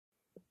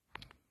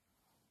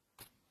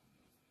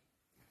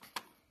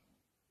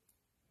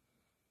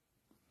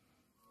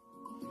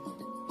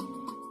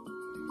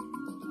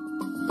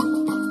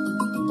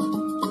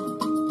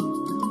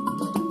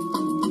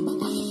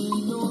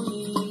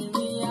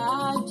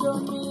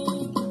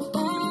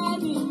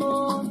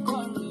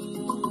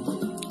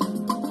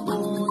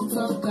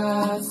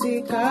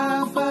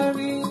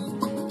Káfárì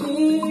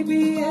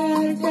níbi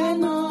ẹ̀jẹ̀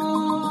náà.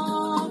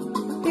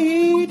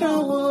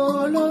 Ìdánwò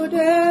ló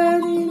dé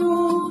nínú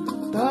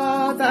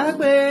tọ́ta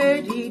gbé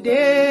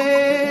dìde.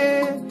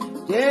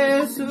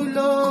 Jésù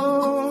ló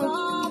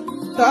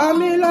tọ́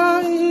mi lọ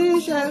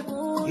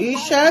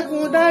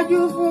ìṣẹ́gun dájú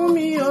fún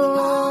mi o.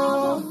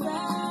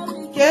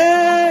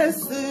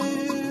 Jésù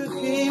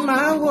fi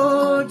máa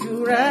wojú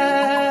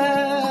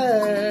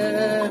rẹ̀.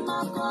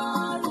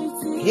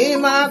 Kí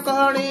máa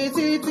kọrin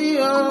títí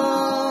o.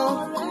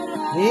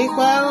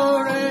 Nípa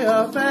oore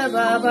ọ̀fẹ́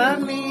bàbá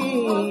mi.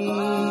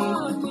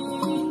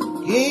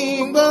 Kí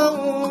n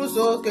gbóhùn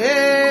sókè.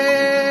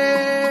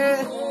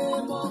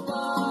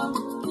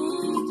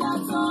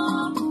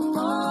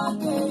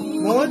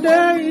 Mo dé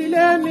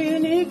ilé mi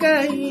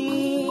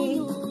níkẹyìn.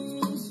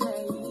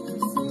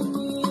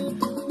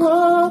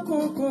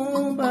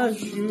 Bókùnkùn bá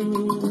ṣú.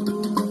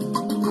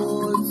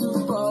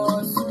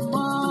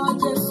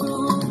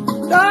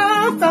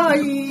 Dọ́tà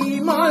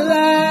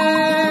ìmọ́lẹ̀.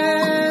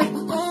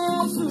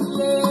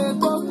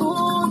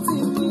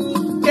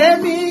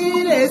 Kémi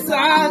lè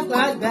sá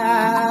padà.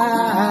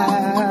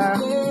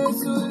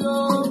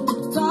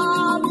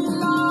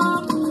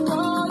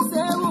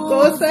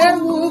 Kò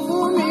séwu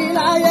fún mi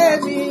láyé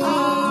mi.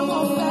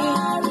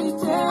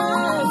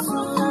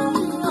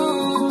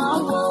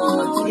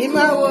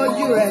 Ìmá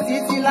wojú rẹ̀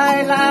títí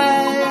láéláé.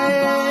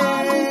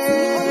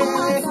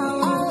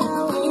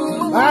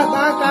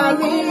 Bàbá ka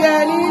mi yẹ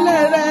nílé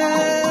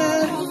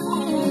rẹ̀.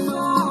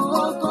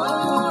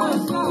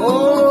 Ó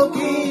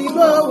kì í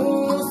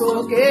gbóhùn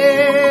sókè.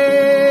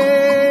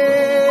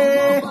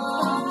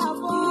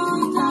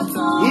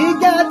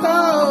 Ìjẹta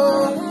o,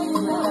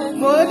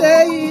 mo dé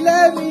ilé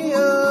mi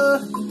o.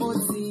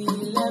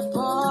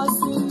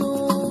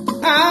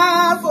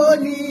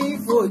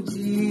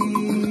 Àfonífojì.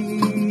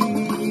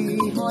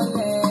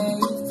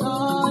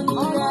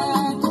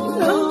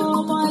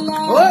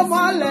 Ó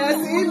mọ́lẹ̀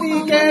sí mi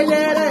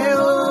kedere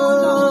o.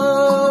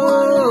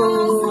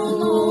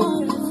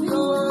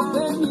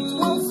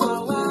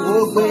 Ó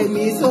gbé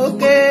mi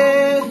sókè.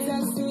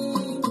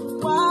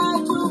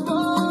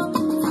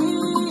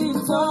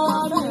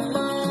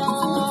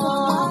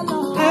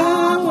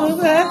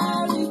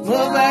 Mo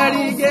fẹ́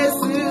rí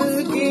Jésù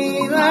kí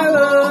n máa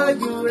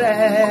rojú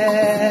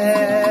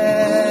rẹ̀.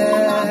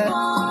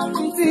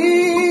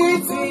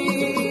 Títí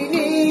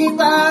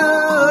nípa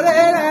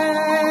oore rẹ̀.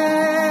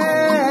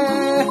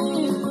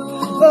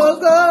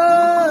 Ògo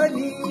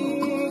ni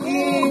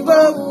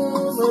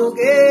ìgbóhùn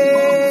sókè.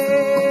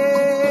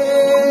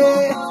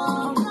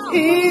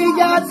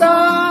 Ìyàtọ̀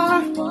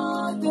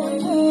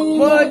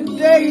mo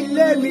dé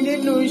ilé mi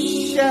nínú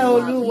iṣẹ́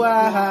Olúwa.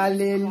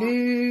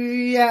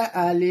 Hallelujah,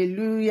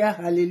 hallelujah,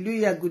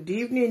 hallelujah. Good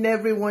evening,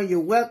 everyone. You're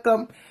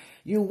welcome.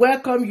 You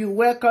welcome.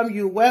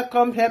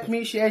 Help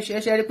me share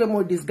pé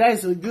mo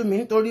disguise ojú mi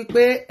nítorí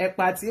pé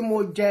ẹ̀pà tí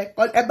mo jẹ.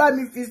 Ẹ bá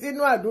mi fi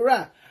sínú àdúrà.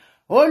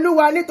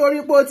 Olúwa,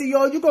 nítorí pé o ti yọ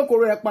ojú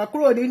kòkòrò ẹ̀pà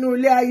kúrò nínú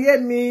ilé ayé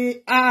mi.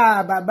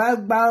 Bàbá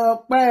gba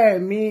ọpẹ́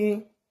mi.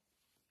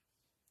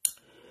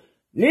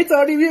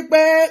 Nítorí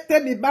wípé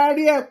tèmi bá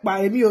rí ẹ̀pà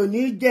èmi ò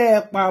ní jẹ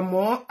ẹ̀pà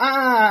mọ́.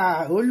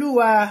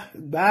 Olúwa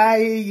gba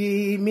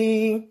iyì mi.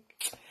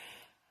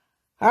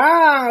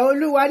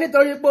 Olúwa,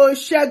 nítorí pé o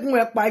ṣẹ́gun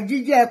ẹ̀pà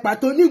jíjẹ, ẹ̀pà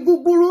tó ní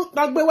gúgúrú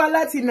tó gbé wá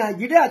láti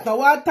Nàìjíríà tó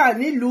wá tà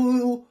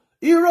nílùú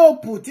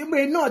Yúróòpù tí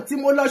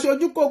mo lọ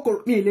ṣojú kòkòrò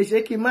mi lè ṣe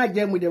kí n má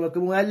jẹ, mo dẹ̀ mọ̀ pé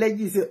mo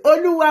alẹ́jì sí.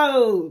 Olúwa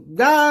o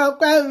gba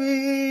ọpẹ́ mi.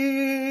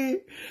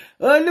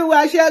 Olúwa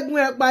ṣẹ́gun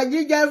ẹ̀pà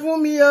jíjẹ fún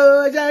mi o.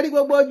 Ṣé rí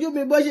gbogbo ojú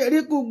mi bó ṣe rí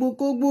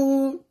kùgbùkùgbù.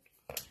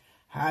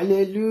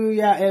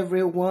 Hallelujah,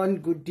 everyone.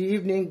 Good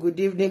evening.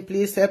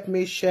 Please help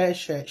me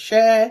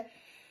share.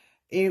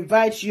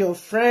 Invite your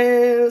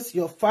friends,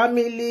 your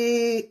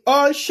family,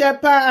 all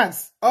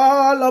shepherds,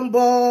 all on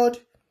board.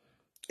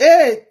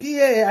 Hey,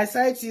 PA, I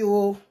cite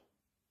you.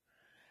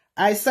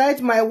 I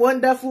cite my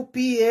wonderful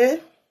PA,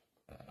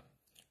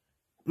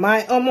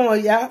 my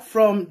Omoya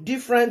from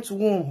different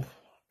womb.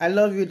 I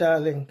love you,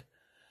 darling.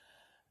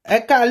 Ẹ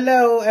káalẹ́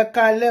o,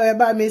 ẹ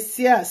bá mi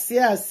ṣíà,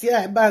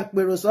 ẹ bá ń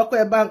pèrò sọ́kọ̀,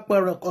 ẹ bá ń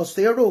pẹ̀rọ̀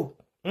kọ̀sẹ́rò.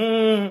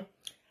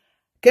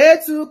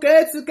 Kétu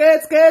right,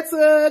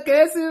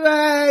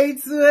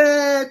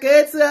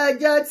 Kétu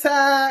Ọjọ́ta,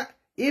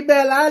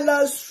 ibẹ̀ là ń lọ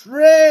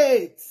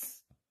straight.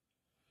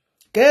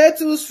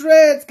 Kétu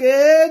straight,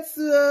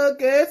 Kétu.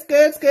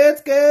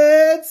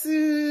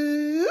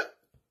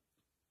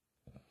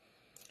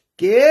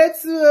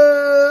 Kétu o.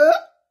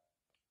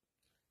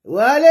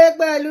 Wọlé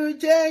pẹ̀lú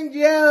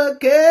change o,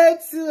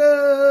 Kétu o.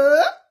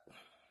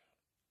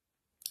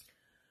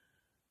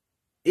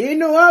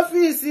 Inú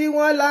ọ́fíìsì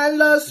wọn là ń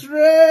lọ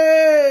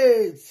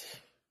straight.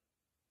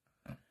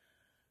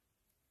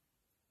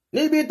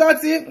 Níbi tó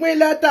ti ń pín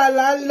lẹ́tà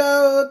là ń lọ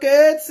o,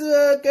 Kétu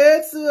o.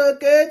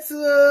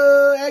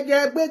 Ẹ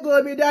jẹ́ gbégo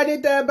omi dání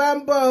tẹ́ bá ń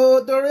bọ̀ o,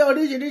 torí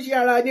oríṣiríṣi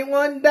ara ni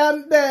wọ́n ń dá ń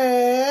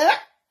bẹ̀.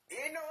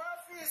 Inú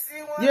ọ́fíìsì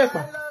wọn là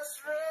ń lọ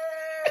straight.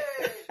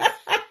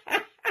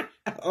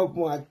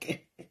 Ọmọ akẹ́.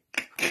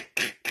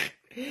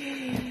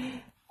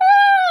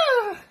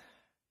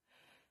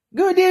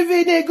 Good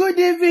evening, good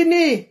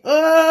evening.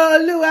 Oh,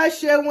 Olúwa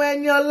ṣeun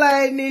ẹni ọlá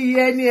ẹni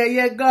ìyè ẹni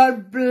ẹ̀yẹ. God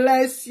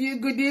bless you.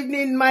 Good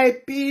evening, my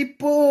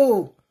people.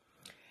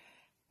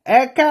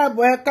 Ẹ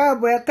káàbọ̀, ẹ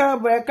káàbọ̀, ẹ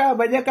káàbọ̀, ẹ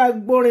káàbọ̀. Jẹ́ ká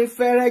gbórin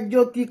fẹ́rẹ́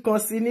jókì kan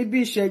sí níbi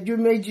ìṣẹ́jú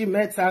méjì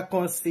mẹ́ta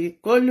kan sí.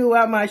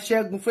 K'Olúwa máa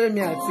ṣẹ́gun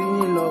fẹ́mi àti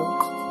yín lọ.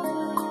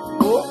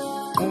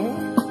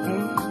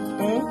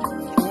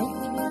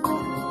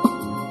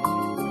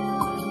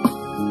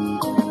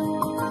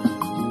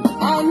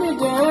 Ẹni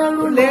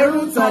dẹ̀rù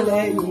lẹ́rù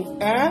tọ̀lẹ́yìn.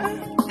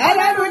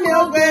 Ẹlẹ́rù ni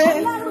ó gbé.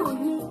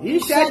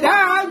 Ìṣẹ̀dá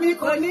mi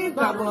kò ní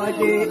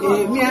gbàbọ̀dé,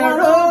 èmi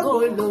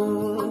arógolo.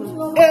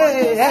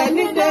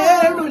 Ẹni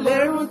dẹ̀rù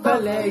lẹ́rù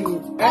tọ̀lẹ́yìn.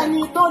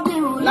 Ẹni tó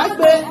dìrù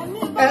lágbé.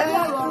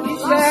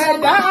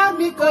 Ìṣẹ̀dá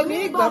mi kò ní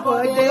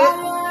gbàbọ̀dé,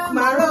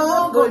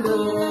 màrógolo.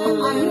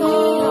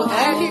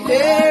 Ẹni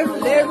dẹ̀rù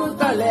lẹ́rù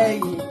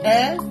tọ̀lẹ́yìn.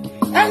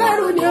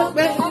 Ẹlẹ́rù ni ó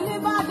gbé.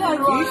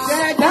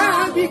 Ìṣẹ̀dá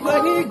mi kò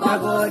ní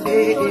gbàbọ̀dé,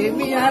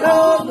 èmi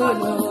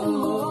arógolo.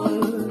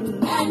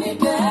 Ẹni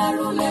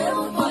dẹ̀rù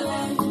lẹ́rù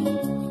tọ̀lẹ́yìn.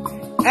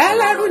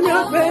 Ẹlẹ́rù ni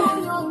ó gbé.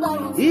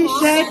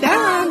 Ìṣẹ̀dá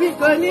mi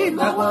kò ní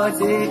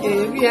gbàbọ̀dé,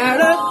 èmi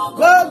aró.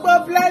 Gbogbo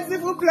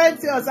plentiful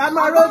plenteous, a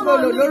máa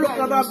rógolo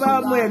lórúkọ bàbá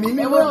ọmọ ẹ̀mí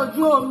mímọ́.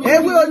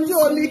 Ewé ojú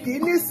omi kì í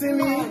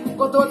nísinmi.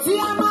 Kòtò tí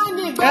a máa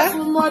ní ìgbà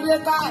fún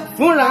Mọ́dékáì.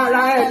 Fúnra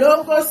ara ẹ̀ ló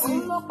kó sí.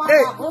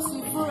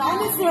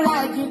 Ẹni sì ra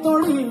ẹ̀jì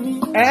torí mi.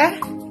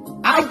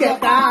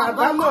 Àjẹ̀ká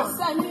àbámọ̀.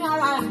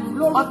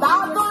 Ọ̀tá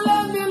tó lé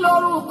ní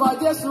lórúkọ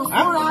Jésù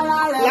fúnra ara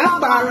rẹ̀.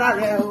 Lápá ara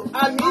rẹ̀ o.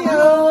 Àmì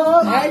o.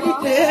 Ẹni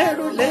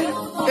dẹ̀rù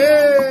lẹ́rù.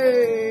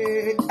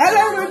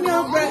 Ẹlẹ́rù ni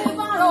ó gbé.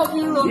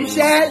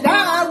 Ìṣẹ̀dá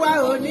wa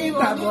ò ní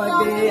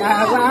gbàbọ̀dé,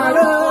 àwa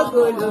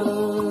rógolo.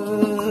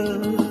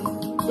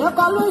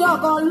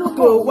 Yọkọlú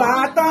kò wá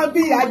tán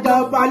bí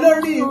àjọba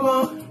lórí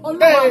wọn.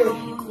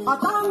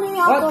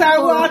 Ọ̀tá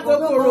wa tó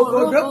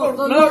kòròkòdókò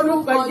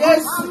lórúkọ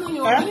Jésù.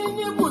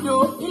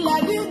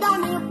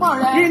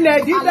 Ilẹ̀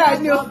dídá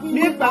ni ó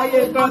nípa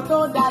iye kan tó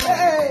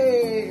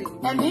dalẹ̀.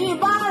 Ẹ̀mí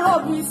bá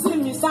rọ̀bì sí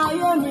mi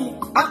sáyé mi.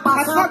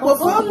 Àpàsàpò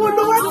fún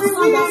múlùwọ́ ti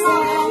wí.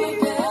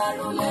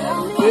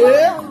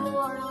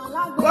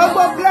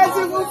 Gbogbo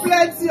plentiful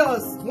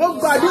plenteous. Mo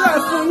gbàdúrà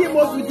fún yín,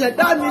 mo fi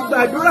jẹ̀dá mi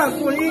gbàdúrà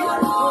fún yín.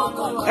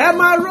 Ẹ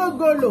máa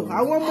rógolo,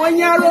 àwọn ọmọ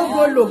yín á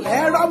rógolo, ẹ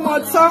rọ́mọ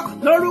tán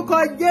lórúkọ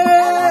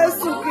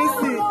Jésù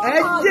Kristi. Ẹ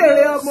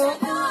jèrè ọmọ,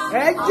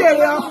 ẹ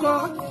jèrè ọkọ,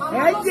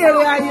 ẹ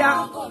jèrè aya,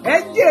 ẹ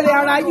jèrè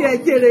ara yín, ẹ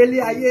jèrè ilé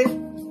ayé.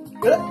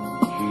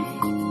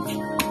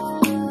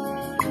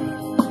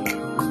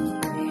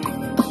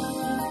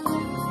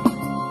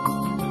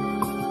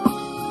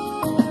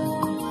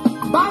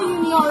 Báyìí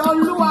ni ọ̀rọ̀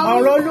Olúwa.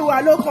 Ọ̀rọ̀ Olúwa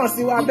ló kàn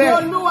sí wa bẹ́ẹ̀.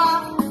 Olúwa,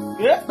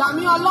 gbà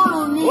mí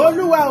Ọlọ́run mi.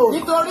 Olúwa o.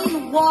 Nítorí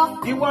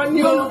ìwọ ni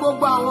olú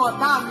gbogbo àwọn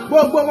ọ̀tá mi.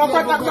 Gbogbo wọn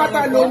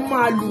pátápátá ló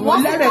máa lù wọ́n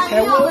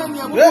lẹ́rẹ̀kẹ́wọ́.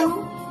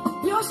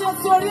 Bí ó ṣe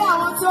ti orí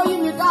àwọn tí ó yí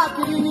mi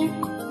káàkiri ni,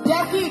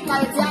 jẹ́ kí ìka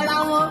ìtì ara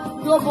wọn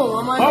yóò bò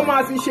wọ́n mọ́lẹ̀. Wọ́n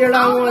máa fi ṣe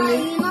ra wọn ni.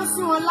 Àwọn iná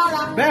sí wọn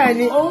lára. Bẹ́ẹ̀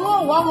ni. Òun ò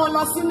wọ́ wọn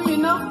lọ sínú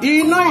iná.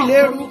 Iná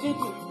ìléru. Kí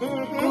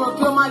wọn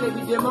kí ó má lè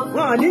dìde mọ́.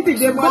 Wọn ò ní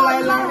dìde mọ́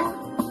láéláé.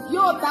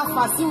 Yóò ta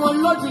fà sí wọn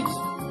lójijì.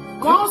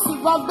 Wọ́n ó sì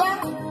gbọgbẹ́.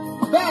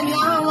 Bẹ́ẹ̀ ni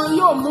ahọ́n wọn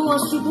yóò mú wọn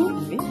ṣubú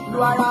lu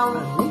ara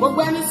wọn.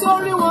 Gbogbo ẹni tí ó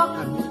rí wọn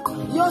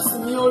yóò sì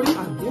ní orí.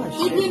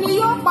 Ibi ni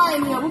yóò pa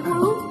ènìyàn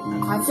búburú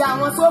àti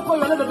àwọn tí ó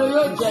kórìíra lódodo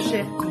yóò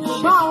jẹ̀ṣẹ̀.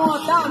 Ṣùgbọ́n àwọn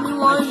ọ̀tá mi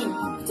wọ̀nyí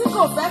tí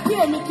kò fẹ́ kí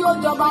èmi kí ó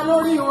jọba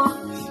lórí wọn.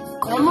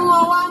 Ẹ mú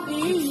wọn wá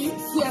níyìí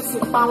tí ẹ sì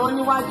pa wọn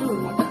níwájú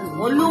mi.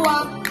 Olúwa,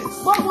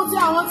 gbógun ti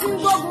àwọn tí ń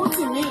gbógun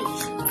tì mí,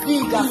 fi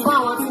ìjà fún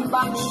àwọn tí ń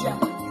bá mi jà.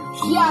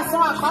 Ṣí aṣọ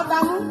àpáta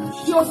mú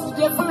kí o sì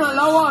dé fún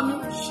ìrànlọ́wọ́ mi.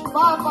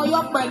 Bá ọkọ̀ yọ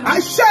pẹ̀lú.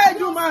 Àṣẹ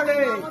Èdùmàrè.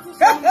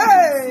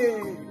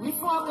 Wí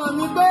fún ọkàn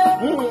mi pé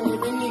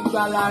èmi ni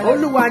ìgbàlà rẹ.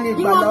 Olúwa ni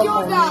ìgbàlà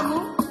ọkàn mi.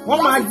 Wọ́n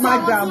máa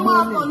dààmú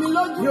mi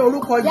ní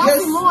orúkọ Jésù. Yá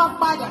sì mú wọn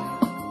padà.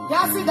 Yá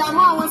sì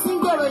dààmú àwọn tí ń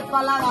gbèrò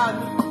ìpalára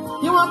mi.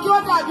 Kí wọn kí ó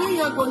dàbí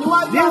ìyàngò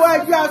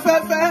níwájú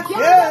afẹ́fẹ́. Kí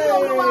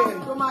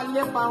ó máa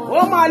lépa wọn.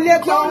 Ó máa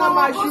lépa wọn, wọ́n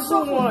máa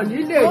ṣubú wọn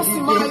nílé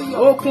ìdíje.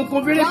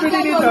 Òkùnkùn bíríbírí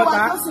ní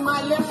ìjọba.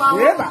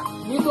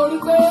 Nítorí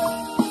pé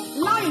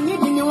láì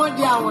nídìí ni wọ́n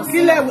di àwọn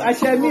sílẹ̀. Sílẹ̀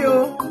àṣẹ mi o,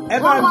 ẹ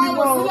bá bí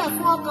wọn o. Wọ́n máa wọ sílẹ̀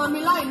fún ọkàn mi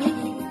láì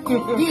nídìí.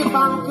 Bí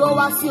ìparun kí ó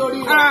wá sí orí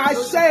rẹ̀.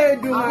 Àṣẹ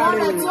Èdùmàrè. Àwọn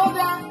ọ̀rẹ́ tí ó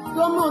dá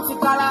tó mú ti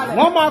tara rẹ̀.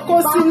 Wọ́n máa kó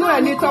sínú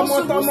ẹ̀ ní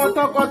tọmọtọmọ,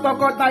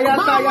 tọkọtọkọ,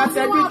 tayátayá,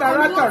 tẹbí,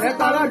 tará, tọ̀rẹ́,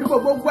 tará àdúgbò,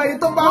 gbogbo ẹni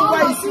tó bá wá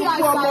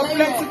ìṣubú ọmọ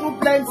plentiful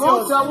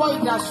plenteous.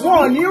 Wọn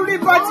ò ní rí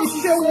bá ti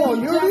ṣe, wọn ò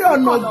ní rí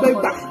ọ̀nà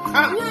gbégbà.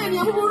 Ní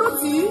ènìyàn búburú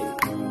tí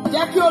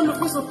jẹ́ kí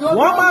olùfisùn kí ó.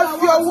 Wọ́n máa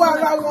fi ọwọ́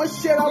ara wọn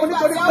ṣera wọn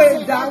nítorí pé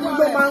ìdààmú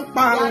ló máa ń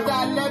parun.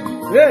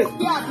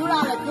 Kí àdúrà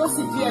rẹ̀ kí ó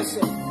sì di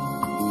ẹ̀ṣẹ̀.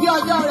 Kí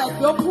ọjọ́ rẹ̀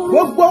kí ó kúrú.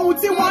 Gbogbo ohun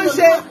tí wọ́n ń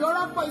ṣe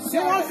tí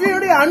wọ́n fi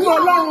rí àánú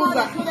Ọlọ́run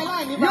gbà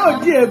yóò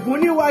di ègún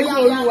níwájú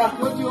Olúwa.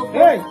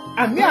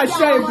 Àmì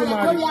àṣẹ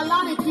Èdùmàrè. Lórí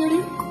alárìnkiri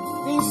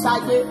ní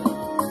ìṣàgbé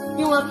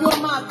kí wọn kí ó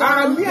máa tọ́.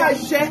 Àmì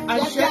àṣẹ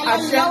àṣẹ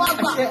àṣẹ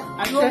àṣẹ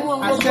àṣẹ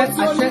àṣẹ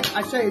àṣẹ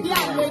àṣẹ Èdùmàrè. Kí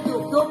àlejò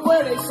kí ó kó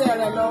èrè iṣẹ́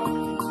rẹ̀ lọ.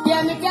 Kí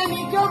ẹnikẹ́ni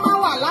kí ó má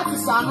wà láti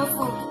ṣàánú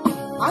fún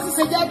un. Má sì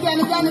ṣe jẹ́ kí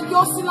ẹnikẹ́ni kí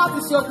ó sí láti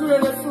ṣe ojú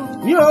rere fún.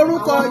 Ní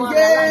orúkọ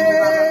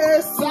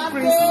Jésù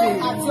Kristi.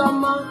 Àti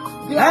ọmọ.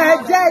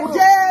 Ẹ̀jẹ̀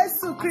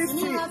Jésù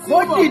Kristi. Mo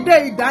dìde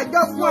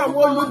ìdájọ́ fún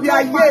àwọn olubi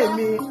ayé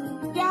mi.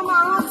 Kí a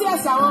máa rántí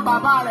ẹ̀ṣẹ̀ àwọn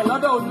bàbá rẹ̀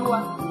lọ́dọ̀ Olúwa.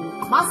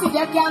 Má sì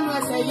jẹ́ kí a nu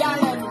ẹ̀ṣẹ̀ ìyá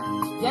rẹ̀ nù.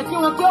 Jẹ́ kí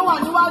wọn kí ó wà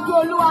níwájú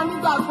Olúwa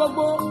nígbà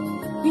gbogbo.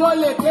 Kí ó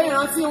lè gbé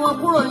ìrántí wọn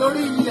kúrò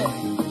lórí ilẹ̀.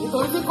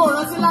 Nítorí tí kò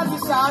rántí láti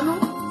ṣàánú.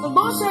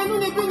 Ṣùgbọ́n ṣe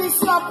inúnibíni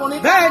sí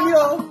ọkùnrin. Bẹ́ẹ̀ ni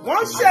o,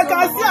 wọ́n ṣèkà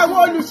sí àwọn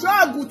olùṣọ́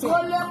àgùntàn. Ó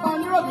lépa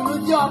oníròbìnú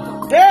jẹ́ ọkàn.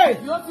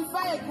 Yóò ti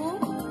fẹ́ ègún.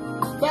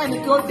 Bẹ́ẹ̀ ni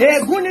kí ó jìnnà.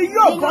 Ègún ni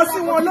yóò bọ́ sí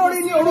wọn lórí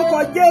ní orúkọ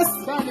Jésù.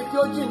 Bẹ́ẹ̀ ni kí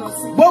ó jìnnà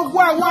sí. Gbogbo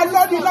àwọn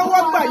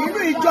alọ́nilọ́wọ́ gbà nínú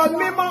ìjọ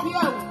mímọ́.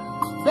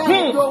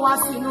 Bẹ́ẹ̀ ni kí ó wá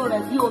sí inú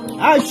rẹ̀ bí omi.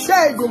 Àṣẹ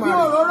Èdùmàrè. Bí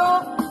òróró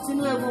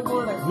sínú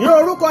egungun rẹ̀. Ní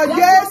orúkọ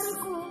Jésù.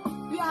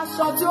 Bí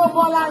aṣọ tí ó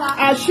bọ́ lára.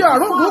 Àṣẹ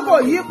ọ̀run kú kò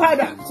yí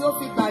padà. Tí ó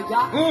fi gbàjá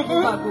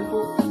nígbà gbogbo.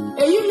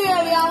 Èyí ni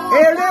èrè àwọn.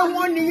 Èrè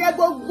wọn nìyẹn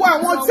gbogbo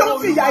àwọn tí ó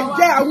fìyà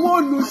jẹ àwọn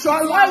olùṣọ́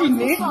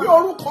aláìní ní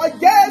orúkọ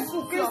Jésù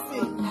Kristi.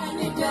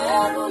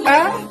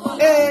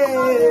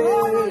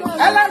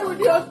 Ẹlẹ́rù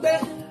ni ó gbé.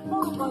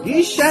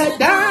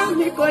 Ìṣẹ̀dá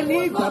mi kò ní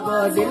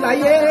ìgbàbọ̀dé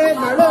láyé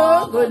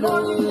màrógolo.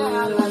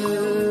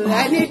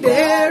 Ẹni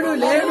dèrú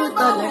lérú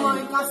tọ̀lẹ̀.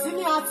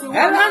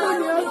 Ẹlẹ́rù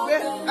ni ó gbé.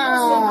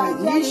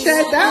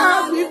 Ìṣẹ̀dá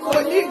mi kò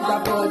ní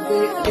ìgbàbọ̀dé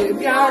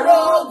èmi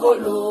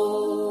àrógolo.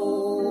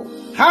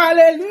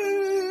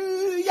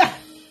 Hallelujah.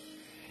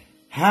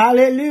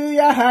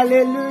 Hallelujah,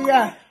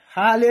 hallelujah,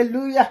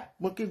 hallelujah.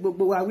 Mo kí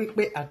gbogbo wa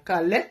wípé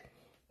àkàlẹ́.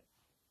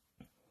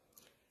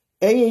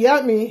 Ẹ̀yin ìyá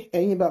mi,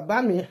 ẹ̀yin bàbá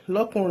mi,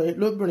 lọ́kùnrin,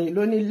 lóbìnrin,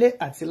 lónílé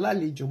àti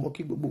lálejò, mo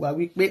kí gbogbo wa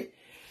wípé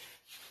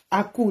a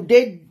kú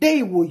dédé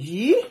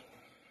ìwòyí.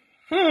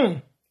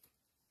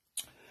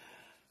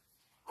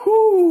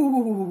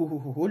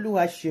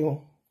 Olúwa ṣeun.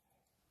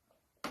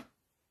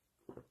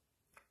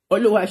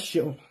 Olúwa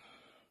ṣeun.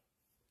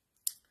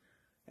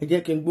 Ẹ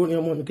jẹ́ kí n gbórin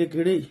ọmọ mi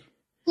kékeré yìí.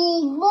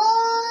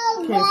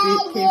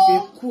 Kí n fi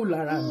kú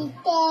lára mi.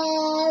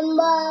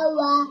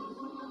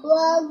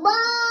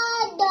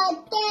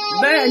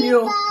 Bẹ́ẹ̀ ni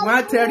o, wọ́n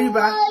á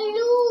tẹríba.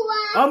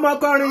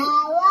 Ọmọkọrin.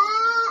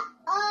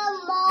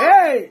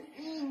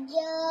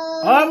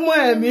 Ọmọ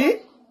ẹ̀mí.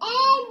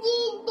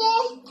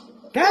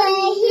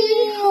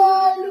 Kẹ́yìn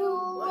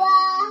Olúwa.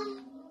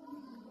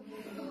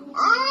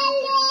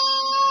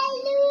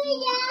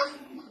 Hallelujah.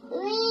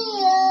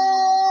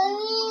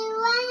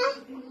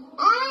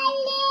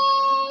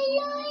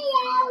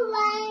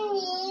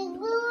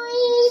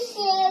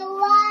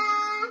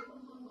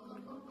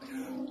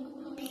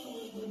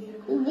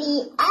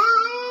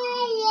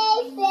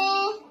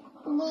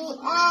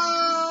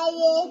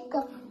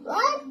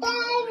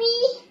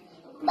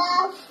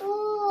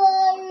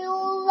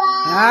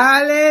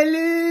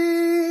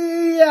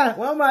 Hallelujah.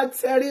 Wọ́n máa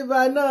tẹríba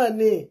náà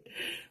ni.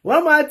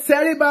 Wọ́n máa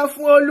tẹríba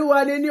fún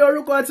Olúwa ni ní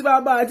orúkọ tí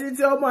Bàbá àti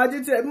ti Ọmọ àti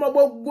ti Ẹ̀mí Mímọ́.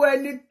 Gbogbo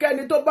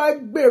ẹnikẹ́ni tó bá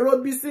gbèrò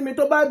bí sí mi,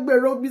 tó bá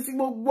gbèrò bí sí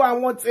gbogbo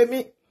àwọn tèmi.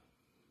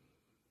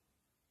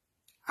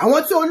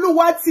 Àwọn tí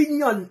Olúwa ti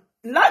yàn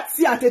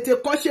láti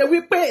àtètèkọ́ṣe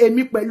wípé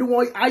èmi pẹ̀lú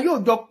wọn a yóò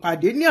jọ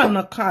pàdé ní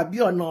ọ̀nà kan àbí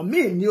ọ̀nà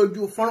míì ní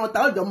ojú fọ́nrán tá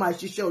ó jọ máa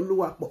ṣiṣẹ́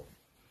Olúwa pọ̀.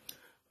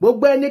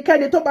 Gbogbo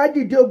ẹnikẹ́ni tó bá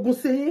dìde ogun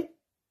sí yín,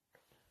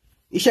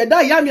 ìṣẹ̀dá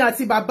ìyá mi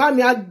àti bàbá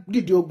mi á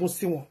dìde ogun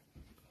sí wọn.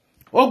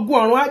 Ogun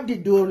ọ̀run á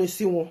dìde orin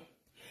sí wọn.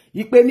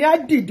 Ìpè mi á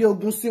dìde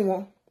ogun sí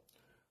wọn.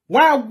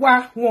 Wọ́n á wá,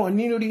 wọn ò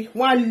ní rí,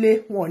 wọ́n á lé,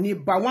 wọn ò ní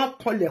bá, wọ́n á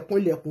kanlẹ̀kùn,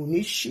 ilẹ̀kùn ní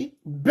ṣí.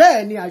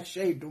 Bẹ́ẹ̀ ni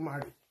àṣẹ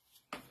Ìdùmarè.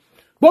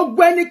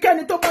 Gbogbo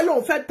ẹnikẹ́ni tó bá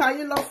lóun fẹ́ ta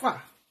yín lọ́fà,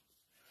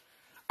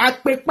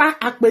 àpèpá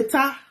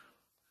àpèta,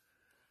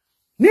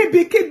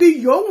 níbikíbi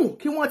yòówù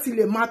kí wọ́n ti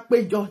lè máa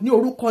péjọ ní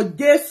orúkọ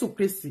Jésù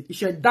Kristi,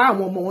 ìṣẹ̀dá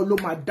àwọn ọmọ wọn ló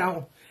máa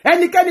dáhùn.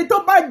 Ẹnikẹ́ni tó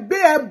bá gbé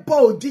ẹbọ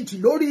òjijì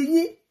lórí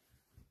yín,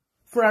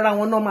 fúnra ara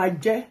wọn náà máa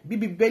jẹ́ bí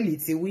Bíbélì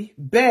ti wí.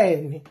 Bẹ́ẹ̀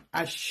ni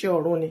àṣẹ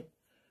ọ̀run ni.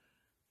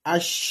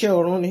 Àṣẹ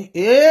ọ̀run ni.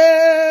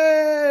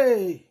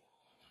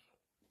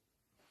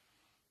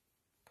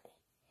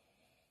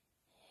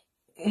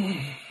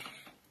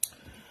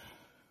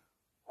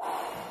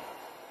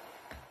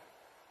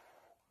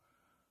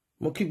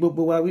 Mo kí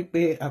gbogbo wa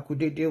wípé a kú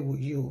dédé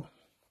wòyí o.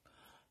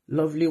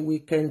 Lovely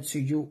weekend to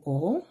you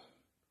all.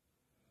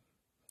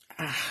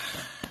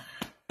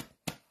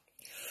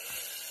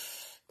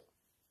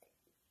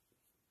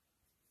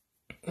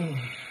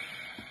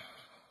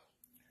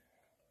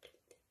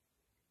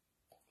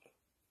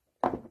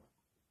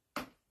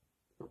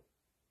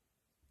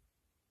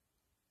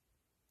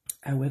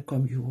 I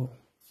welcome you all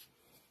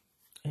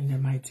in the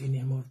mighty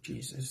name of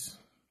Jesus.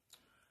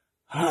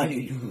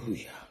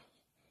 Hallelujah.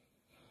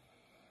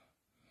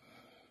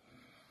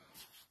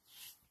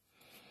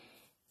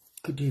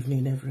 Good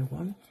evening,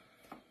 everyone.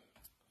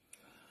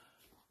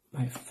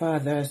 My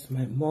fathers,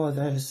 my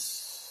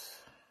mothers,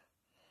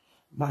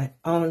 my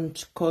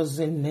aunt,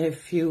 cousin,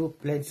 nephew,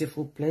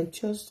 plentiful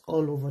plenteous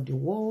all over the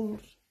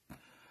world.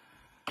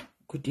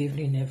 Good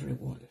evening,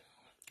 everyone.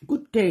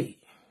 Good day,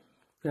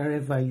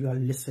 wherever you are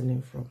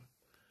listening from.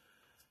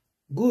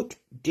 Good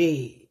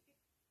day.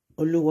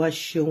 Oluwa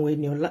Shionwe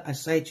Niola,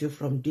 aside you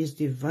from this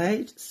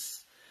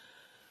device.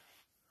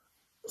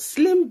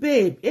 Slim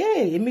babe,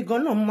 hey, èmi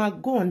gan náà máa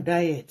go on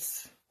diet.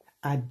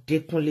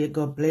 Adekunle,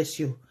 God bless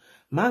you.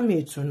 Mami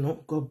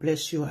Itunu, God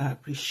bless you. I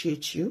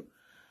appreciate you.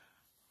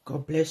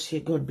 God bless you.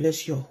 God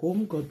bless your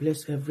home. God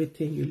bless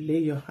everything you lay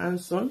your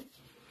hands on.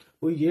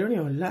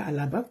 Oyerinla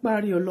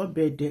Alabapari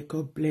Olobede,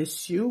 God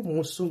bless you.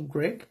 Monsoon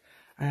Greg,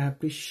 I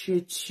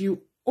appreciate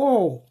you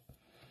all.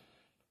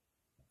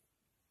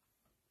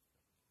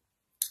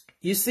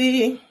 You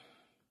see,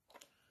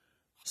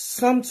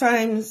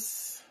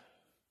 sometimes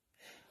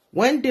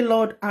when the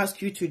Lord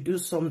asks you to do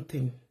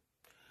something,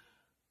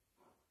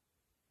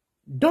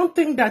 don't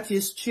think that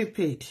is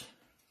stupid.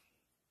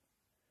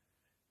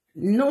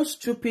 No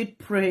stupid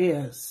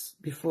prayers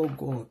before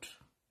God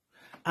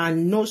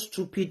and no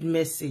stupid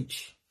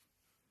message.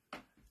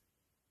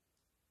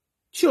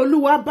 Tí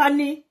Olúwa bá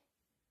ní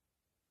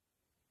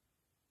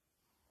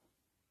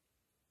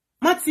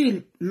má ti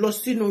lọ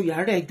sínú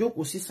yàrá ẹ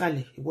jókòó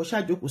sísàlẹ̀, ìwọ ṣá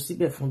jókòó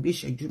síbẹ̀ fún bí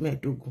ìṣẹ́jú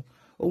 15.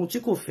 Ohun tí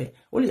kò fẹ́,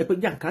 ó lè jẹ́ pé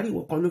jàǹkárí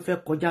ìwọ kan ló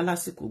fẹ́ kọjá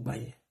lásìkò gbà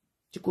yẹn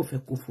tí kò fẹ́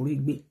kó forí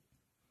gbé.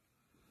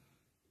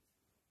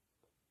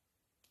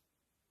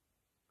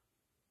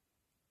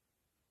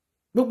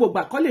 Gbogbo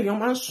ìgbà kọ́ lèèyàn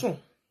máa ń sùn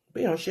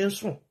béèyàn ṣe ń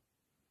sùn.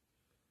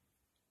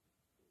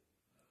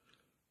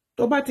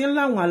 Tó bá ti ń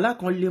láwọn àlá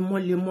kan lemọ́,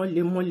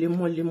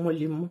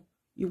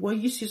 ìwọ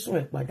yí sísùn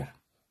ẹ̀ padà.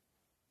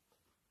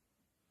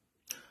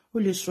 O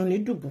lè sùn ní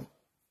dùbù,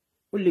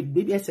 o lè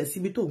gbé ẹsẹ̀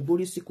síbi tó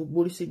gbórí sí kó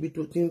gbórí síbi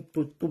tó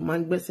máa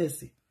ń gbẹ́sẹ̀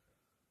sí.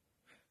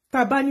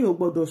 Tá bá ní o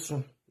gbọ́dọ̀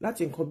sùn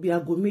láti nǹkan bí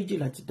aago 2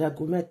 láti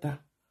dágo 3,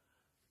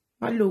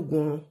 má lo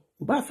oògùn ọ̀run.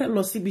 Ó bá fẹ́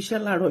lọ síbi iṣẹ́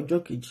láàárọ̀ ọjọ́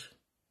kejì,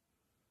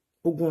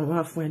 oògùn ọ̀run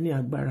á fún ẹ ní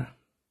agbára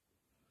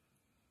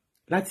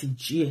láti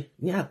jí ẹ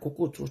ní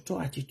àkókò tó tọ́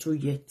àti tó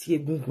yẹ tí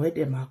egungun ẹ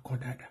dẹ̀ máa kàn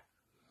dáadáa.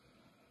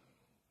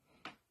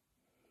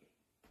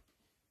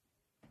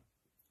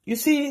 You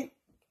see,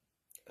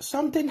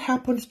 something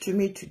happened to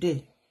me today.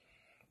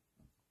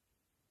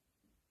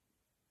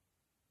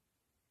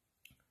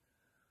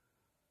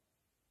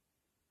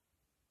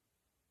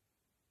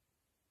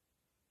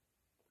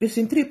 It's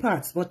in 3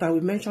 parts, but I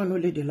will mention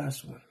only the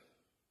last one.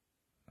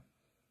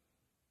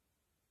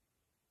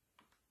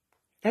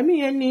 Ẹ̀mí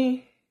yẹn ní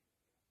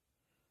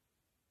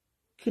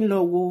kí n lọ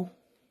wo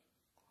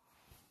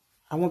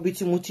àwọn ibi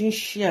tí mo ti ń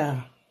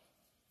share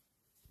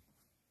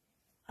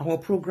àwọn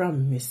program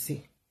mi sí.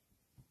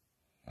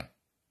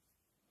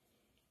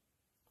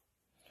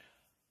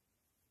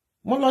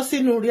 Mo lọ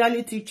sínú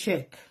reality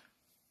check,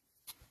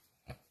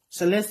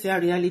 Celestial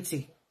Reality,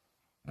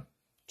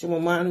 tí mo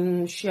máa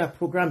ń share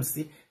program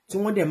sí, tí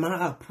wọ́n dẹ̀ máa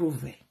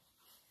approve ẹ̀.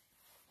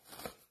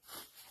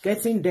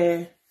 Getting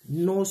there,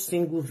 no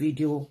single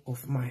video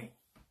of mine.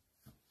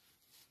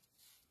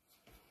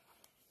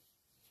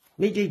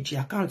 Méjèèjì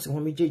account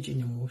wọn méjèèjì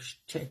ni mo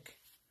check.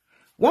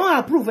 Wọ́n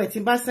approve ẹ̀ tí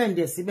bá send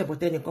ẹ̀ síbẹ̀, but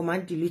ẹnìkan máa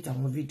ń delete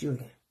àwọn video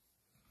yẹn.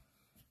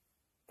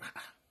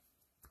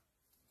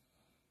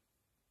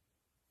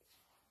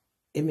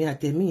 Èmi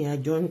àtẹ̀mí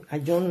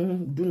àjọ ń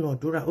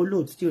dúnàdúrà, ó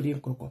lóòtí tí ò rí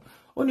nǹkan kan.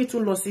 Ó ní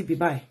tún lọ síbi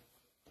báyìí.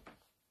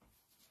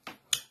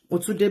 Mo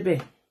tún débẹ̀,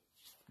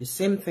 the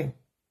same thing.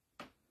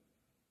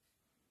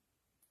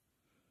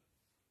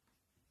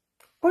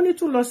 Ó ní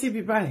tún lọ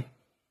síbi báyìí.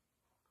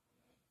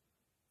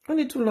 Ó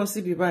ní tún lọ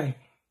síbi báyìí.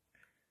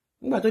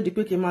 Nígbà tó di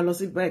pé kí n máa lọ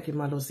síbi báyìí, kí n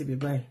máa lọ síbi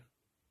báyìí,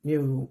 mi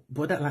ò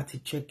bother láti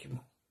check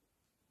mọ́.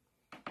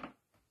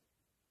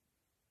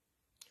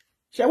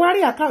 Ṣé wá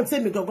rí account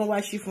tèmi gangan wá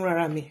ṣí fún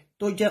rárá mi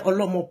tó jẹ́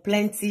Ọlọ́mọ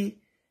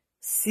Plenty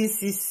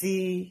CCC,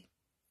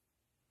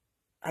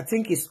 I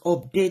think it's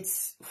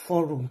Updates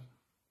Forum.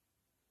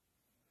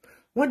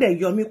 Wọ́n dẹ̀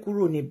yọ mí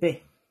kúrò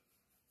níbẹ̀.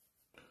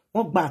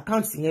 Wọ́n gba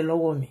account yẹn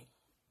lọ́wọ́ mi.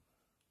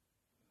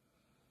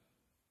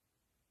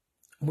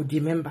 Mo di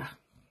member.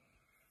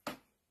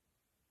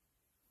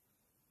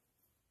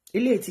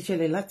 Ilé ti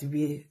ṣẹlẹ̀ láti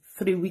bí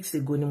 3 weeks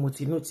ago ni mo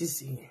ti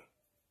notice yẹn.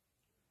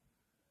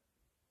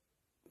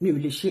 Mi ò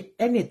lè ṣe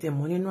anything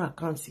mọ́ nínú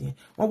account yẹn.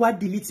 Wọ́n wá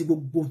delete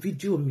gbogbo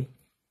video mi.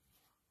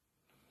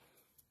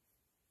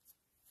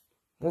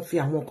 Wọ́n fi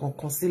àwọn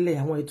kankan sílẹ̀,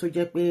 àwọn èyí tó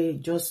jẹ́ pé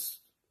just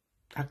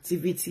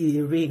activity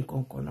eré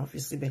nǹkan kan náà fi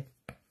síbẹ̀.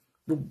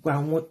 Gbogbo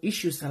àwọn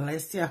issues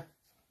Celestial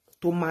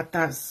tó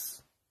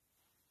matters,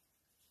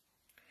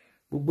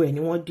 gbogbo ẹ̀ ni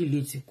wọ́n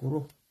delete kúrò.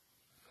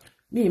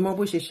 Mi ì mọ̀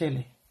bó ṣe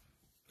ṣẹlẹ̀.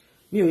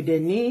 Mi ò dẹ̀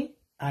ní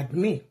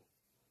admin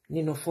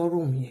nínú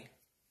forum yẹn.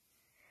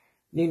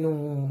 Nínú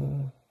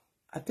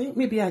I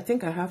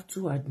think I have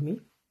 2 admin.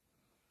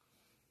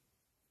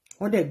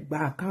 Wọ́n dẹ̀ gba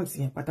account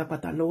yẹn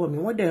pátápátá lọ́wọ́ mi.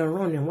 Wọ́n dẹ̀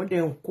run ẹ̀, wọ́n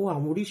dẹ̀ ń kó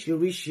àwọn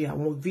oríṣiríṣi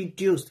àwọn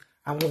videos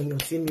àwọn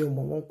èèyàn tí mi ò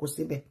mọ̀ wọ́n kó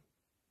síbẹ̀.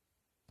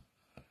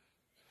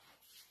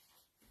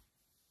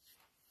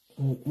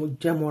 Mo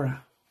jẹ́ mọ́ra.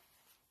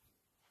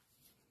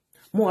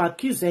 Mo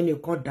accuse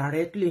ẹnìkan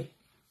directly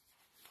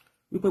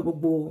wípé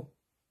gbogbo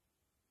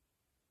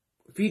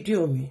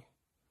video mi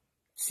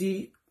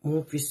tí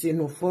mo fi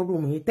sínú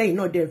forum yìí, tẹ́yìn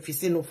náà dẹ̀ fi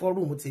sínú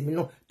forum tèmi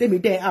náà, tèmi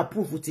dẹ̀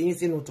approve tí yín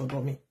sínú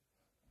tọ̀dọ̀ mi.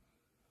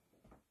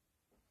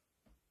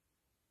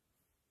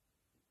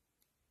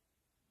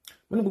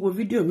 Mo ní gbogbo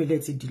video mi lẹ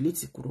ti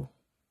delete kúrò.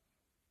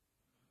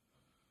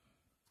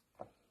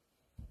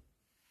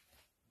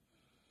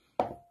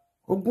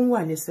 Ogun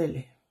wà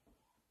nísẹ̀lẹ̀.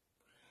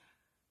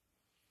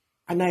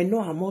 And I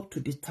know I'm up to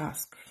the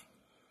task.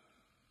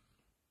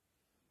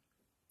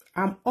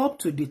 I'm up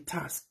to the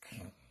task.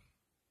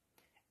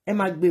 Ẹ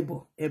má gbé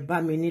bọ̀, ẹ bá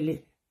mi nílé.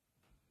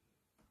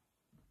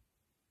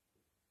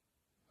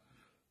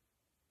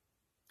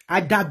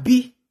 Àdàbí.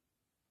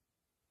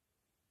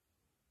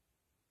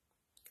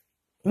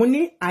 Mo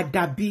ní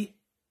àdàbí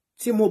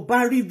tí mo bá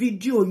rí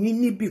fídíò yín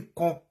níbì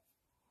kan.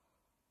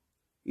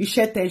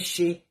 Iṣẹ́ tẹ́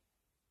ṣe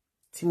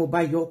tí mo bá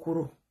yọ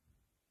kúrò.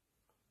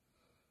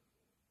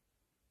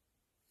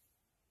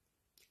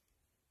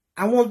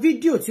 Àwọn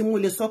fídíò tí mo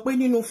lè sọ pé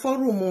nínú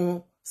fọ́rùmù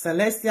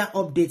Celestial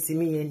Update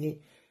mi yẹn ni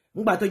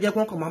nígbà tó jẹ́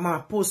kọ́kàn máa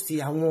post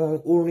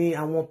àwọn orin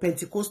àwọn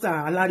Pentecostal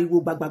aláriwo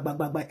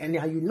gbagbagbagba and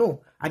you know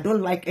I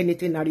don't like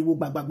anything ariwo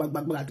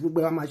gbagbagbagba àti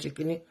gbogbo wa máa ṣe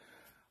kíní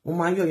mo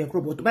máa yọ yẹn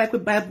kúrò bọ̀ tó bá yẹ pé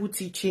Bible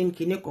teaching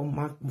kíní kan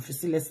máa mo fi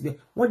sílẹ̀ síbẹ̀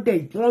wọ́n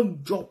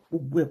jọ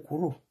gbogbo ẹ̀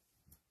kúrò.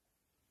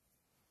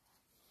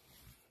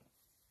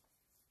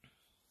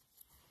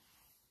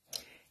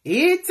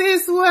 It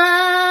is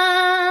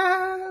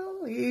well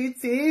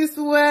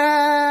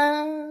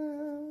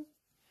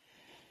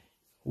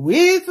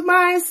with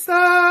my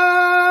soul,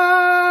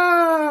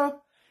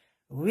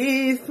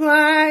 with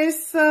my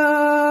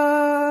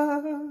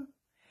soul.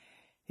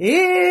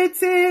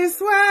 It is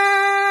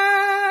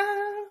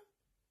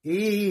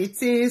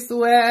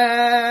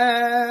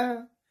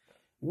well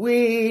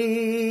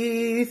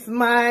with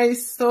my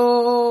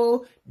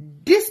soul.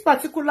 This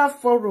particular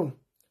forum,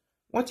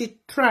 want to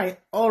try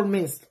all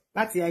means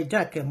láti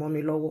hijack ẹ̀ mọ́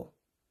mi lọ́wọ́.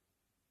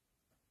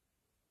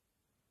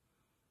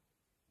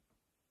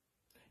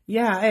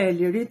 Yeah,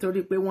 lè rí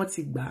torí pé wọ́n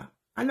ti gbà.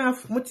 And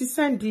mo ti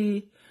send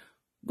the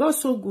God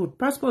so good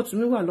passport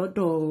mi wà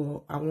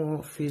lọ́dọ̀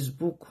àwọn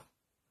Facebook.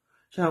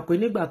 Ṣá pé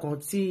nígbà kan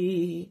tí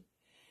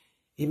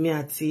èmi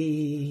àti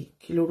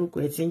kí lórúkọ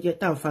ẹ̀ tí ń jẹ́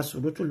tá ń fa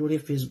sùúrùtù lórí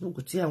Facebook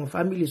tí àwọn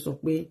family sọ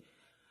pé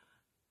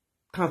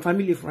kan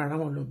family fúnra ra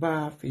wọn lọ bá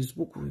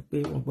Facebook wí pé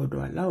wọ́n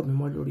gbọ́dọ̀ allow mi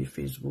mọ́ lórí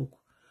Facebook.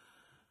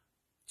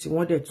 Tí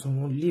wọ́n dẹ̀ tún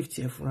lift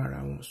ẹ̀ fúnra ra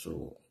wọn so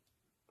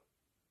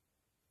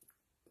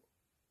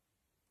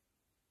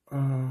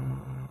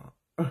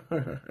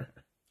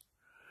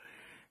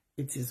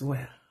it is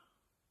well.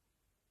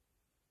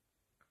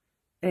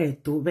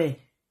 Tó bẹ́ẹ̀.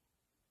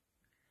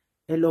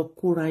 Ẹ lọ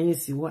kóra yín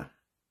sí wa.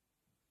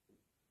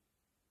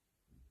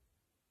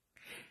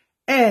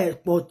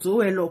 Pọ̀ tó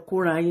ẹ lọ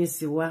kóra yín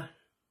sí wa.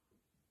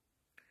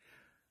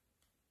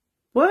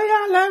 Bóyá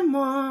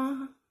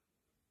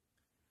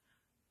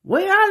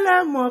lẹ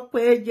mọ̀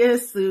pé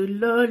Jésù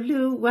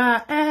lolúwa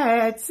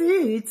tí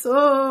tó.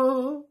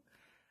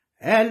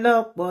 Ẹ lọ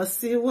pọ̀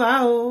sí wa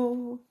o.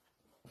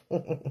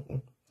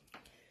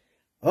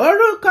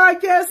 Orúkọ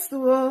Jésù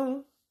o,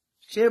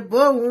 ṣe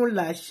bóun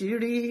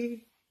láṣírí.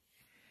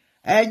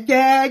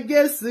 Ẹ̀jẹ̀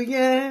Jésù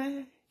yẹn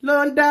ló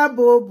ń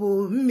dáàbò bò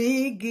mí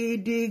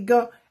gidi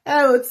gan. Ẹ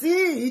ò tí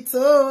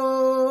tó,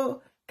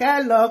 kẹ́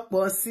lọ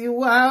pọ̀ sí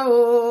wa o.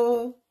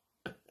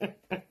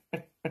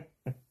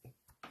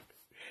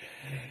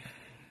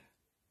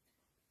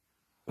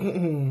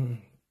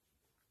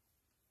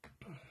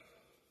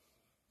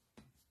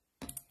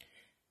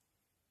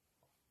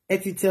 Ẹ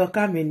ti tẹ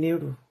ọká mi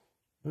nírò,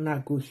 una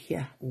go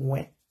here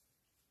when.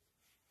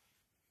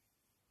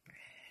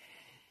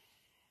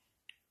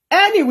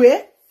 Anyway,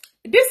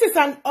 this is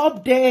an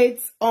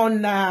update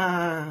on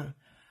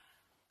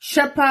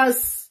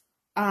Shepherd's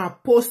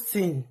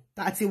posting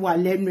láti wà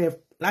lẹ́nu ẹ̀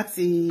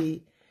láti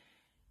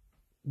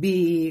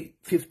be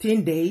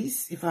 15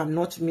 days, if I'm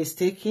not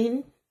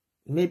mistaken,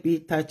 maybe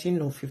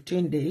 13 or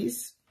 15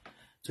 days.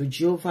 To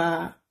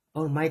Jehovah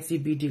Almighty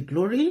be the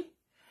glory.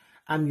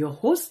 I'm your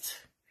host,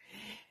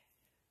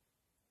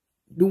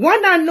 the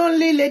one and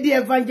only Lady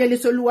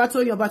Evangelist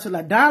Oluwatoyin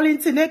Obatola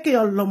Darlington, aka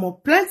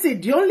Olomo Plenty,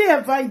 the only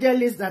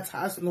evangelist that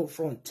has no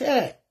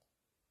frontier.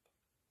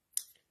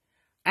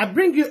 I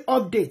bring you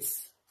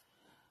updates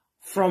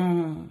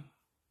from,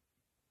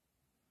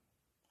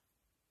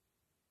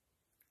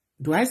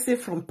 do I say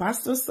from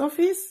pastor's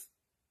office?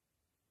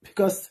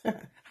 Because,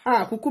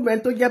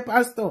 kukumento je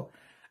pastor,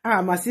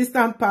 my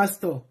assistant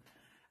pastor,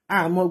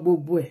 mo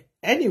gbogbo ẹ̀.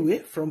 Anyway,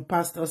 from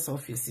pastor's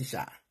office,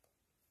 isha.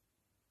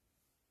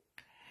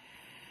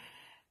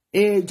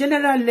 A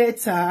general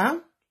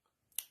letter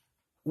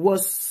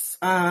was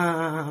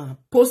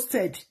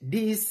posted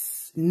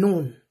this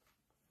noon,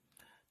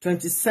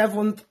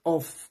 27th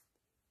of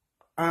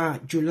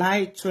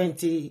July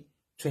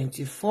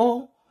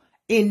 2024,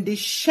 in the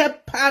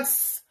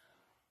Shepherd's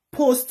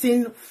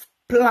posting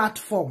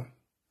platform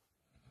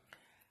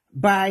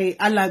by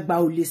Alagba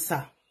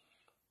Olisa.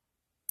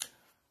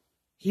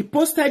 He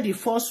posted the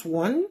first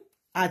one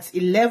at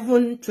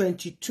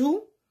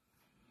 11:22.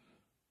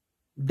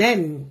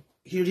 Then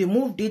he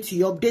removed it, he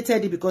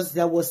updated it because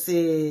there was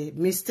a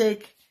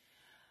mistake,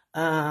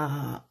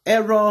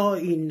 error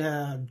in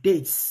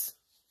dates.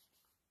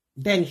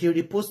 Then he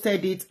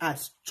reposted it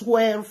at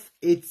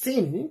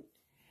 12:18.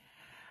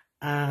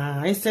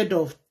 Instead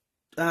of,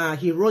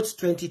 he wrote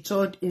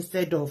 23rd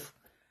instead of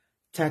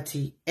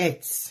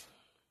 38th.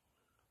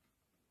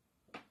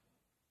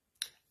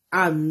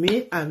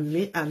 Àmín,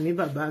 àmín, àmín,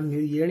 bàbá mi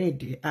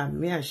Oyèrìndé,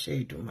 àmín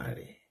àṣẹ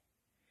Ìdùmarè.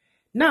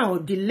 Now,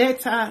 the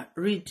letter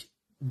read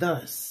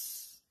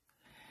thus.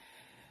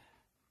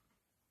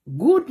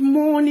 Good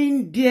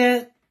morning,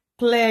 dear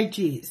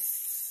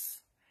clergies,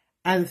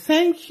 and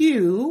thank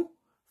you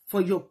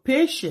for your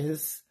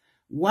patience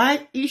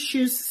while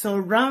issues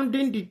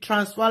surrounding the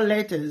transfer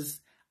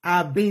letters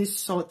are being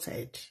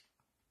sorted.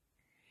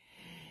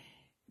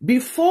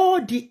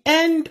 Before the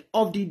end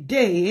of the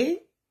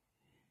day,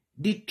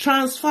 the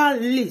transfer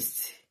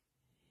list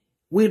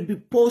will be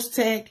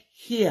posted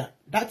here.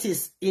 That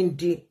is in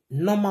the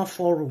normal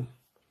forum.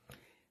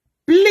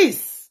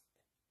 Please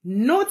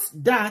note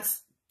that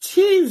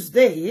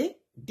Tuesday,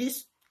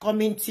 this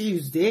coming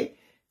Tuesday,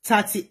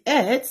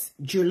 30th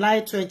July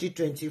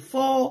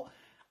 2024,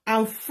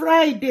 and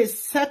Friday,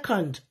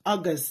 2nd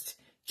August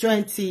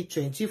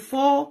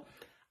 2024,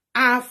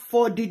 are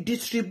for the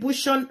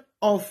distribution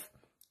of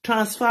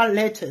transfer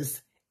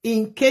letters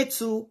in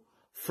Ketu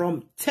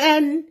from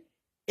 10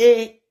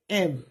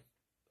 a.m.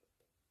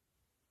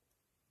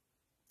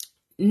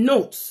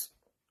 Note: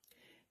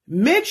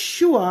 make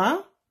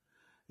sure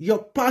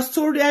your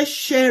pastoral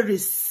share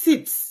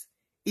receipts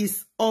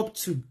is up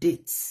to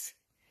date.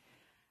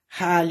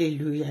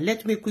 Hallelujah.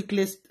 Let me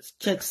quickly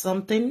check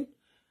something.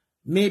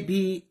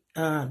 Maybe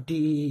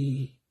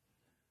the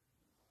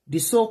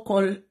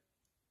so-called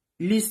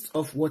list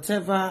of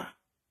whatever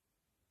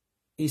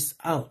is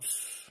out.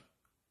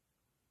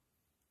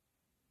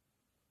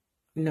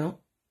 No,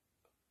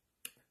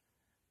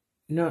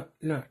 there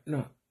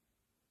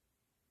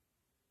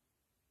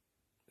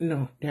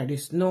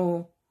is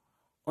no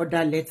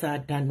other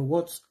letter than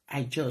what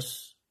I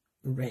just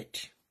read.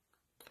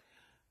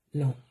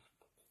 No,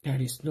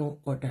 there is no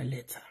other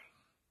letter.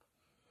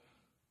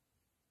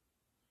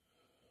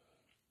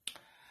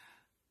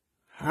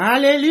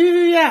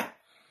 Hallelujah.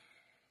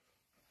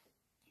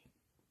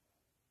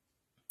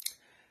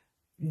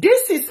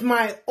 This is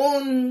my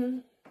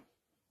own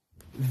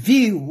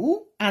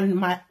view and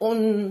my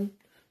own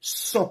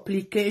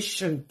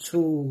supplication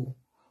to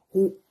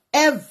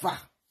whoever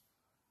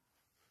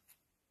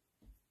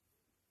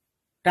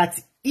that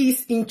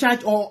is in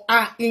charge or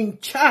are in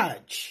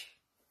charge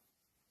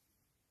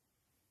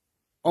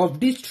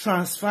of this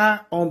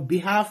transfer on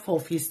behalf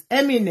of His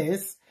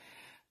Eminence,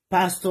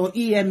 Pastor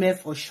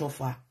EMF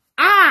Oshofa.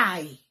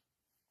 I,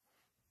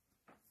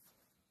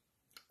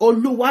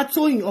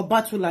 Oluwatoyin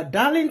Obatula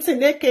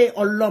Darlington, aka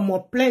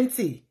Olomo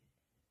Plenty,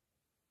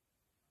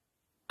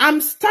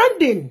 I'm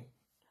standing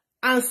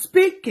and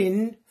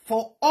speaking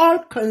for all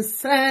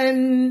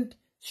concerned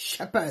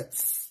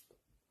shepherds.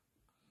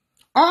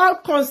 All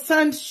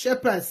concerned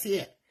shepherds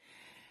here,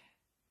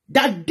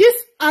 that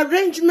this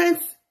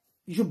arrangement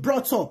you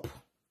brought up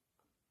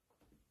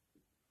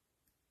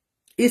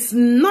is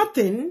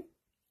nothing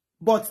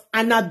but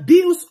an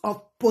abuse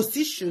of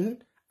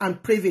position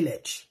and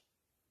privilege.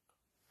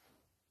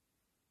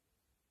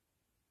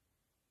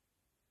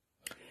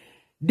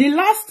 The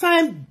last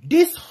time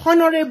these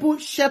honorable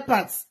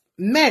shepherds,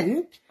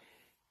 men,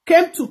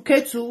 came to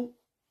Ketu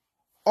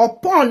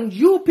upon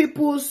you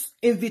people's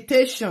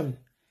invitation,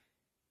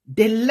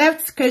 they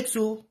left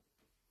Ketu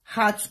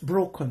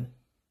heartbroken.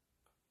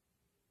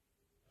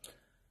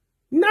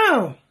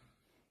 Now,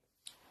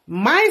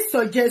 my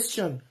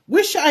suggestion,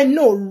 which I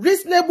know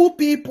reasonable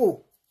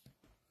people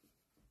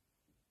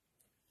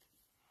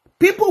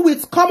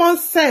with common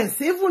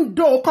sense, even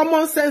though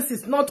common sense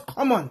is not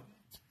common,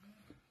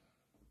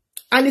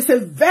 and it's a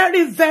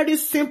very, very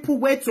simple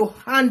way to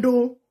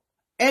handle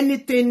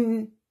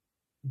anything,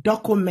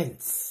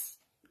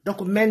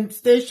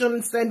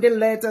 documentation, sending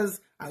letters,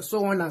 and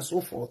so on and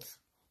so forth.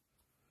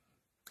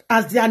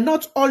 As they are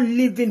not all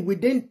living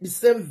within the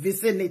same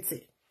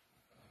vicinity.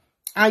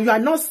 And you are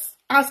not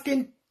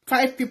asking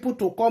 5 people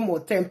to come or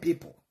 10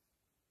 people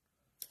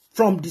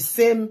from the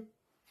same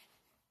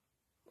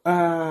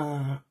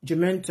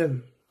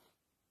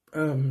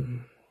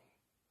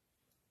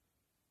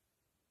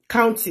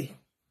county.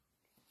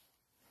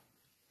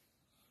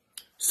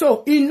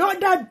 So, in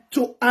order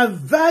to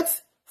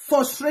avert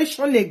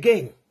frustration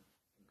again,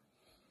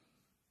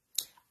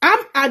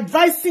 I'm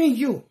advising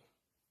you.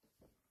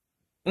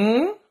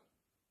 I'm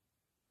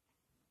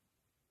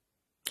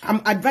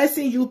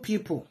advising you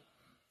people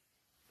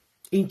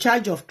in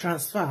charge of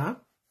transfer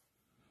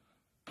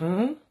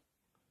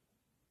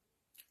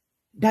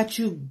that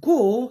you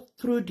go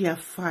through their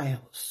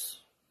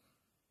files.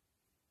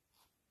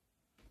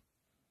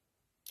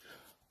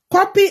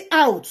 Copy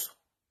out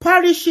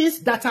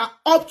parishes that are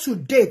up to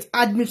date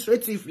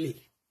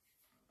administratively.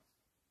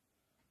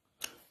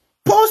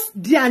 Post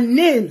their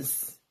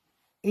names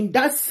in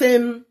that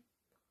same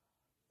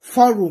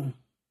forum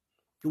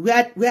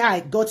where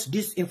I got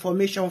this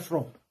information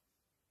from.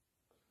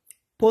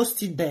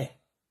 Post it there.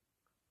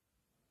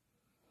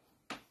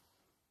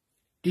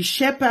 The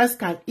shepherds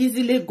can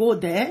easily go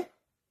there.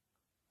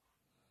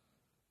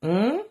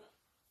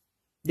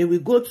 They will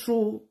go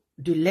through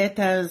the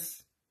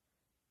letters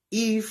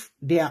if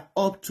they are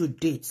up to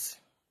date.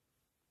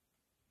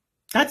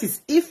 That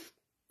is if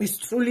it's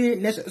truly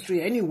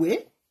necessary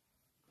anyway.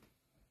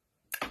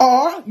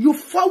 or you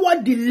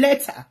forward the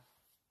letter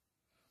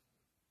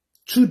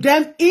to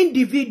them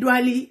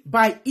individually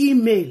by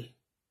email.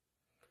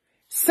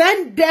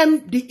 Send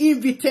them the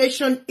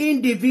invitation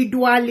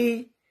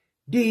individually,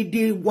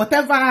 the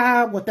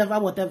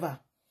whatever.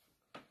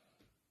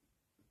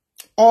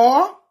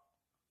 Or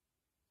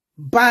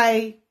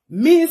by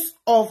means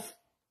of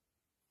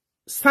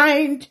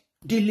signed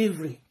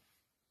delivery.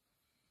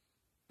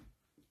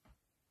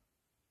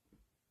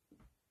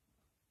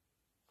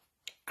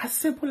 As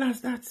simple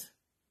as that.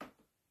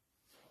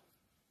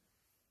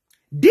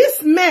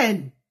 These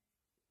men,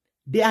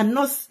 they are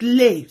not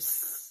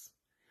slaves,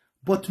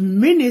 but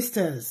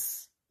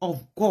ministers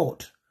of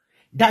God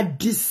that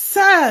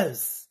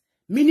deserves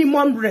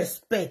minimum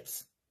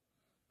respect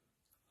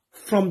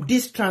from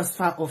this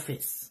transfer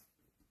office.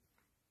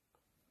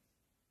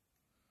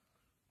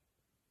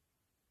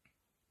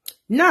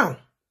 Now,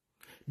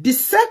 the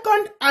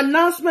second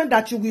announcement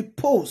that you will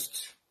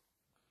post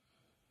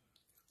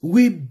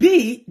will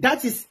be,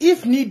 that is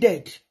if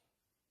needed,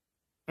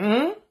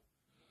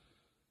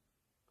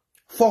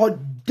 for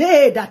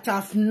they that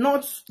have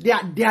not, they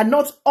are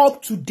not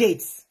up to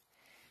date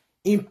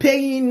in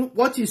paying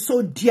what is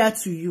so dear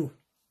to you,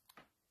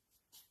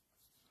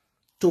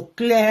 to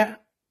clear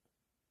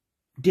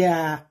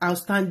their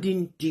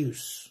outstanding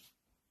dues.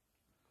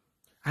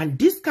 And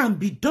this can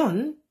be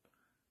done.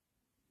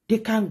 They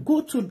can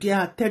go to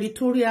their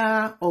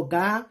territorial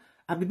oga,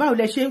 abiba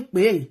ole se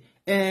npe,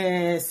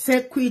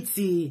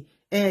 security,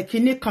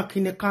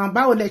 kinikan,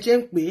 ba ole se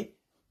npe,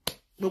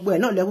 gbogbo ẹ̀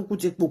náà lẹ kúkú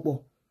ti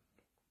pòpọ̀.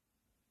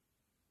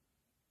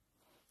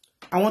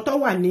 Àwọn tó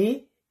wà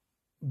ní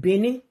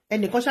Benin,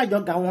 ẹnìkan ṣàjọ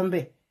ga wọn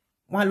bẹ̀,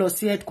 wọ́n lọ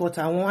sí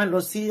headquarter, wọ́n lọ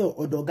sí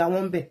ọ̀dọ̀ ga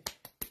wọn bẹ̀.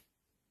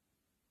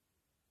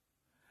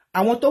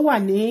 Àwọn tó wà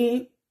ní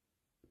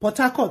Port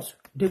Harcourt,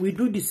 they will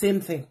do the same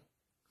thing.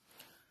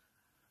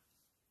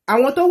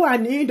 Àwọn tó wà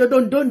ní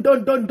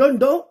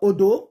dondo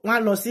Odo,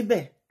 wọ́n lọ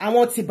síbẹ̀.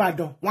 Àwọn ti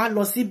Ìbàdàn, wọ́n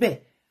lọ síbẹ̀.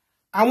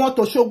 Àwọn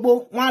t'Òṣogbo,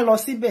 wọ́n lọ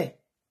síbẹ̀.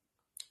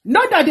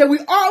 Not that they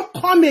will all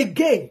come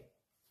again.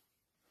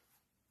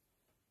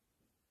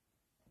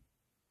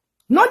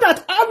 Not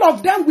that all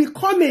of them will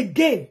come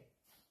again.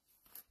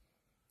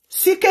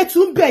 Sike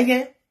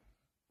Tumbenye,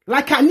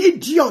 like an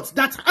idiot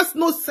that has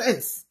no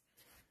sense.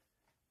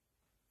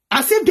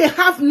 As if they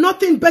have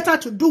nothing better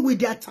to do with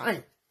their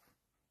time.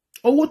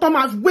 Owó tó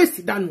máa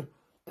waste dànù.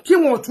 Tí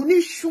wọ́n tún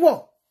ní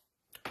sure.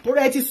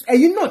 Torí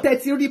ẹ̀yin náà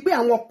tẹ́ ti rí pé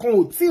àwọn kan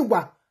ò tí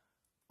wà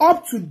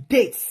up to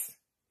date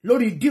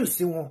lórí dues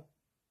wọn.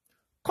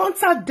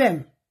 Contact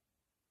them.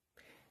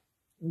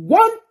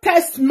 One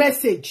text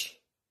message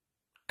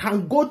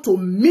can go to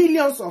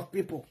millions of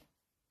people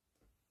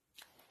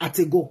at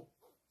a go.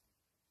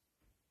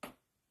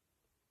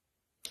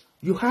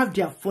 You have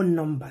their phone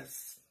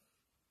numbers.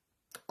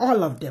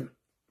 All of them.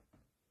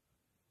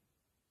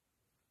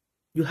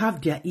 You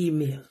have their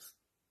emails.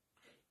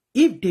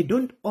 If they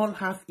don't all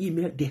have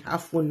email, they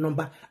have phone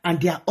number, and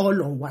they are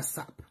all on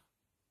WhatsApp.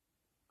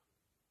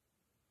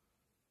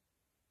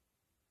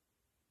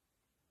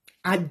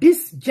 At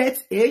this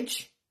jet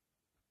age,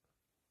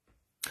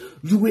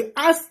 you will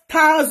ask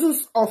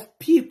thousands of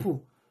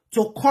people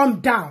to come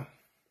down.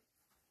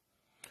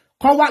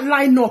 Come what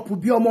line up will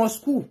be your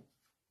school.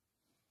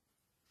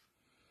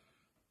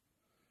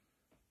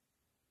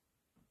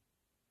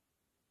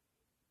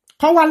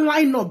 Come what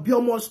line up be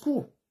your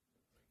school.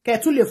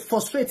 Get to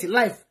frustrate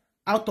life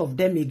out of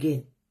them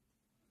again.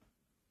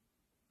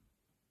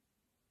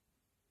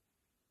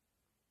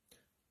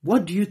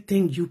 What do you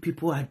think you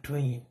people are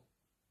doing?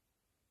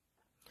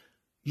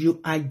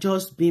 You are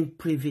just being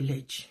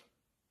privileged.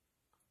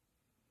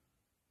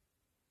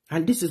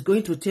 And this is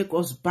going to take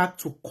us back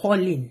to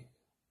calling.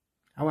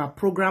 Our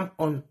program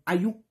on Are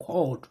You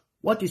Called?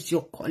 What is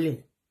your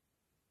calling?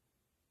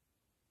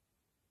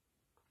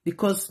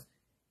 Because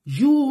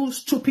you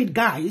stupid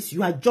guys,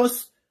 you are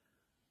just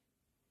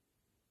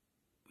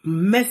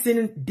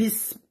messing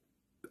these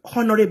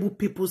honorable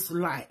people's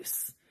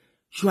lives.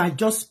 You are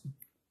just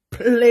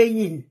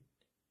playing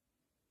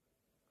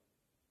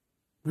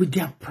with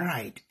their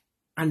pride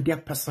and their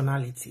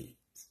personalities.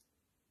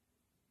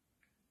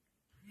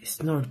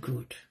 It's not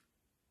good.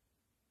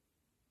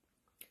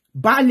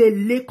 Baálé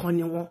ilé kan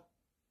ni wọ́n.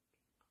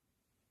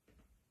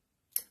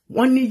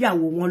 Wọ́n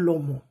níyàwó wọn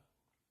lọ́mọ.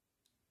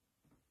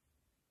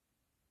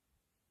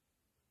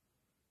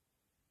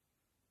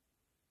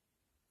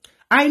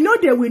 I know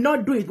they will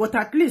not do it, but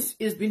at least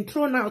it's been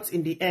thrown out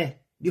in the air.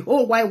 The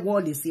whole wide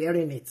world is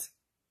hearing it.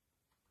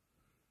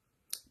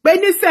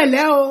 Penny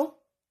sele o.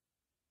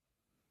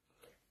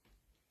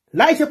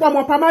 Láì ṣe pé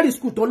ọmọ primary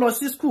school tó lọ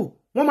sí school,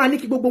 wọ́n máa ní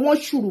kí gbogbo wọn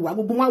ṣùrù wá,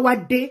 gbogbo wọn wá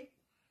dé.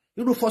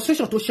 Irú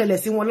frustration tó ṣẹlẹ̀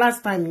sí wọn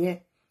last time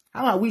yẹn.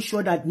 How are we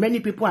sure that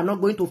many people are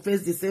not going to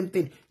face the same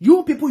thing?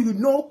 You people, you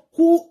know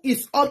who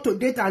is up to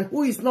date and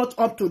who is not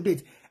up to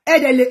date. You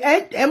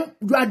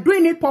are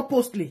doing it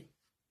purposely.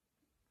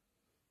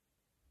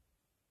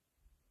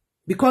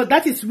 Because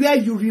that is where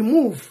you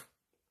remove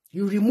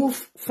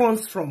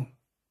funds from.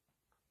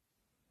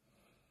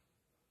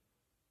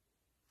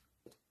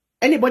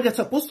 Anybody that's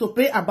supposed to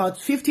pay about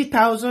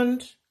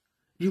 50,000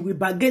 You will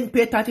bargain,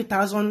 pay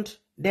 30,000,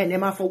 then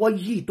Emma for what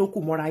ye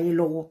toku morayin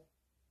lowo.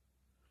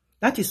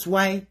 That is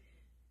why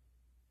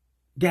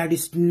there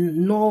is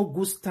no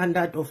good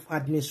standard of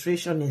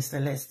administration in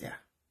Celestia.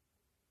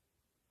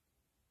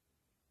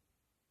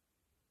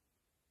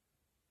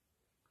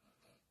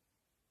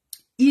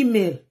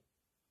 Email,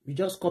 you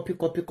just copy.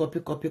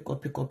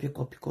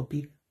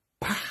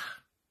 Pah!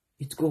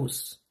 It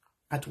goes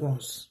at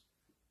once.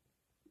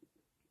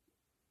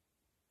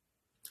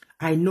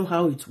 I know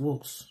how it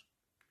works.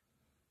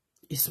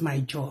 It's my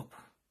job.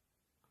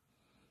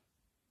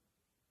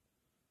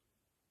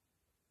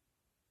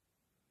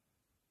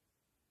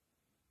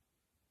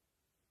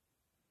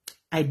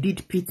 I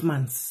did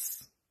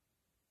Pitman's.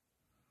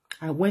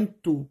 I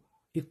went to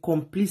a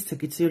complete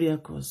secretarial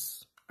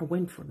course. I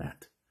went for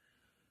that.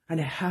 And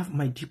I have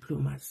my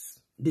diplomas.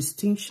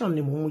 Distinction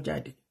in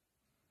Mumujade.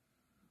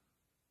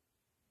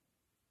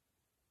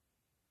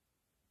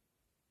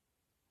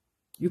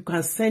 You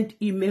can send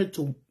email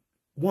to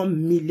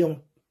 1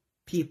 million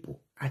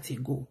people at a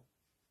go.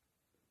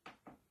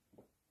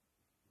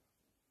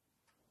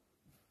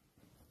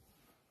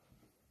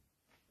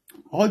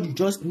 All you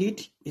just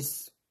need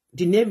is,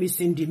 the name is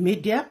in the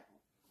media.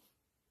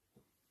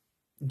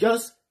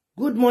 Just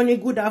good morning,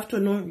 good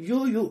afternoon.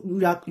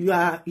 You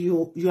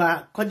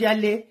are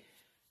cordially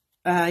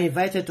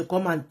invited to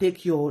come and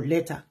take your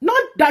letter.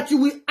 Not that you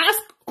will ask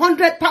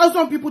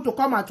 100,000 people to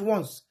come at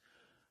once.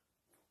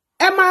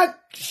 Emma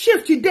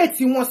shift the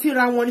date in one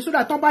sira one so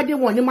that somebody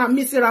won ni ma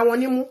miss ra one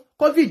ni mu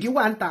COVID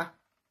wà ńta.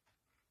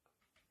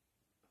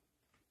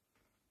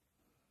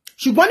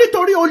 Ṣùgbọ́n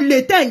nítorí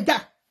olè tẹ́ ń jà.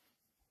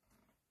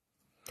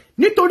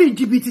 Nítorí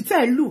jìbìtì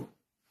tẹ́ ń lù.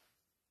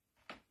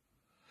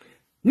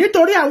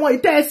 Nítorí àwọn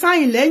ìtẹ́ ẹ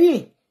sáyìn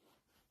lẹ́yìn.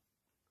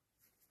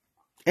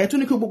 Ẹ tún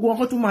ní kí gbogbo wọn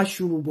kó tún máa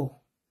ṣùrù bọ̀.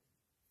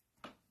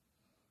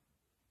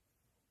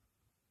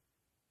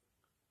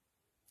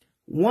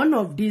 One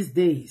of these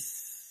days,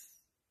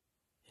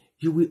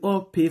 you will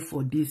all pay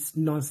for this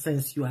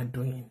nonsense you are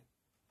doing.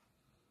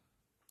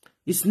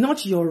 It's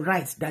not your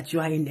right that you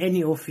are in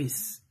any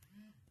office,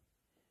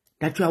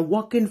 that you are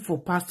working for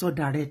pastor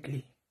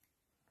directly.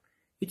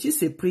 It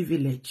is a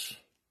privilege.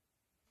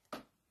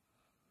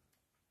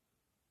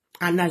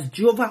 And as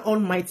Jehovah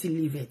Almighty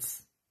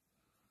liveth,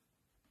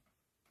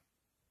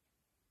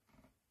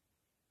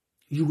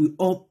 you will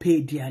all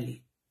pay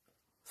dearly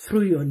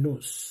through your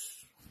nose.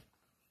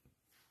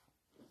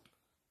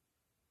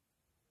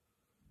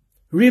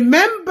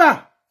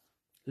 Remember,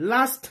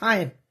 last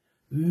time,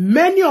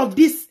 many of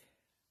these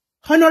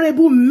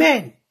honorable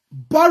men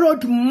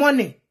borrowed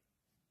money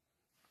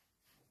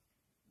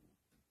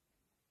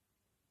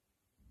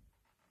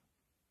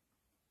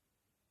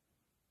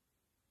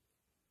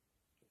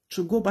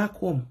to go back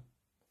home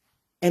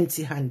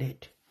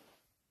empty-handed.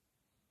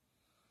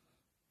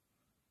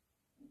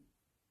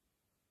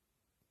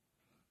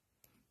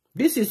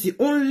 This is the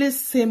only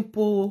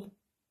simple,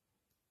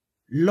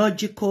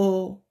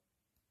 logical,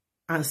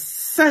 and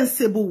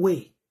sensible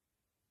way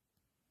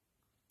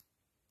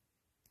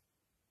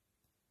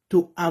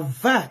to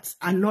avert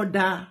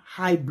another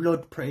high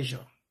blood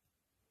pressure.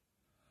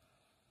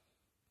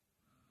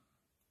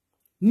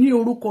 Ní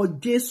orúkọ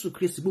Jésù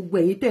Kristi, gbogbo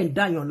ẹ̀yin tẹ́ ń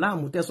dáyàn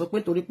láàmú tẹ́ sọ pé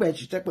torí pé ẹ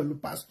ṣiṣẹ́ pẹ̀lú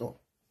pastor.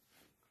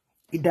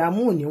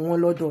 Ìdààmú ni wọ́n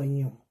lọ́dọ̀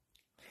yín o.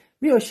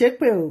 Mi ò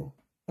ṣépè o.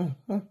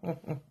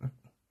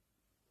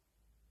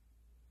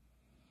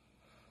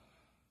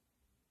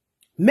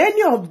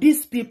 Many of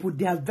these people,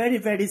 they are very,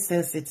 very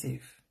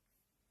sensitive.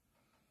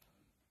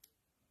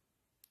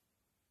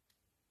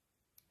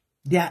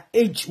 They are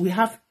age. We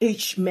have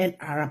aged men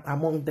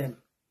among them.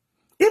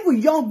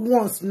 Even young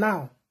ones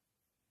now.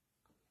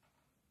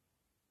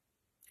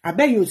 I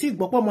bet you see,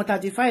 but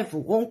 35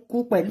 won't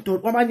cook when to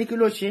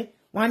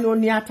one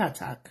only heart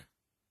attack.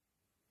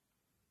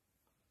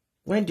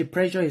 When the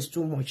pressure is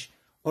too much,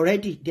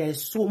 already there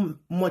is so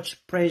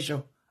much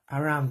pressure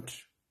around.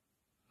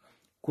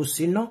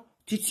 Kusino.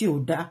 Títí ò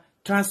dá,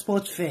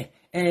 transport fare,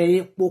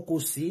 epo kò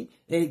sí,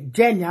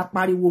 jẹ́ni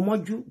apariwo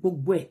mọ́jú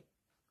gbogbo ẹ̀.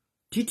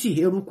 Títí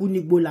eruku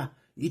ní gbola,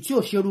 ìtí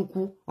ò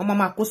ṣeruku, ọmọ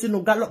máa kó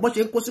sínú gallop, bó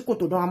ṣe ń kó sí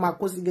kòtò náà máa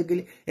kó sí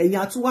gegele. Ẹ̀yin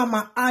àtúwá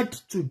máa add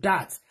to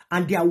that,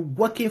 and they are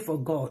working for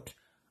God,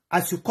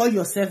 as you call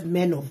yourself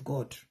men of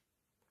God.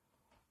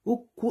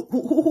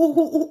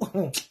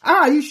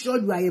 How are you sure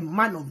you are a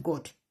man of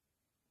God?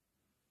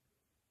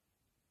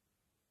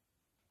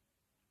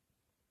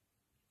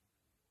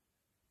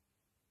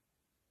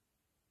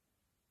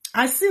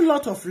 I see a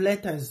lot of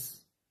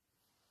letters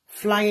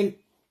flying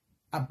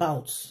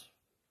about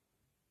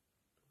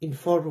in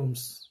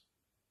forums.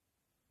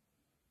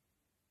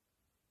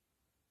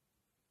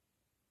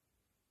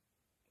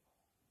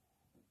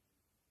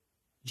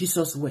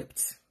 Jesus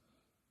wept.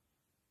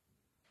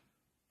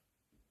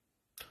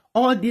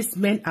 All these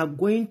men are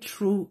going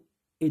through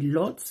a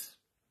lot.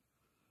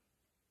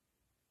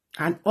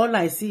 And all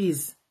I see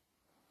is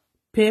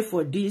pay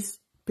for this,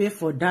 pay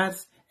for that,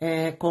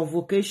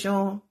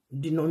 convocation,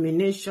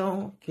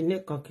 denomination,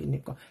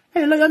 kineko.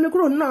 Hey, lawyer, me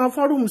kúrò nínú àwọn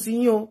forums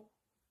yín o.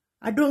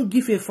 I don't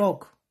give a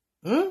fuck.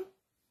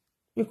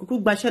 mi kúkú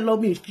gbaṣẹ́ lọ́wọ́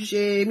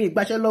mi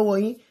gbaṣẹ́ lọ́wọ́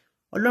yín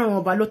Ọlọ́run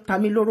ọba ló ta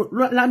mí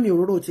lámì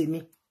òróró tèmi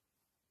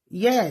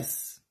yes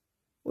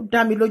ó dá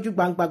mi lójú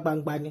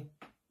gbangba ni.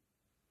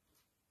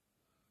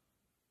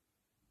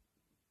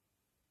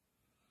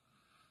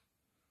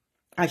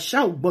 Àṣà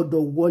ò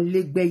gbọ́dọ̀ wọlé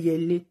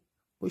gbẹ́yẹlé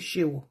ó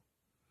ṣe wọ̀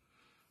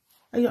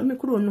ẹ yọ mí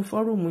kúrò nínú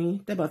fọ́rùmù yín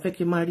tẹ́ bá fẹ́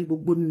kí n máa rí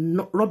gbogbo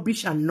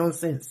rubbish and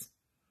nonsense.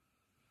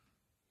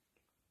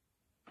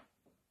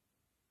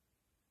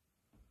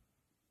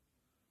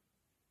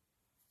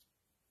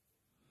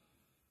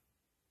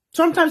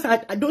 Sometimes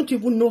I don't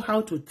even know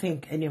how to think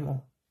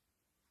anymore.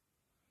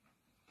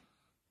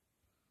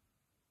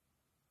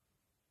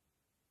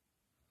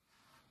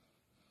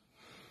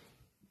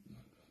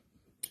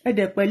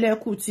 Ẹ̀dẹ̀ pẹ̀lẹ́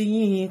kù tí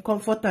yín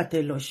comforter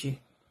tẹ́ lọ ṣe.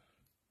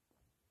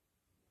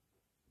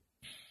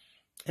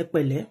 Ẹ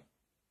pẹ̀lẹ́.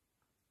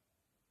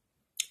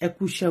 Ẹ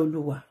kú iṣẹ́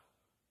Olúwa.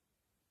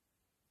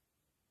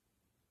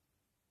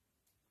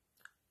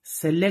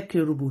 Select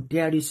Kerubu,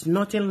 there is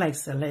nothing like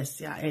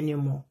Celestia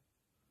anymore.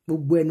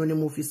 Gbogbo ẹnu ni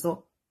mo fi sọ.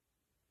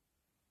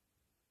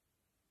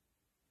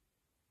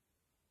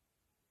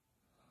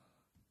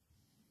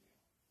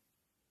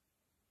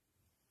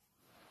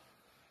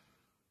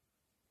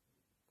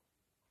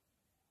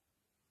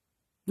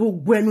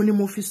 Gbogbo ẹnu ni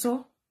mo fi sọ.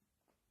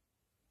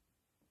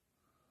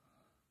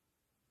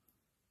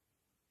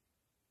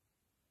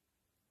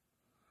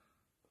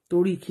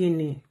 Torí kí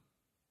ni?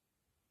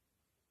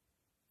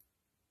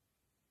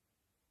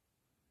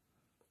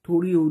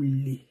 Torí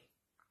olè,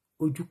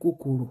 ojú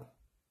kòkòrò,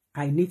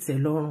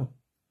 àìnítẹ̀lọ́rùn.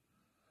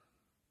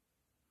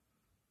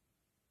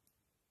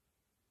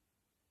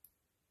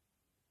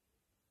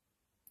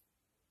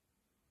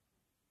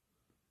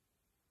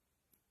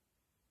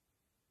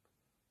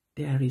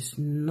 There is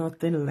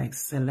nothing like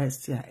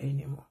Celestia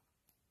anymore.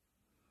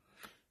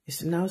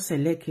 It's now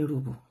Select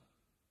Kerubu.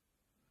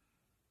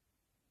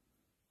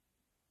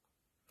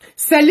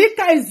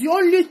 Selika is the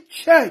only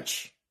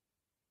church.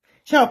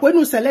 Ṣé o pé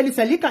nu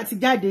Selika ti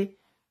jáde,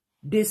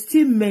 they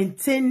still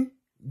maintain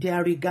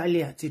their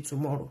regalia till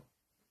tomorrow.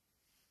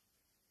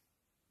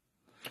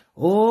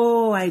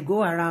 Oh, I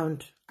go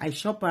around, I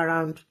shop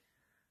around.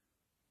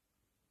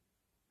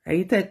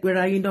 Ẹ̀yin tẹ́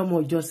pera yín dọ́mọ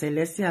ìjọ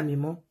Celestia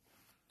mímọ́.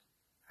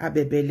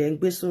 Abẹ̀bẹ̀ lẹ ń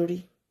gbé sórí.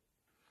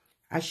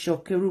 Aṣọ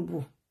Kérúbù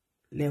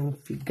lẹ ń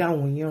fi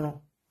gáwọn yín rán.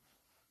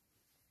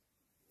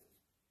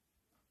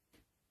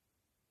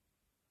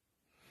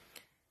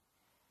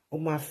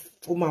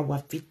 Ó máa wà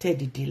fitted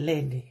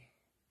délẹ̀ ni.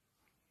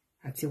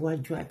 Àti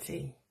wájú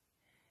àtẹ̀yìn.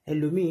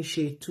 Ẹlòmíì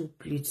ṣe 2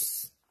 pleats.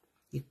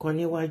 Ìkan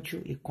níwájú,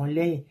 ìkan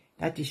lẹ́yìn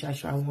láti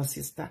ṣaṣọ àwọn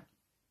sister.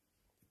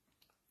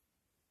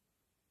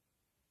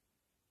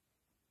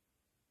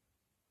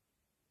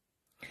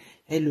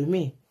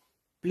 Ẹlòmíì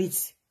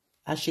pleats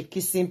a ṣe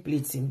kissing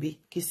plate ń bí,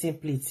 kissing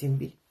plate ń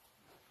bí.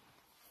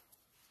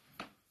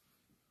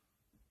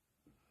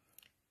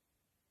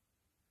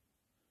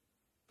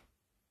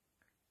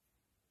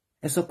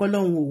 Ẹ sọ pé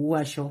Ọlọ́run ò wo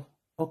aṣọ,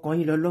 ọkàn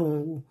yín lọ́lọ́run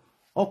wò.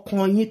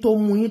 Ọkàn yín tó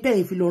mú yín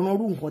tẹ́yìn fi lọ rán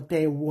rú nǹkan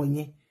tẹ́ ẹ wọ̀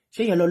yẹn.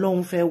 Ṣé yẹn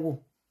lọ́lọ́run fẹ́ wò?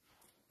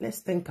 Let's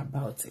think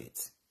about it.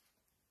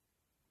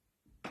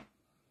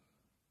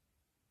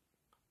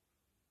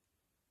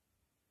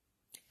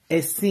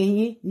 Ẹ̀sìn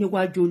yín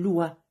níwájú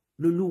Olúwa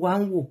lolúwa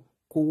ń wò.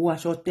 Kò wo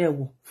aṣọ tẹ́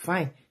wò,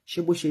 fine, ṣé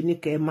bó ṣe ní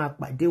kẹ́ ẹ máa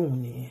pàdé òun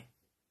nìyẹn.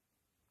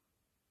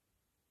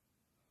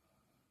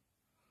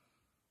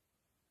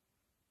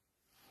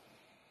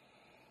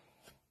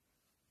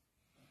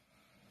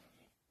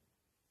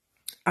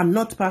 I'm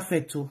not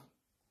perfect too.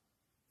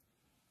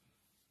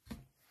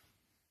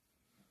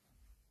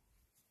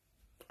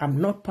 I'm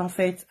not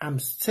perfect, I'm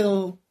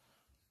still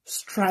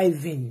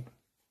striving.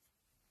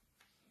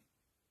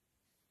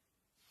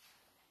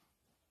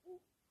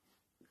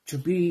 To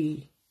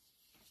be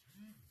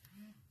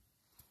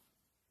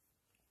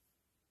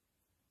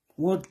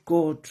what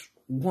God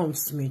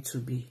wants me to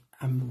be.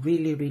 I'm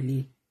really,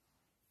 really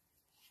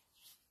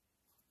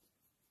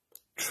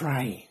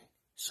trying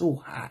so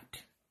hard.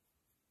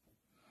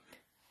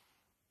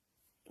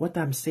 What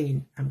I'm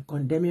saying, I'm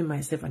condemning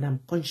myself and I'm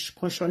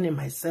cautioning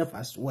myself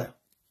as well.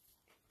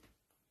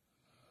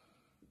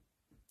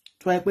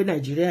 Tó wá pé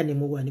Nàìjíríà ni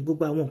mo wà ní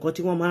gbogbo àwọn nǹkan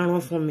tí wọ́n máa ń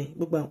rán fún mi.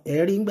 Gbogbo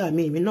ẹ̀rí ńgbà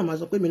mi, èmi náà máa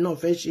sọ pé èmi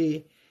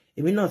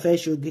náà fẹ́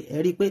ṣe oge.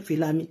 Ẹ̀rí pé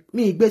fìlà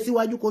mi ìgbé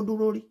síwájú kó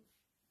dúró rí.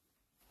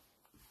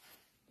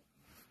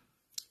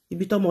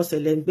 Ibi tọ́mọ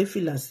ṣẹlẹ̀ ń gbé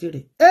fìlà sí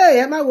rẹ̀.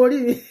 Ẹ má wo orí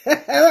mi,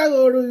 ẹ má wo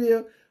orí mi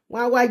o.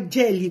 Wọ́n á wá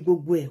jẹ́ẹ̀lì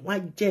gbogbo ẹ̀, wọ́n á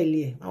jẹ́ẹ̀lì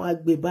ẹ̀, wọ́n á wá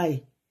gbé báyìí.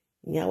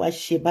 Ìyẹn á wá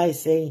ṣe báyìí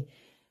sẹ́yìn.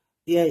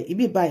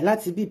 Ibi báyìí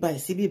láti bí báyìí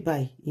sí bí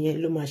báyìí, ìyẹn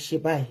ló máa ṣe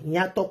báyìí.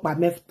 Ìyẹn á tọ́pa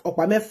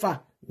mẹ́fà,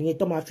 ìyẹn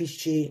tó máa fi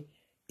ṣe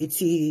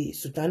etí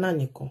sùtánà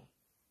nìkan.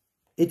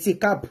 Etí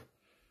cap.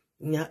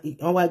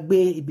 Wọ́n wá gbé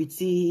ibi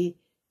tí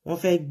wọ́n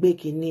fẹ́ gbé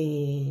kíní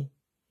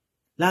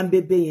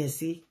láńbébé yẹn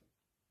sí.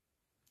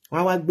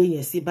 Wọ́n wá gbé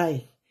yẹn sí báyìí.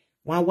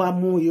 Wọ́n wá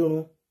mú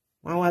irun,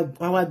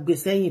 wọ́n wá gbé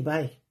sẹ́yìn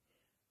báyìí.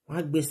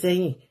 Wọ́n gbé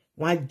sẹ́yìn,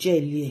 wọ́n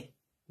jẹ́ẹ̀lì ẹ̀,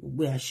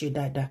 gbogbo àṣẹ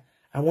dáadáa.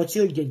 Àwọn tí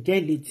ó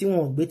jẹ́ẹ̀lì tí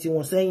wọ́n gbé tí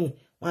wọ́n sẹ́yìn,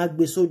 wọ́n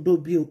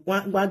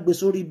gbé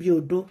sórí bí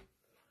odó.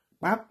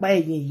 Papa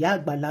ẹ̀yin ìyá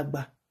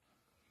àgbàlagbà.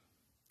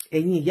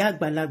 Ẹ̀yin ìyá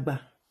àgbàlagbà.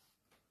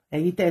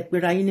 Ẹ̀yin tẹ́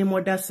pera yín ní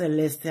Mother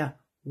Celestial.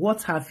 What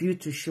have you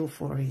to show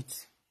for it?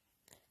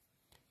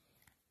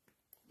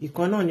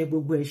 Ìkan náà ni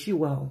gbogbo ẹ̀ ṣì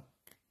wà o.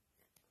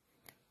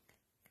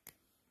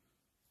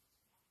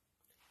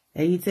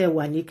 Ẹ̀yin tẹ́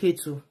wà ní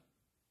Kétu.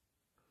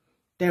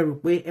 Tẹ́ rò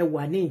pé ẹ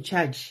wà ní in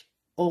charge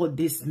all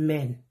these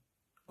men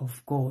of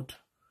God.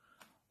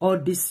 All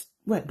these,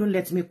 well, don't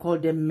let me call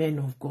them men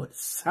of God.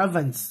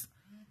 Servants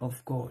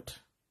of God.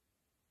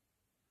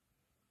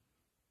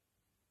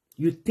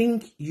 You think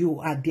you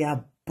are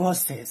their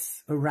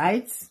bosses,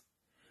 right?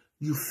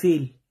 You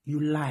fail. You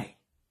lie.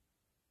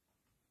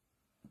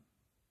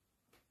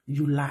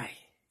 You lie.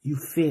 You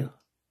fail.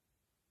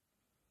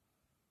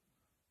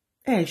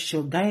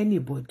 Ṣọ̀gá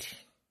anybody.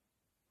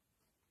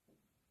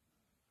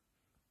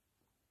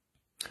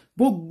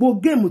 Gbogbo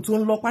game tó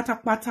ń lọ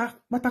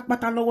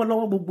pátápátá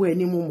lọ́wọ́lọ́wọ́ gbogbo ẹ̀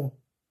ni mo mọ̀.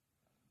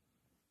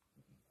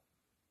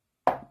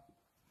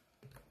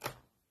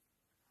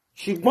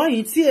 Ṣùgbọ́n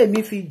èyí tí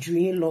èmi fi jù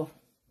yín lọ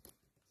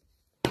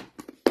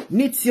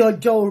ní ti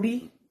ọjọ́ orí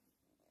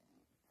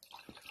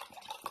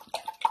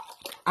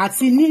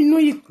àti nínú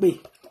ìpè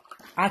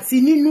àti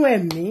nínú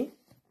ẹ̀mí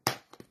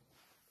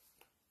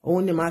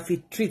òun ni màá fi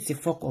treat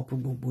fuck up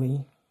gbogbo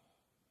yín.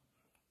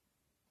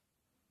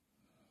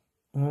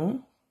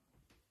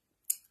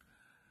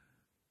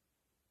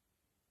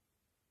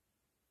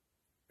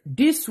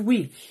 This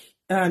week,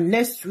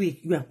 next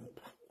week,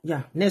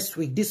 next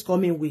week, this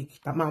coming week,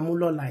 I'm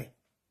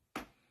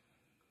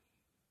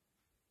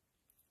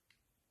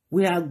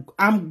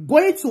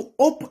going to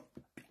open.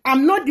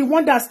 I'm not the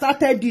one that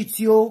started it,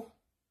 yo.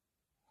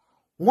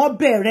 Wọ́n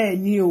bẹ̀rẹ̀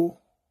ni o.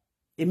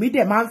 Èmi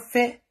dẹ̀ máa ń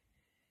fẹ́.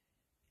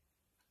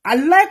 I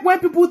like when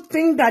people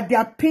think that they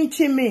are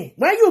pinching me.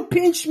 When you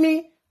pinch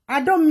me,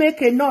 I don't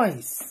make a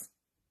noise.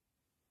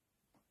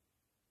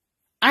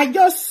 I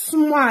just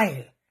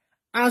smile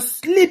and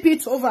slip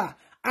it over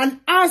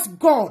and ask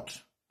God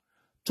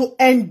to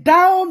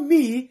endow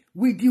me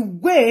with the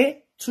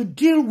way to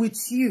deal with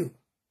you.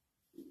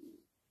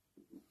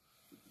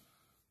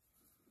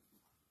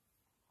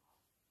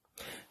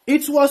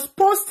 It was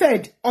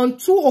posted on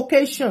 2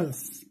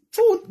 occasions,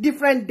 2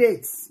 different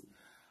dates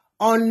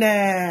on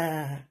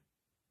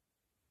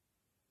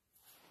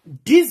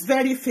this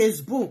very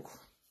Facebook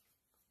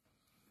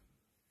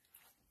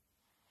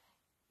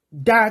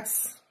that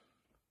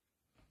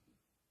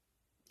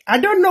I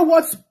don't know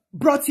what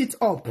brought it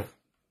up.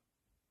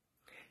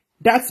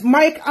 That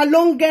Michael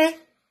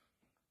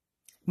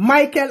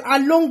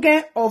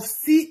Alonge of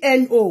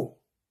CNO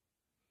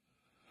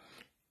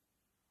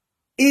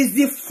is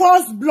the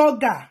first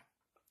blogger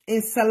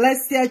in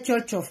Celestial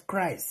Church of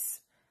Christ.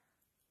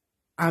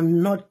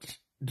 I'm not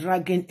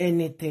dragging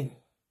anything.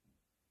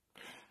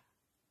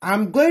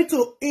 I'm going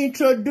to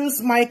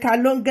introduce Michael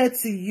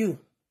Alonge to you.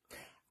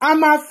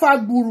 I'm a fa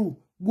guru.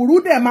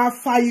 Guru de ma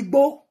fa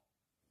igbo.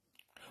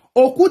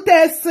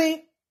 Òkúta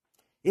ẹ̀sìn.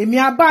 Èmi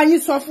á bá yín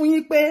sọ fún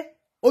yín pé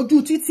ojú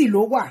títì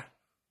ló wà.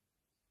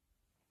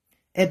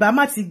 Ẹ bá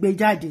má ti gbé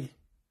jáde.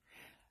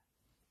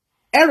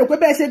 Ẹ rò pé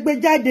bẹ́ẹ̀ ṣe gbé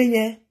jáde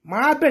yẹn,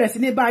 màá bẹ̀rẹ̀ sí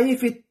ní bá yín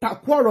fi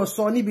takú ọ̀rọ̀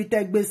sọ níbi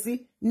tẹ́ gbé sí.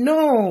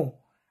 No,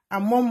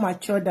 I'm more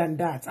mature than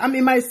that. I'm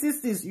in my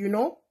 60s, you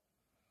know.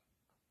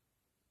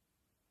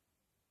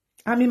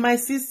 I'm in my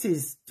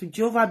 60s. To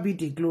Jehovah be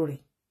the glory.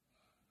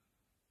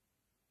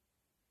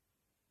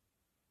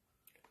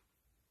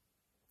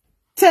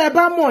 Tẹ́ ẹ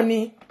bá mọ̀ ni,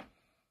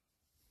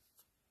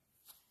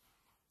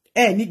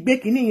 ẹ ní gbé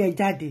kíní yẹn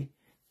jáde.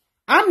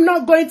 I'm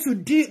not going to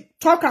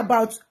talk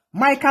about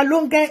Michael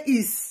Alonge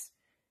is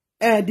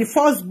the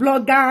first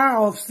blogger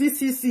of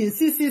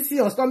CCC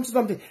or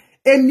something.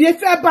 Èmi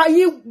fẹ́ bá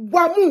yín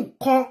wá mú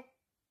nǹkan.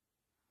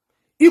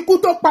 Ikú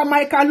tó pa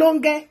Michael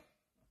Alonge.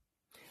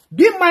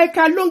 Bí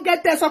Michael Alonge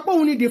tẹ́ sọ pé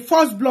òun ni the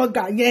first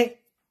blogger yẹn.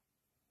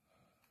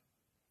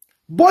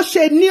 Bó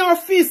ṣe ní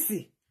ọ́fíìsì.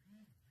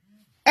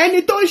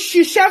 Ẹni tó ń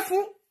ṣiṣẹ́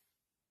fún.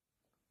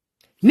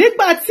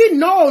 Nígbà tí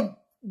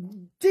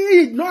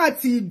iná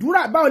àti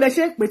ìdúrà báwo lẹ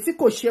ṣe ń pè tí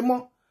kò ṣe mọ́.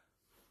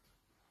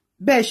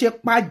 Bẹ́ẹ̀ ṣe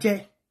pa jẹ.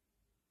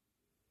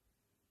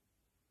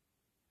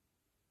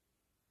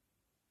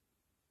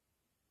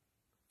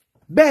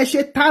 Bẹ́ẹ̀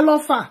ṣe ta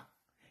lọ́fà.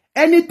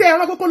 Ẹni tẹ́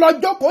ẹran kókó lọ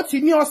jókòó tì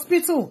ní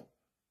hospital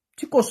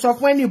tí kò sọ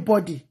fún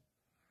anybody.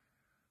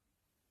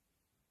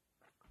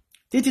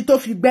 Títí tó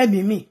fi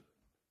gbẹ́mìí mì.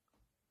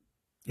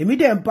 Èmi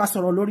dẹ̀ ń bá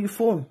sọ̀rọ̀ lórí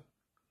fóònù.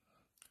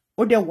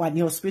 Ó dẹ̀ wà ní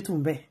hospital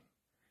ńbẹ̀.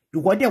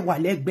 Ìwọ dẹ̀ wà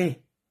lẹ́gbẹ̀ẹ́.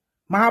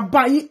 Màá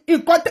bá yín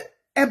nǹkan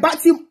ẹ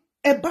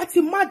bá ti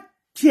má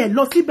tiẹ̀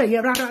lọ síbẹ̀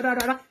yẹn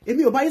rárá.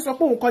 Èmi ò bá yín sọ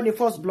pé òun kọ́ ni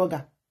first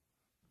blogger.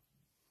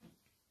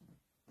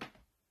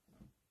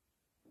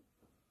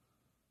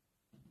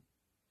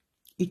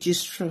 It is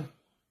true.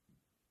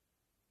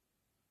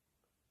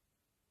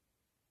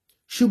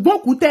 Ṣùgbọ́n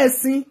òkúta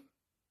ẹ̀sìn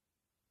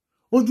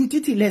ojú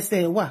títì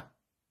lẹ́sẹ̀ wà.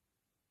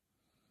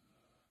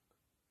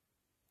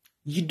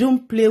 You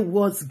don't play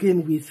words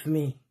game with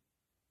me.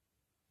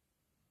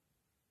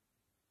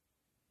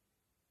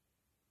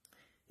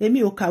 Èmi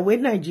ò kàwé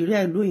Nàìjíríà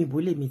ìlú òyìnbó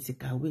lèmi ti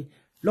kàwé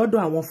lọ́dọ̀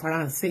àwọn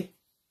Faransé.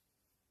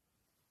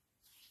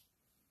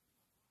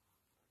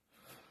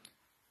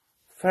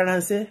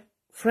 Faransé,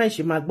 French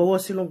máa gbọ́wọ́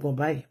sínú gbọ̀n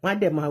báyìí. Wọ́n á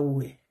dẹ̀ máa wò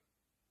ẹ́.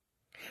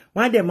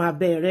 Wọ́n á dẹ̀ máa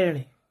bẹ́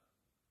rẹ́rìn.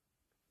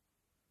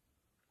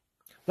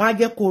 Wọ́n á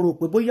jẹ́ kó rò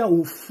pé bóyá ò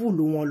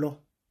fúlù wọn lọ.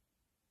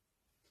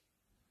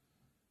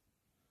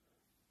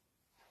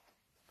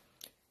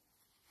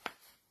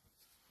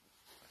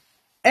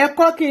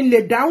 Ẹ̀kọ́ kí n lè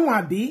dáhùn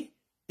àbí?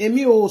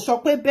 Èmi ò sọ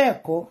pé bẹ́ẹ̀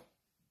kọ́.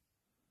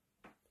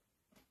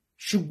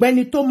 Ṣùgbọ́n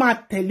ẹni tó máa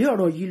tẹ̀lé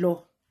ọ̀rọ̀ yìí lọ.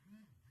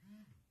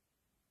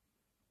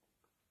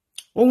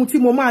 Ohun tí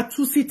mo máa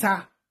tú síta.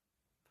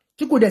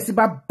 Tí kò dẹ̀ sí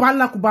bá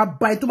ńlá kò bá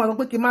ba ẹ tó máa sọ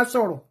pé kí n má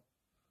sọ̀rọ̀.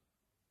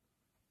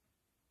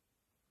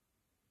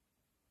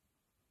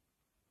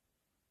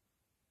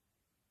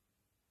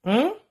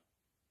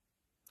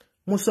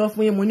 Mo sọ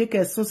fún yín mo ní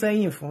kẹ́ sún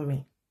sẹ́yìn fún mi.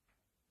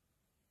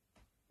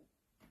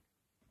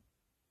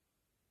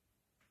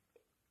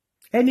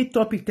 Any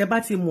topic tẹ́ bá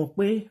ti mọ̀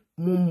pé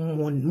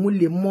mo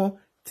lè mọ̀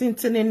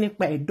tíntínní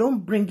nípa ẹ̀, don't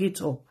bring it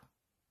up.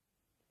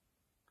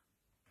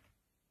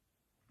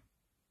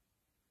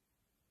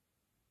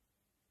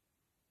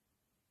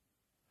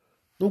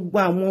 Gbogbo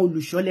àwọn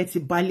olùṣọ́lẹ̀ ti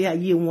balẹ̀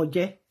ayé wọn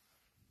jẹ́.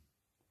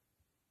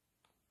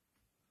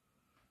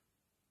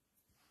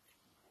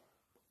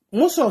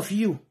 Most of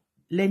you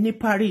lẹ ní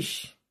parish.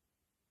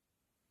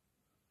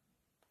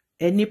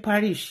 Ẹ ní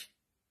parish.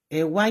 Ẹ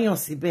wáyàn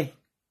síbẹ̀.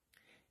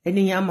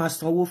 Ẹni yẹn á máa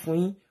sanwó fún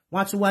yín.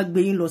 Wọ́n á tún wá gbé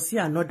yín lọ sí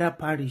another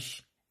parish.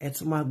 Ẹ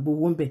tún máa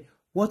gbowó ń bẹ̀.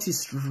 What is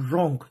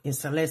wrong in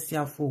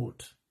Celestial Fold?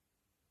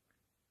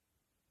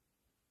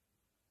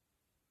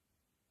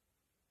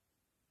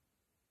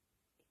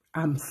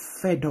 I'm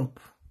fed up.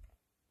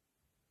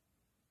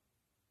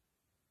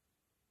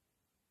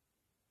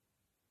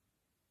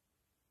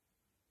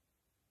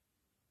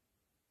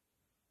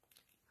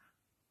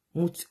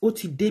 Ó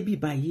ti débí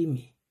báyìí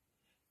mi.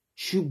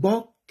 Ṣùgbọ́n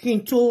kí n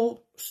tó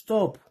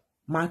stop,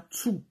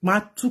 máa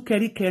tú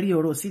kẹ́ríkẹ́rí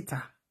ọ̀rọ̀ síta.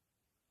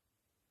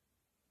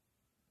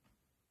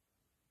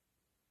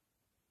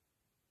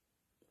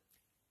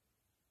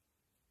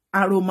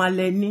 Aroma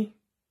lẹ́ni.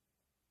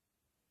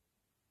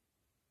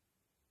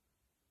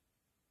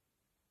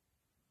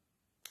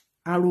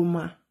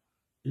 Aroma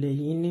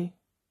lẹ́yìn ní.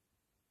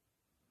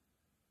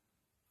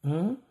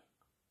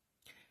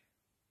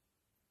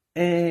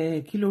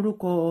 Kí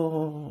lorúkọ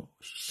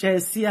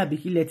Chelsea àbí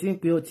kí lẹ ti ń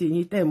pe ọtí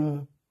yín tẹ̀ mu.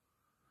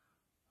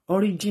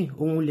 Origin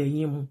òun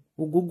lẹ́yìn mu.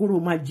 Ògógóró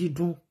máa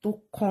jídùn tó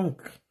conk.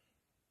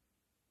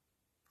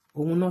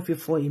 Òun náà fi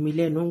fọ èmi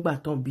lẹ́nu ńgbà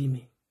tán bí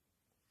mi.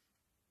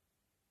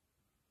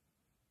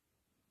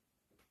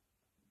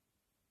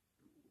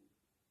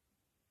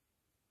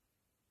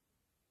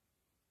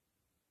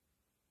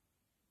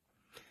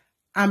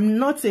 I'm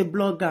not a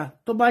blogger.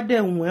 Tó bá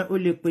dẹ̀ wọ́n o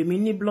lè pè mí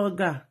ní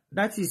blogger.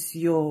 That is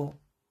your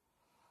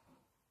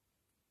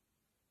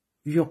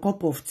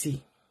cup of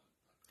tea.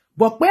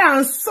 But pé à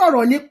ń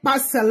sọ̀rọ̀ nípa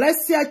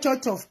Celestial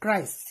Church of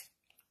Christ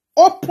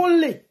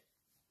openly.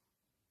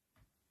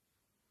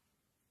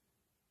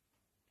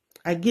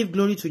 I give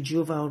glory to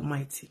Jehovah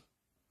Almighty.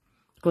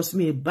 Because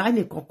mi bá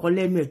nìkan kan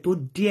lẹ́nu ẹ̀ tó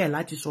díẹ̀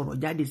láti sọ̀rọ̀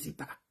jáde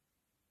síta.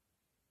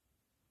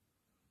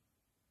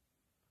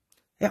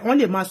 Wọ́n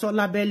lè máa sọ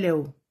lábẹ́lẹ̀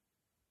o.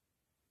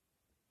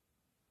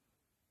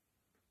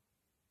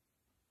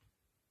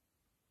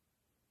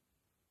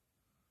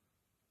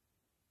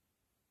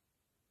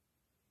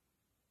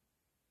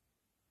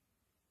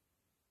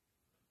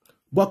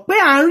 But pé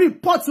à ń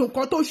report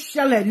nǹkan tó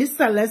ṣẹlẹ̀ ní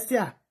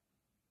Celestial.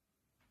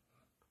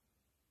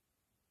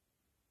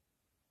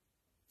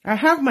 I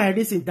have my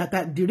reason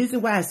the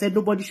reason why I said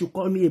nobody should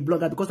call me a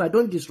blogger, because I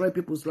don't destroy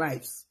people's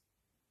lives.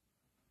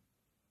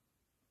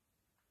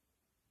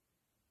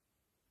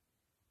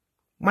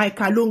 My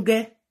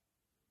Kalonge.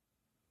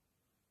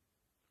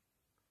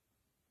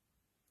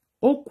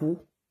 Oku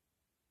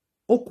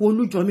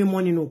Olújọmí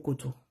mọ́ nínú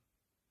kòtò.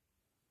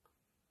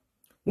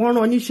 Wọ́n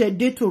rán níṣẹ́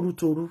dé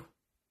tòrutòru.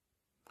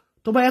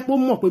 Tó bá yẹ pé ó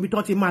mọ̀ pé ibi tó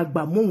ti máa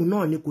gbà móhun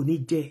náà ni kò ní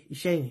jẹ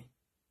iṣẹ́ yẹn.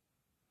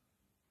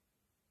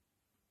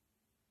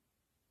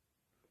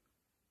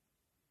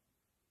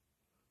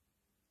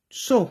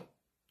 So,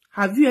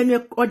 have you any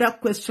other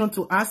question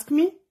to ask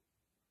me?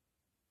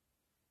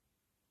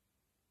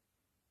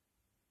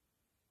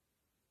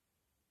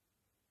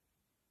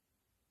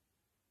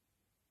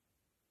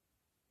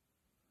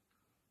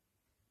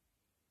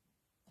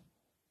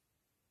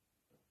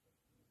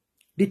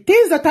 The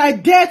things that I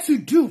dare to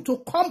do,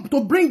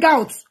 to bring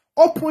out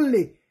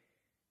openly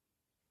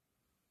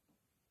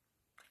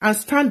and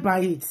stand by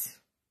it.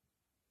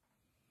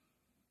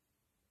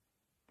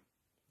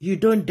 You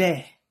don't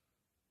dare.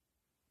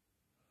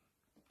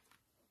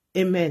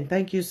 Amen.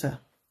 Thank you, sir.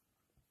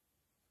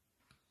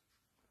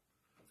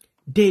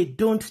 They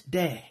don't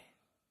dare.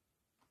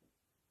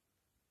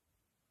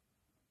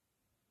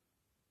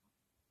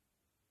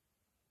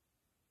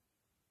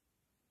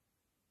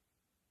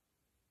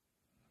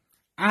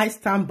 I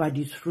stand by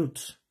the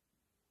truth.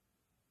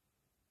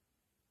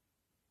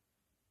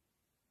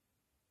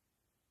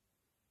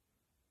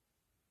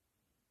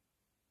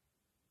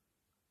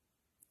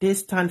 They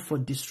stand for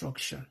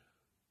destruction.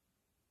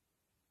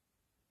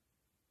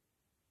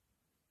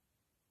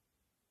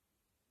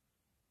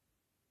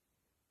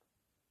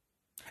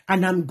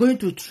 And I'm going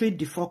to treat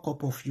the fuck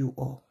up of you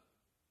all.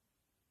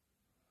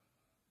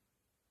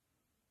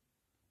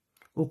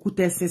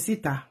 Òkúta ẹ̀sìn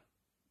síta.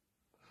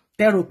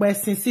 Tẹ́rò pé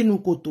ẹ̀sìn sínú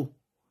kòtò.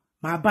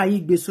 Màá bá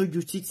yín gbé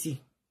sójú títì.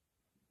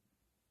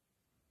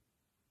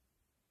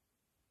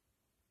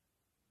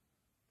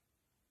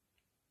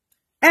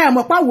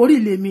 Mọ̀ pa wòrí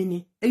lèmi ni.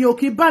 Èyàn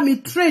kì í bá mi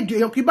trade,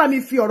 èyàn kì í bá mi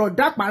fi ọ̀rọ̀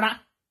dápàrá.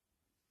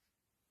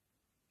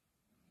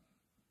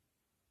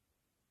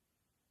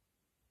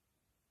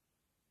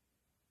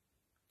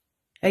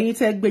 Ẹ̀yin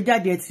tẹ́ gbé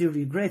jáde ẹ ti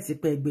regret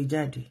pé ẹ gbé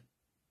jáde.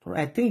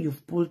 I think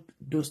you've put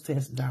those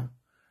things down.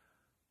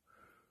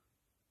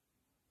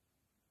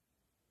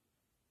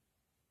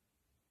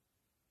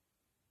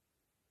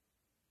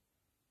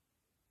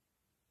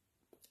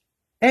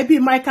 Ẹbí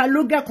Michael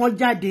Logan kan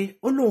jáde,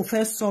 ó lóun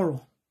fẹ́ sọ̀rọ̀.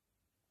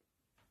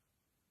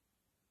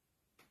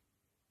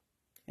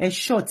 Ẹ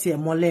ṣọ́ọ̀tì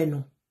ẹ̀ mọ́ lẹ́nu.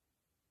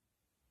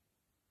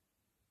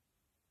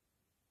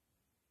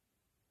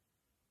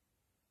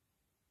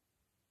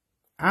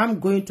 I'm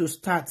going to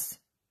start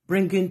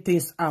bringing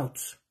things out.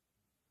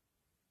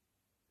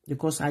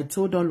 Because I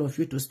told all of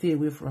you to stay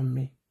away from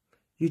me.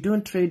 You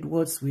don't trade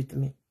words with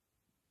me.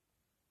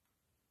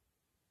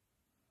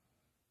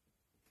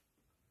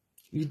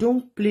 You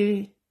don't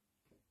play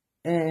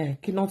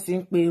kí ló ti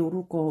ń pe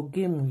orúkọ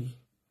game yìí.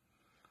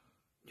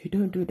 You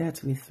don't do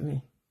that with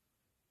me.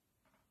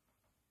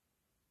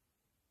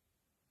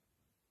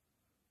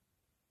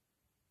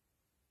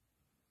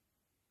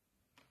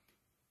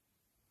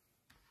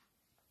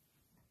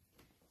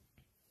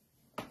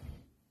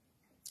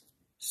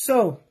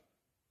 So,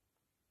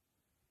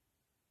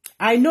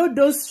 I know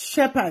those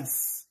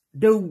shepherds,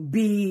 they'll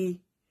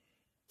be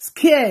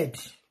scared.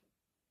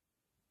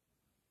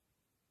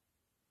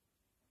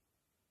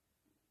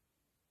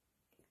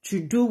 To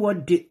do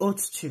what they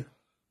ought to.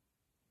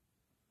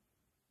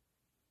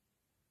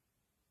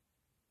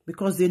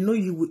 Because they know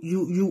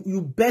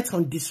you bet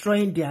on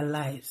destroying their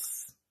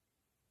lives.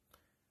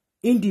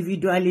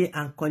 Individually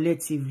and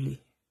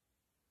collectively.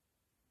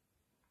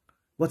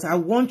 But I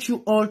want you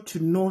all to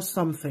know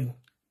something.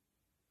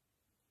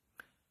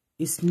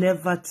 It's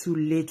never too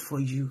late for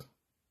you.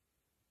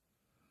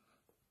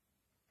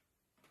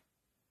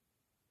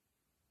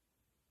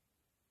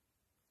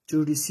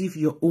 To receive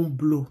your own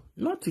blow.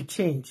 Not to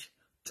change.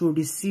 To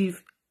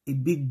receive a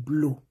big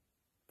blow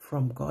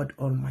from God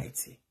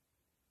Almighty.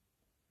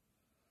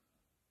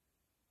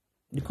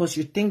 Because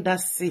you think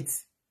that's it.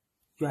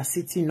 You are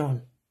sitting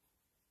on.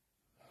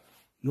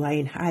 You are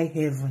in high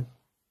heaven.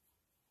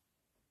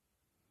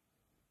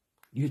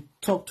 You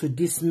talk to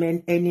these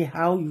men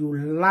anyhow.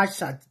 You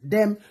lash at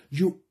them.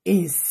 You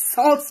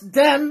insult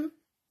them.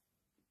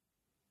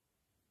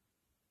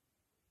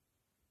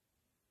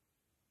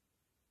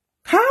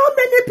 How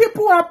many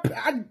people are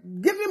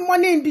giving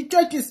money in the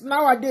churches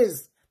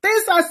nowadays?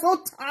 Things are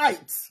so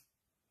tight.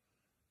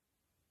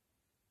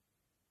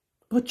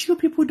 But you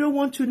people don't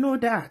want to know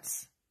that.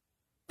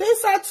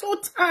 Things are so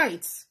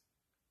tight.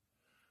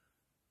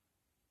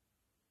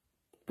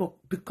 But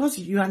because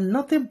you are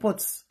nothing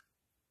but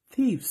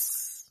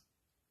thieves.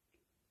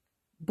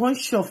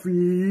 Bunch of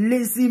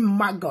lazy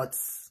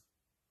maggots.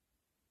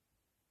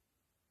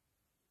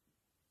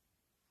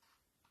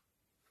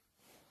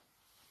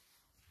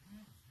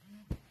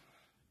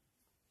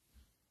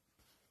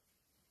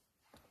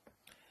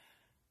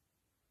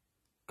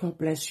 God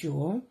bless you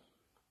all.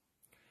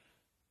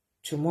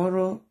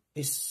 Tomorrow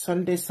is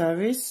Sunday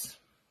service.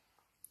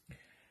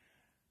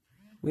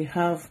 We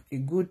have a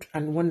good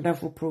and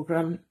wonderful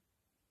program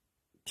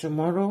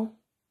tomorrow.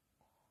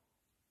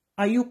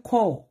 Are you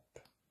called?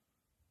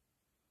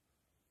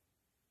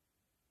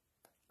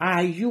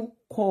 Are you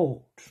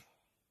called?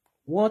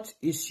 What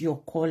is your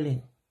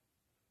calling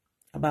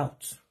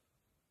about?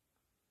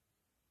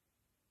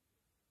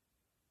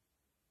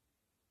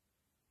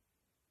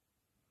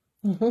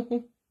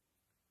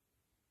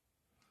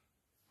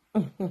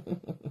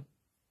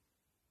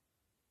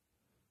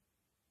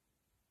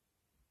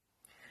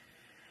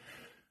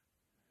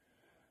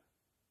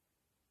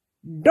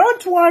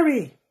 Don't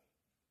worry.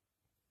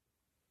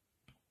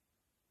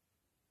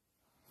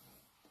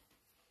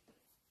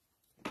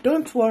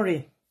 Don't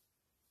worry.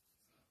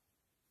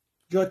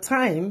 Your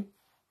time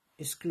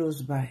is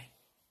close by.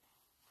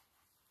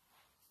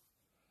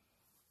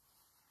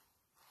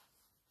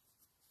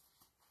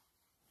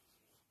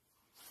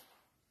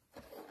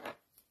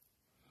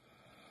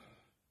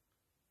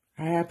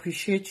 I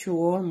appreciate you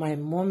all, my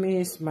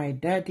mommies, my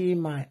daddy,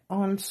 my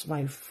aunts,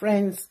 my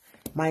friends,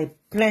 my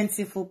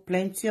plentiful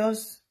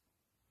plenteous.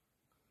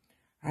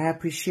 I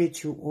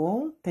appreciate you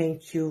all.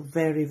 Thank you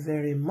very,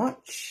 very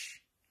much.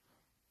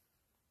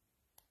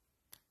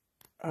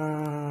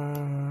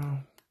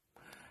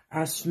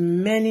 As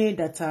many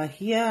that are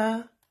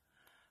here,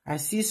 I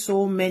see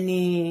so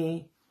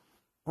many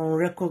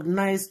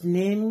unrecognized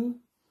names.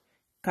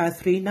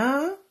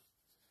 Kathrina,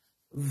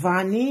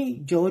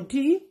 Vani,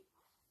 Jody,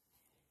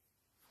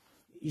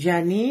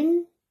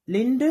 Janine,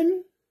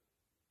 Lyndon,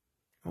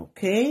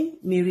 okay,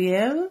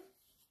 Miriel,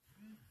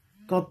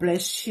 God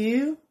bless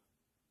you.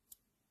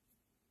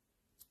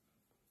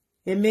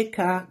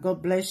 Emeka,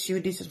 God bless you.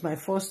 This is my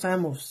first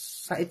time of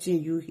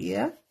sighting you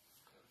here.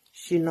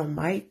 Shino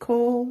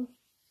Michael.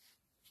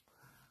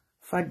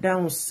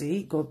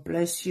 Fadansi, God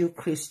bless you.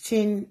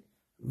 Christine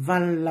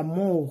Van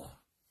Lamour.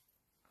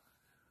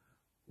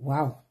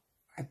 Wow.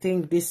 I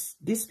think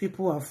these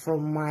people are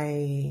from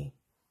my...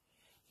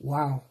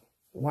 Wow.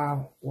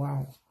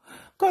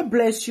 God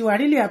bless you. I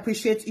really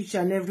appreciate each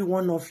and every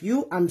one of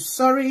you. I'm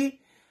sorry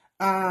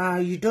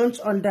you don't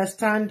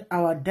understand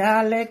our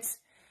dialect,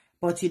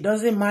 but it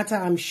doesn't matter.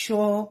 I'm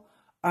sure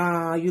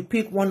you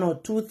pick one or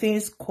two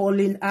things.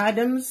 Colin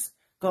Adams,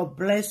 God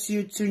bless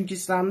you. Tunji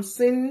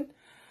Samson,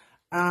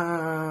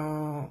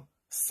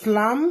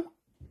 Slam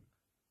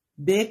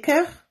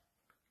Baker.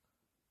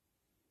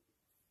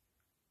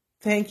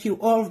 Thank you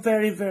all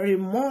very, very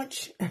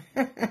much.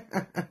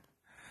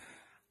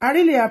 I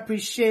really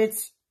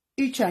appreciate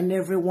each and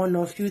every one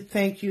of you.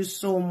 Thank you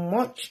so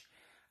much.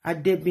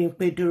 Adebin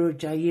Pedro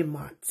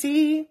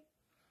Jayemati.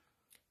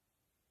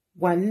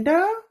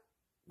 Wanda,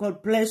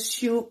 God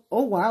bless you.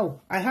 Oh,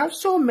 wow. I have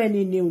so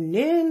many new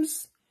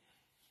names.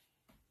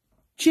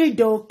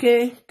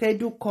 Chidoke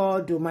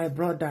Kedukodo, my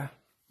brother.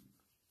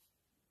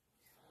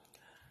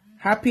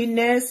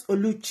 Happiness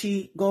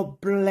Oluchi,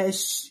 God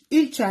bless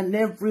each and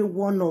every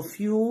one of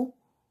you.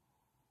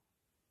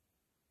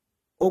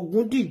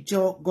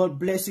 Ogundijo, God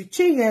bless you.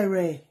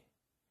 Chinyere.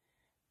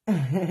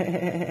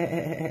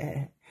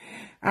 I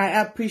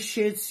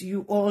appreciate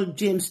you all.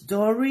 James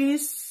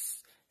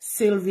Doris,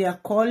 Sylvia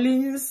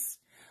Collins.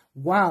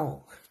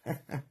 Wow.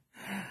 I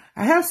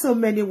have so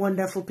many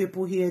wonderful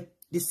people here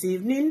this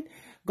evening.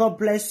 God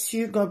bless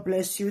you. God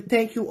bless you.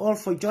 Thank you all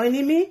for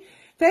joining me.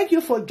 Thank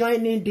you for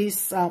joining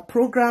this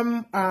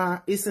program.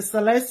 It's a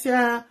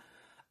Celestia.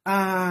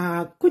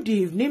 Good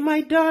evening,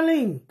 my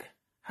darling.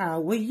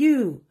 How are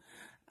you?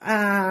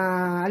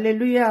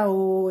 Hallelujah.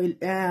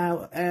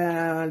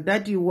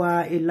 Daddy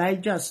wa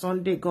Elijah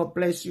Sunday. God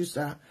bless you,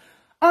 sir.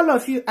 All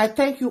of you, I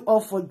thank you all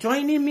for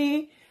joining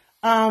me.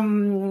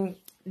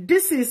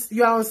 This is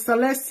your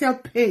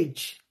Celestia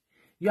page,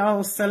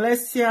 your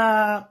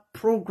Celestia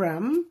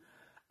program,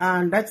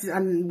 and that is,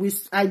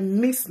 I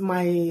mix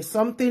my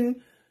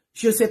something.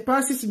 Je sais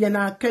pas si il y en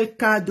a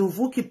quelqu'un de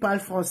vous qui parle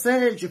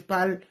français. Je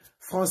parle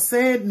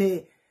français,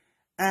 mais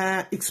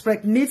ik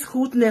spreek niet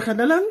goed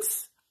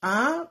Nederlands.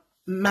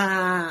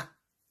 Maar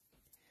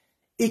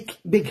ik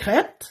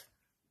begrijp,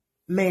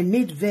 maar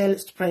niet veel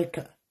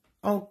spreken.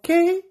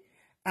 Okay?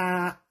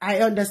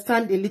 I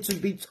understand a little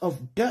bit of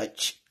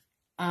Dutch,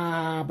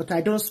 but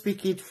I don't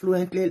speak it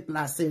fluently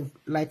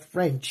like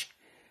French.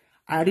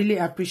 I really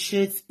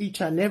appreciate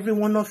each and every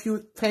one of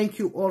you. Thank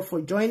you all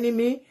for joining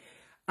me.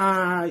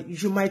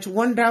 You might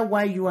wonder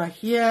why you are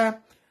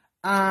here.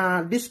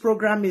 This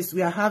program is,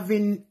 we are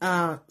having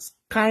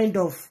kind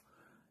of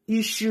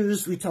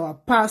issues with our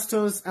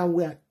pastors, and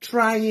we are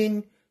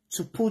trying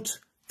to put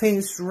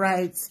things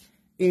right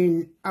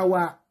in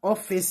our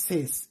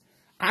offices.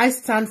 I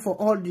stand for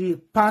all the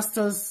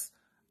pastors.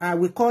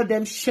 We call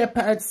them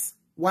shepherds.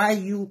 Why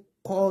you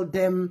call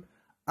them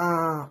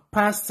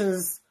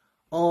pastors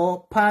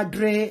or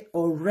padre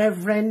or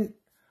reverend?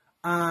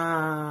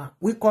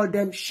 We call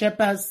them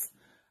shepherds.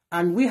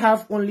 And we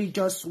have only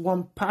just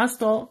one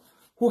pastor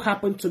who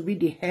happened to be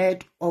the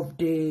head of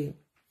the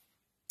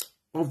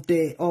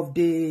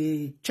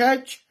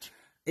church.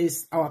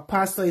 Is our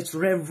pastor is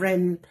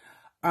Reverend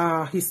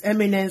His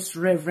Eminence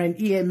Reverend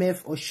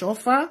EMF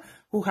Oshofa,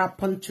 who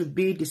happened to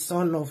be the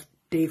son of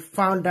the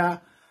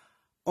founder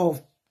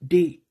of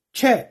the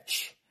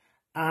church.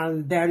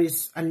 And there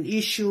is an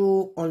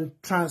issue on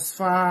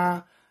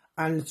transfer,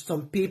 and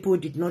some people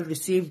did not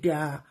receive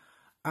their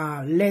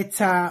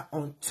letter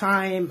on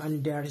time,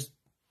 and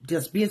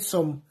there's been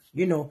some,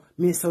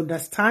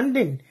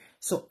 misunderstanding.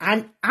 So,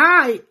 and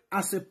I,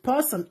 as a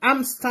person,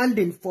 I'm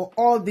standing for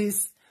all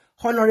these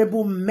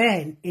honorable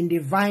men in the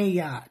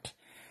vineyard,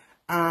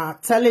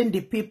 telling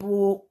the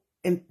people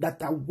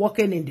that are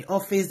working in the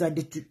office that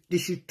they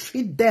should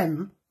treat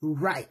them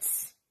right.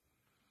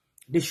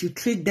 They should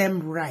treat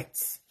them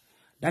right.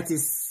 That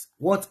is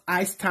what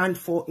I stand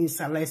for in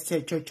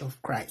Celestial Church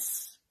of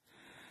Christ.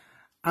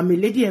 I'm a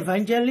lady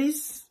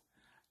evangelist.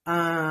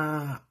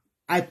 I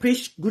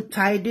preach good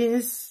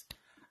tidings.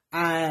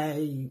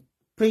 I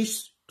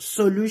preach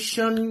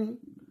solution.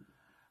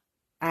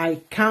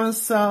 I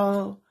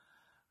counsel.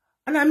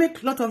 And I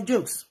make a lot of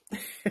jokes.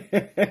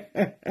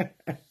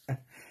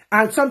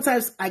 And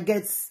sometimes I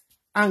get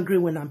angry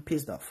when I'm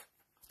pissed off.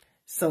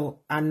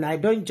 So, and I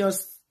don't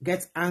just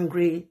get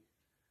angry,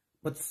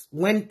 but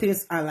when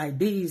things are like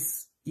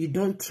this, you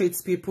don't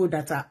treat people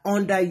that are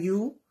under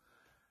you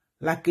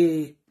like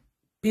a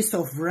piece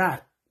of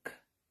rag.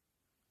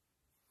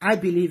 I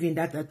believe in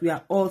that we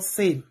are all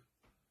same.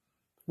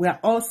 We are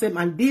all same.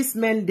 And these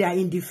men, they are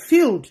in the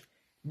field.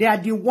 They are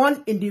the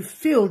one in the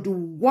field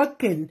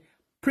working,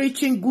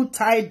 preaching good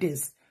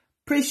tidings,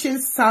 preaching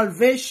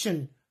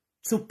salvation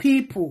to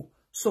people.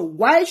 So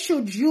why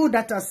should you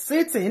that are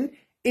sitting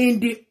in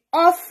the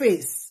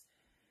office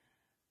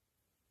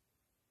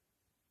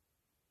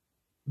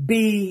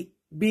be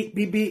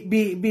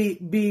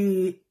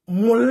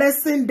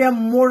molesting them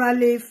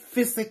morally,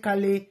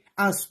 physically,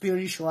 and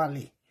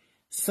spiritually.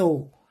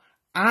 So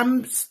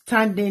I'm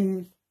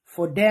standing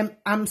for them.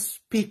 I'm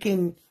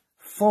speaking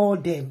for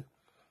them.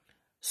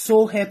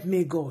 So help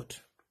me God.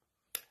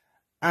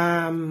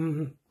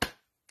 That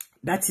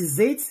is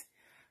it.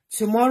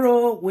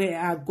 Tomorrow we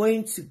are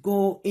going to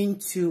go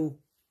into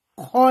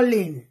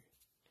calling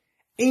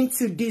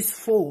into this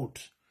fold,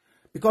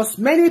 because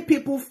many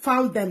people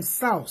found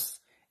themselves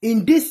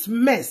in this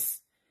mess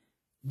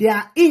they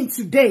are in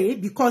today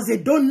because they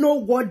don't know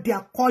what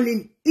their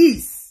calling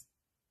is.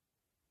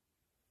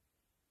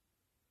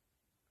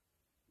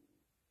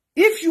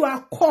 If you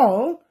are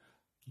called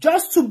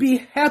just to be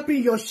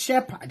helping your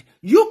shepherd,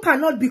 you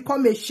cannot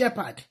become a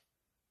shepherd.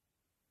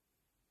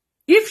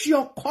 If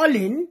your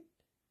calling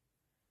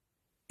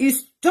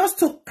is just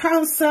to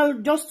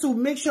counsel, just to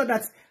make sure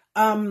that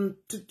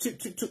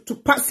to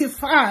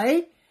pacify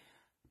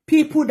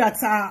people that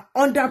are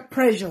under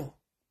pressure,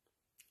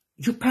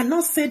 you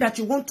cannot say that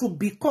you want to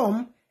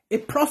become a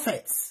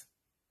prophet,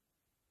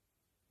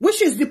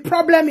 which is the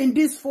problem in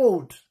this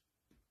fold.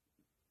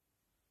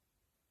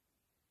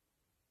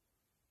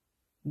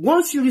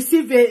 Once you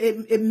receive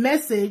a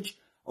message,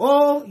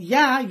 oh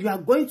yeah, you are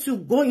going to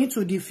go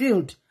into the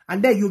field,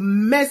 and then you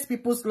mess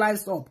people's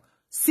lives up.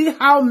 See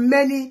how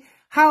many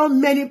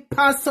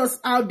pastors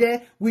out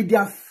there with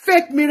their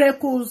fake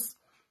miracles,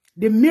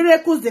 the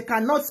miracles they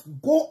cannot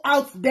go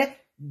out there,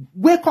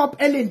 wake up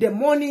early in the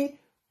morning,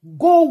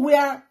 go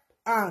where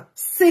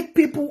sick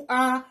people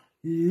are,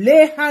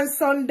 lay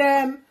hands on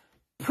them,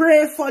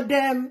 pray for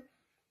them,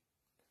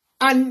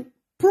 and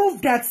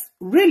prove that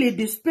really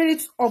the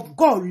Spirit of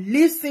God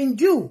lives in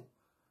you.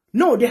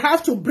 No, they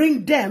have to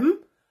bring them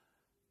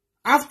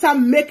after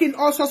making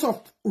all sorts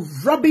of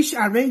rubbish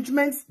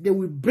arrangements. They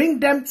will bring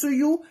them to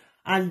you,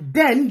 and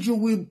then you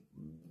will,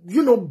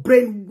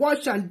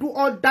 brainwash and do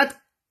all that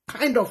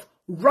kind of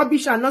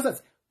rubbish and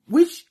nonsense,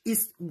 which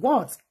is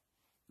what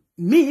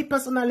me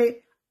personally,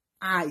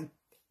 I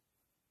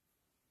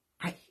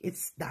hate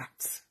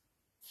that.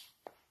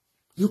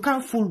 You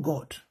can't fool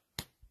God.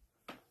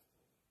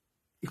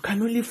 You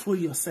can only fool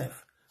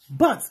yourself.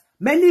 But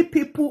many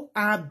people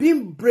are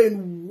being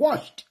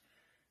brainwashed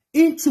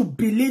into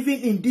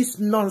believing in this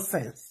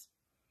nonsense.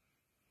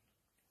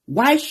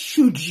 Why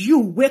should you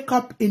wake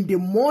up in the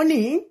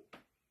morning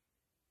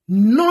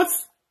not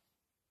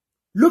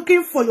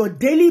looking for your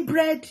daily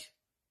bread,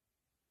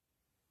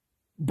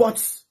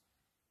 but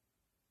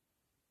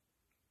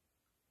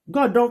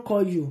God don't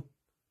call you?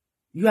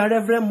 You are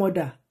Reverend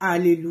Mother.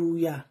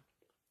 Hallelujah.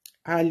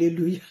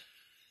 Hallelujah.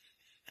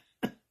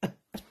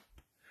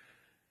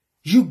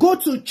 You go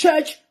to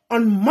church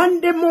on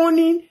Monday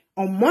morning,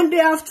 on Monday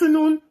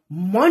afternoon,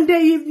 Monday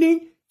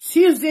evening,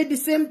 Tuesday the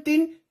same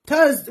thing,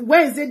 Thursday,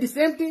 Wednesday the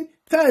same thing,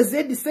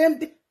 Thursday the same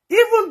thing.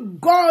 Even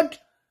God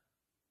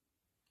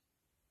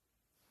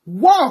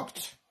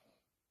walked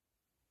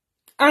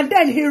and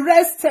then he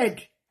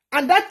rested.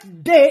 And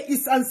that day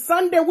is on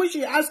Sunday, which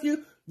he asked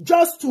you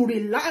just to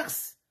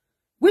relax,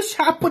 which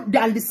happened.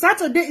 And the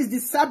Saturday is the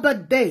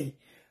Sabbath day.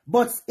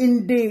 But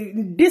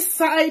in this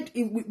side,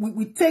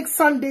 we take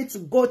Sunday to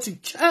go to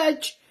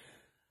church.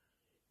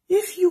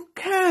 If you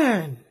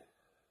can.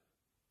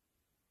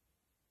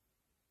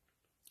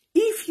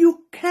 If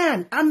you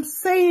can, I'm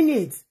saying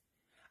it.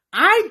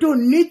 I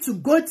don't need to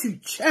go to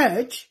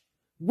church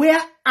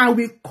where I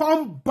will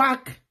come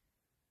back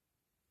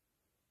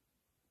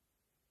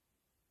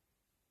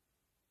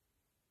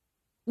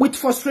with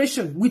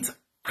frustration, with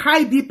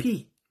high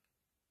BP.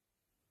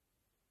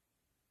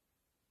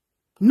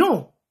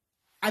 No.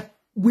 I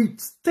will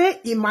stay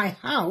in my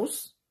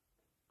house,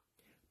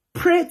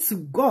 pray to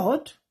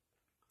God.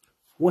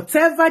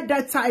 Whatever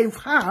that I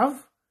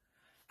have,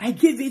 I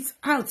give it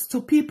out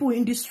to people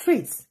in the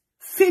streets.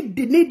 Feed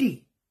the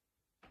needy.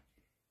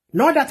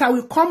 Not that I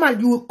will come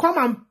and you will come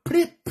and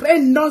pray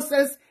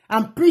nonsense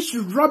and preach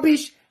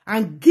rubbish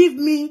and give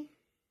me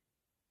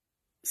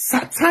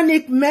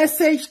satanic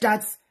message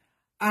that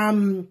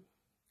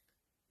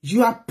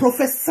you are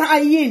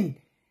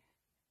prophesying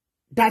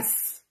that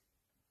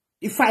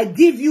if I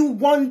give you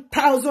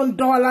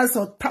 $1,000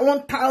 or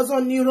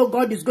 1,000 euro,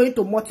 God is going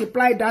to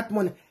multiply that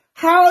money.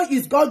 How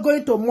is God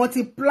going to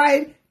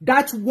multiply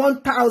that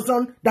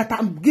 1,000 that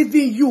I'm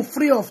giving you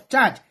free of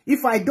charge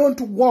if I don't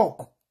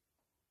work?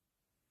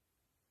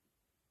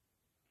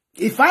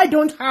 If I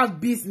don't have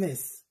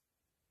business?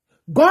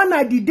 Gone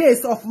are the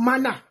days of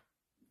manna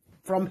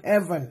from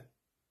heaven.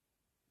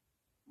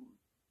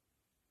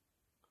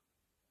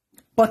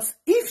 But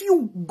if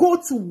you go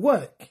to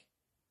work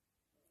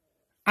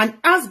and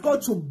ask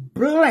God to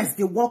bless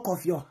the work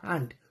of your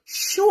hand,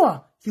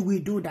 sure, he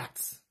will do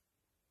that.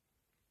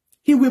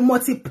 He will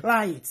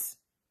multiply it.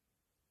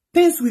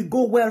 Things will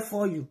go well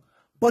for you.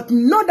 But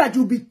not that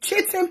you'll be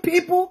cheating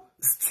people,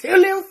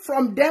 stealing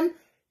from them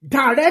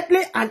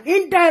directly and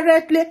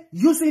indirectly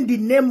using the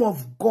name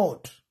of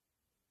God.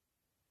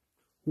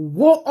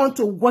 Woe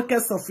unto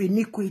workers of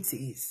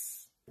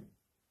iniquities.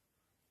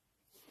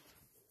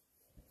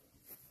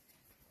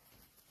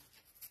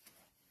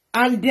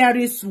 And there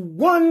is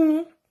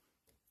one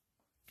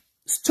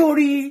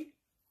story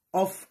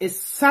of a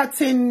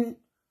certain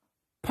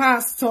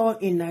pastor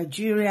in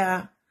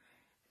Nigeria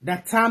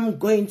that I'm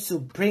going to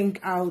bring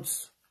out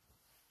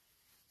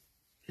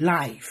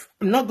live.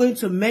 I'm not going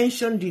to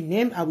mention the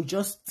name. I will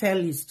just tell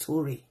his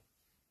story.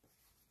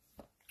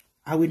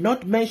 I will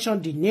not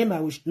mention the name. I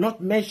will not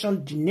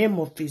mention the name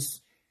of his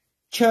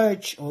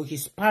church or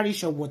his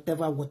parish or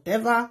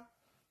whatever.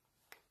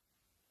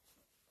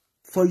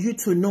 For you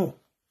to know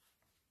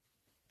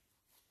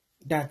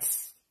that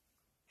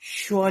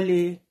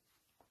surely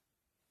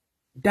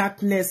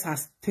darkness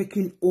has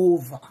taken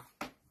over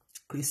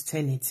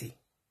Christianity.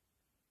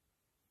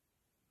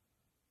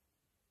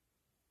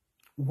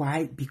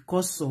 Why?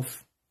 Because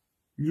of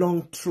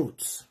long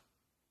truths.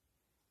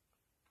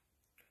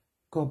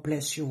 God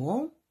bless you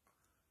all.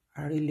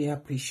 I really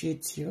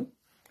appreciate you.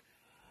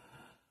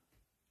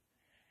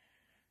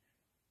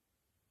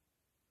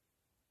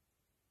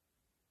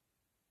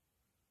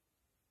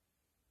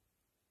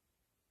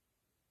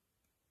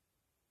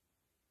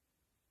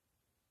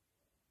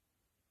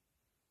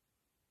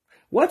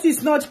 What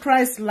is not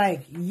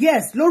Christ-like?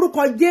 Yes,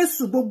 lórúkọ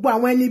Jésù gbogbo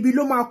àwọn ẹni ibi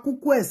ló máa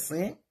kúkú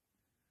ẹ̀sín.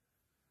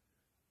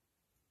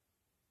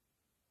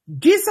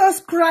 Jesus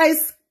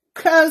Christ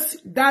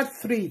cursed that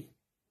tree.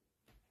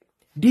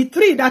 The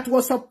tree that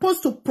was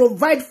supposed to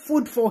provide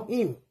food for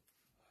him.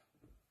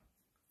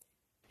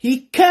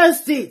 He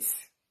cursed it.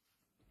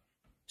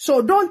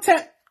 So don't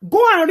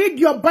go and read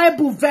your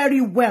Bible very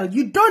well.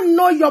 You don't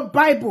know your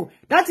Bible.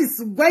 That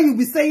is why you'll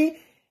be saying,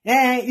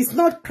 it's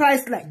not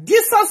Christ-like.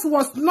 Jesus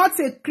was not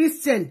a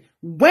Christian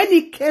when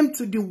he came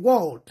to the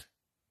world.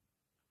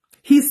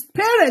 His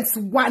parents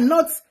were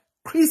not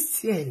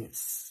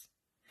Christians.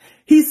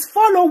 His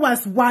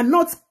followers were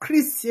not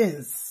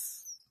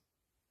Christians.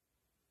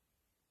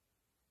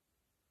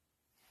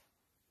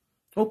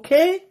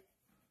 Okay?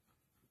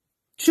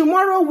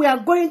 Tomorrow we are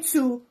going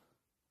to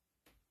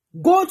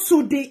go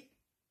to the,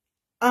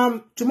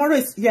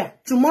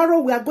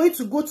 tomorrow we are going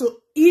to go to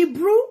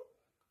Hebrew.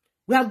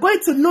 We are going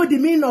to know the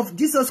meaning of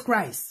Jesus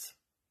Christ.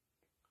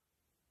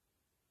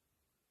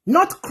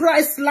 Not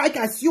Christ-like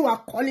as you are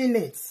calling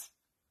it.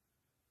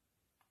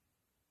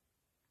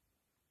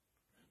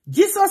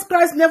 Jesus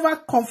Christ never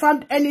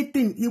confirmed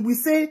anything. He will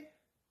say,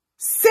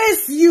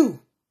 says you.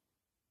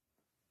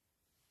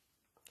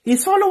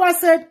 His followers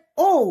said,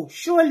 oh,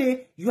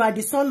 surely you are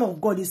the Son of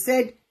God. He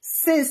said,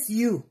 says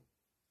you.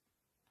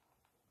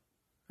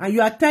 And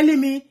you are telling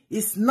me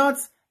it's not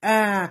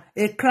a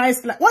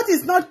Christ-like. What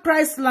is not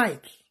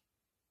Christ-like?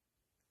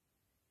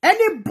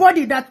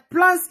 Anybody that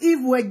plans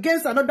evil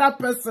against another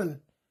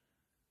person,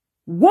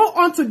 woe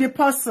unto the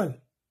person.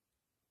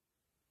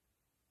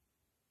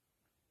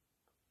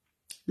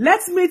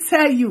 Let me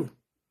tell you,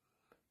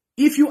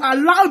 if you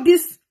allow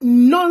this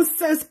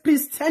nonsense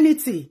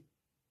Christianity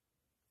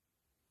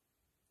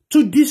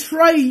to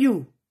destroy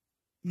you,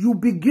 you'll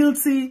be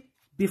guilty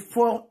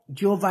before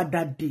Jehovah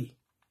that day.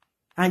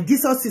 And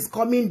Jesus is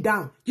coming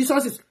down.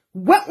 Jesus is,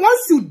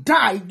 once you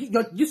die,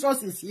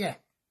 Jesus is here.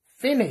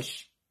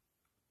 Finish.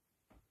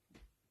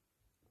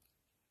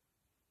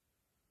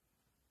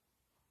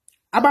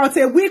 About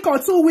a week or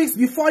 2 weeks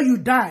before you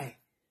die,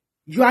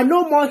 you are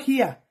no more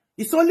here.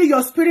 It's only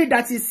your spirit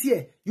that is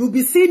here. You'll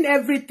be seeing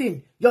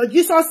everything. Your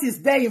Jesus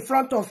is there in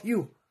front of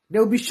you. They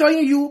will be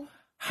showing you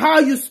how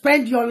you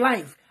spend your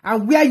life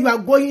and where you are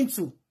going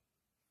to.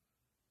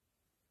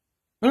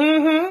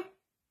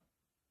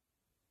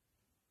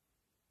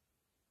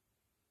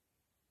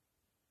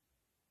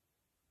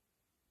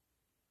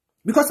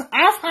 Because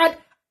I've had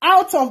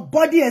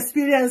out-of-body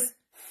experience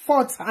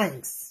 4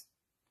 times.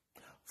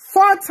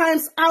 4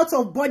 times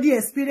out-of-body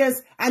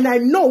experience, and I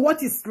know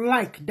what it's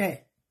like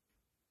there.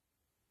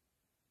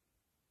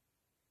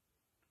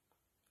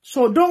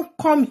 So don't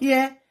come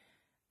here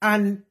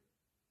and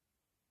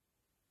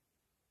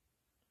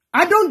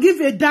I don't give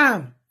a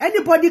damn.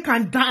 Anybody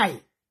can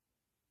die.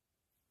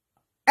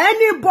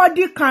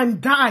 Anybody can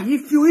die.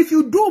 If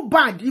you do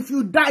bad, if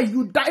you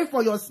die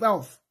for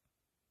yourself.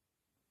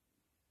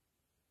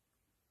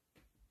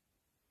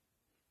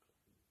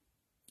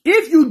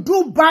 If you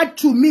do bad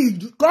to me,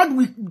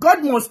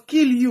 God must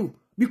kill you.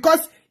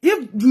 Because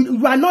if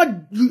you are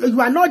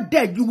not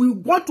dead, you will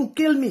want to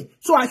kill me.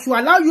 So I should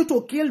allow you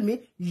to kill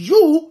me.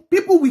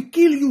 People will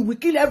kill you, will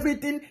kill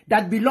everything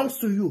that belongs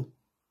to you.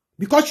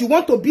 Because you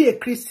want to be a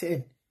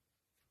Christian.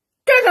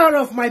 Get out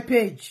of my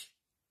page.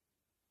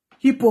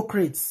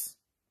 Hypocrites.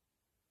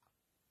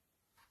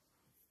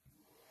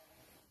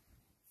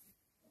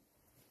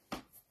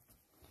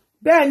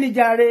 Bẹ́ẹ̀ ni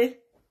jàre,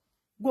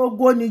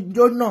 gbogbo ni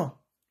jóná.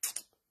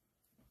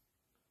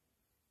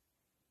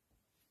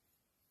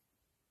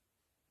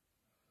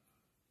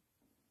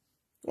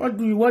 What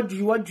do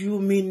you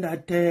mean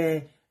that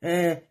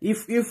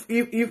if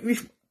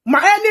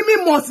my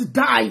enemy must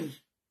die?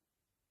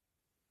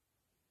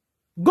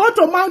 Go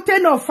to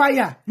mountain of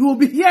fire. You will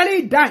be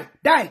hearing die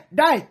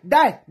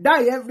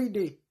every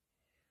day.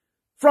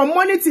 From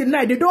morning till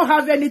night, they don't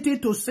have anything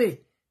to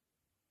say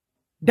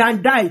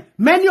than die.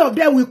 Many of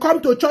them will come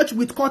to church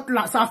with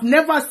cutlass. I've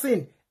never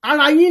seen.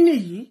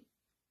 Alayini.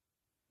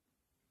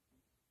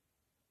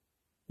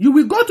 You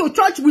will go to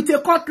church with a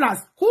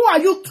cutlass. Who are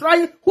you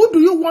trying? Who do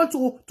you want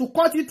to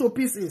cut into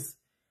pieces?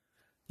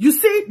 You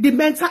see the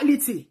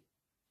mentality.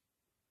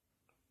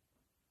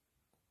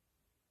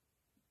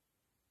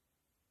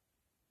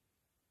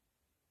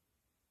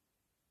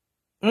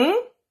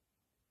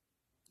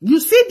 You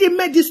see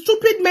the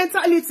stupid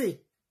mentality.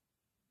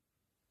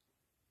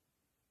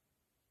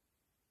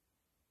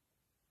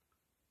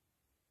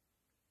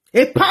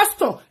 A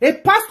pastor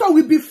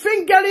will be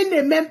fingering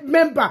a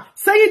member,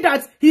 saying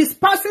that he's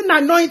passing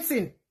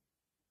anointing.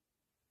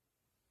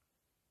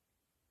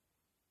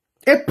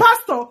 A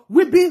pastor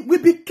will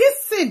be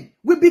kissing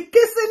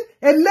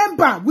a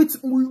member with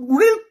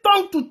real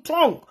tongue to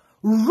tongue,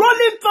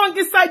 rolling tongue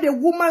inside a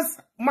woman's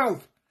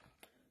mouth,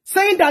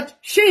 saying that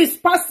he is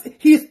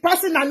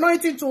passing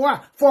anointing to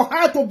her for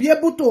her to be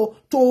able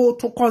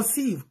to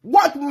conceive.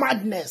 What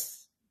madness!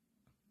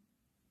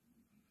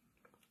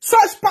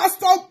 Such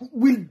pastor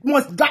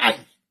must die.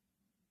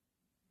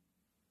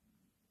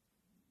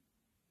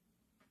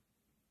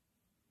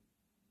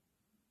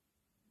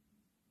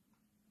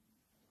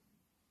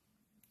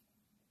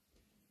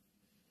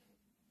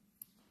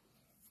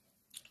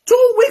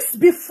 Two weeks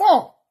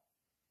before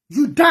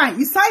you die,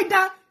 it's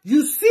either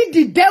you see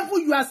the devil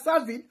you are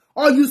serving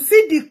or you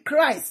see the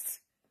Christ.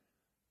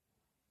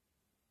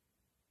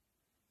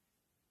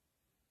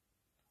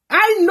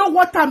 I know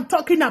what I'm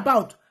talking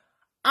about.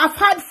 I've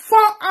had 4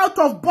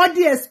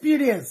 out-of-body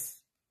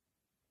experience.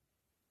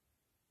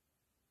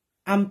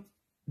 And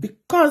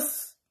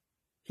because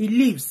he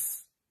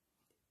lives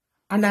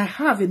and I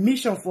have a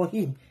mission for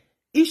him,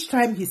 each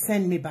time he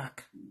sends me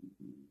back.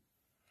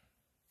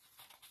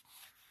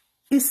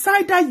 It's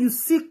either you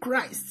see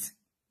Christ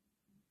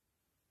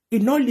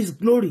in all his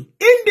glory,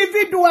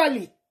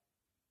 individually,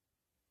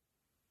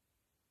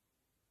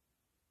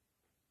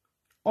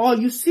 or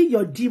you see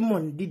your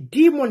demon, the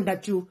demon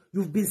that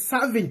you've been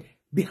serving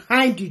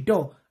behind the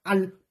door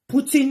and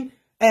putting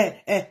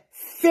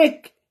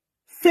fake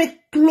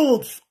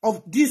clothes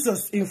of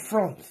Jesus in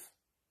front.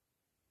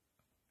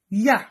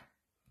 Yeah.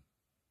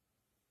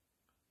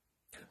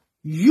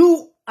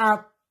 You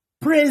are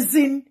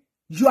praising,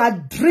 you are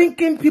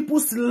drinking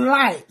people's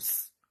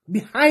lives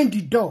behind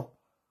the door.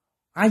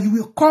 And you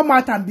will come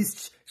out and be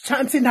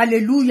chanting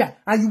hallelujah.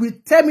 And you will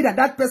tell me that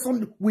that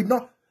person will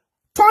not.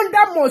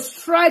 Thunder must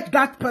strike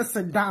that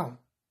person down.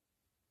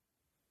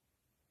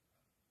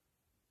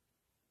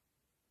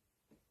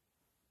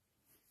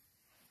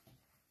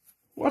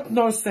 What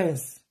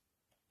nonsense.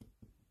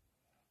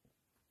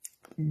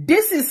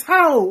 This is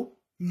how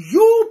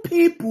you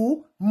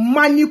people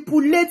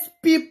manipulate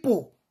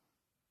people.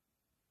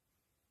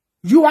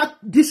 You are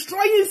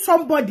destroying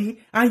somebody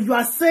and you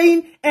are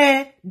saying,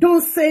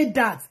 don't say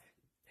that.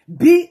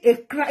 Be a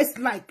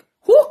Christ-like.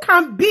 Who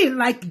can be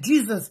like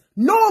Jesus?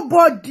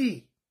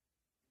 Nobody.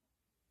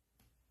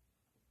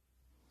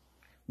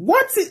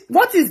 What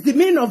is the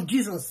meaning of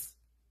Jesus?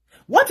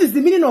 What is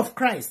the meaning of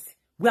Christ?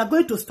 We are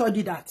going to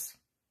study that.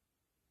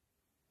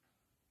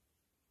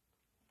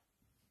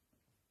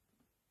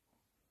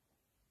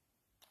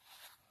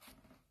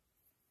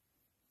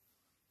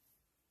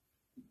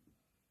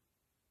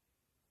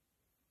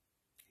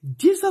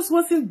 Jesus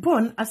wasn't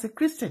born as a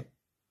Christian.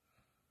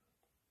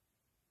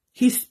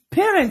 His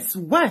parents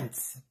weren't.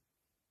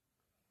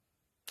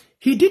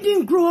 He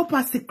didn't grow up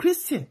as a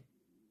Christian.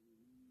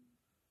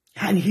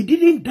 And he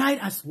didn't die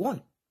as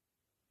one.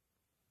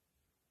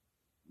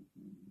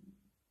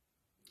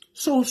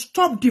 So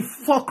stop the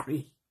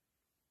fuckery.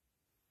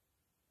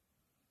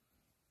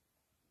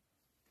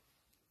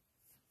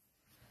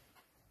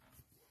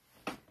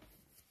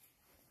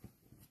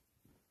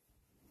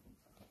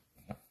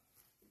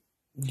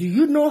 Do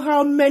you know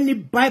how many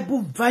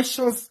Bible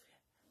versions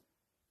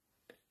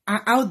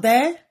are out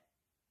there?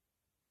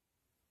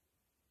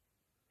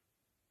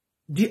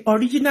 The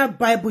original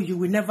Bible, you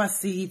will never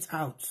see it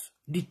out.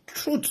 The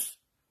truth.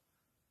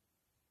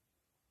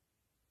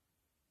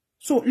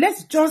 So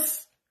let's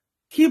just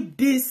keep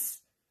this.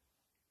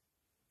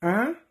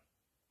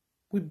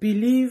 We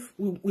believe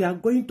we are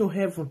going to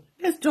heaven.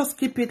 Let's just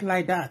keep it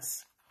like that.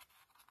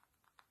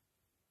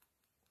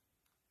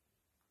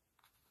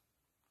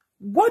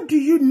 What do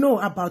you know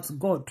about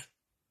God?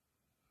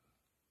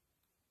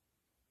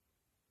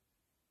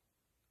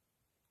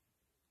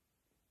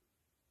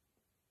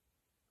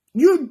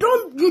 You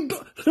don't,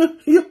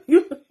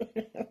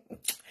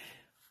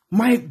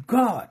 my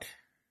God.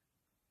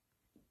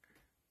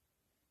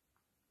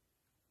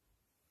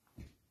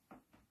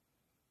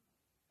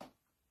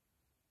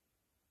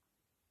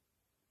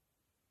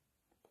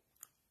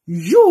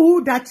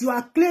 You that you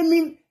are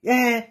claiming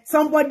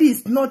somebody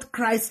is not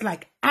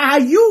Christ-like. Are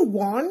you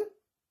one?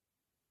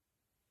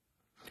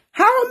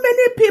 How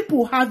many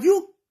people have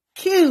you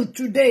killed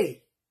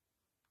today?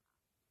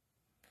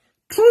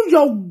 Through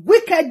your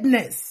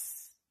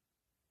wickedness,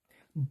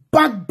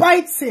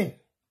 backbiting,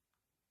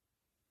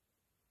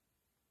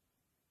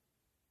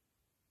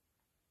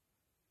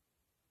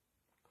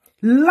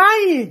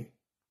 lying,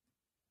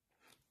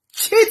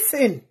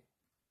 cheating.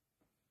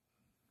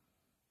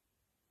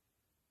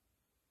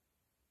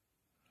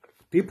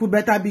 People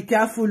better be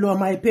careful on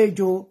my page,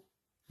 oh.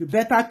 You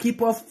better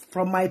keep off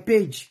from my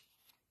page.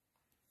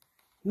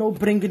 No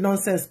bring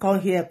nonsense. Come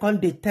here. Come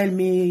they tell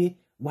me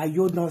why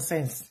you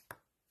nonsense.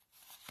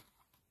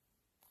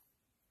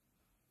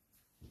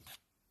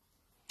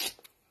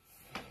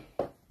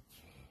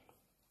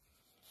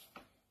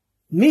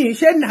 Me,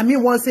 she na me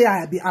won't say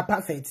I be a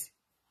perfect.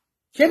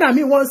 She na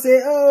me won't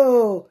say,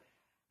 oh,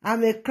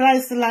 I'm a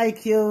Christ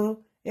like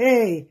you.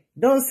 Hey,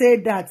 don't say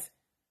that.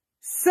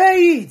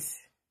 Say it.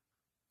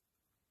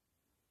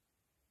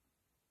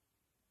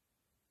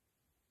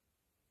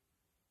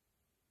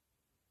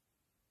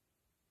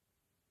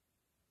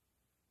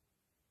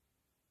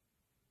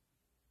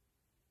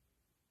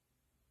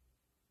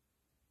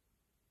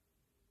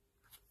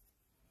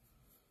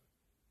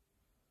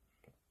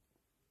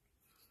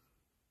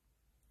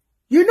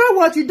 You know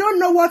what? You don't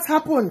know what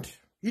happened.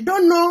 You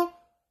don't know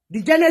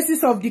the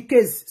genesis of the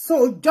case.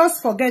 So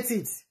just forget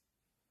it.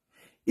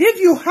 If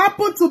you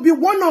happen to be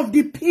one of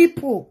the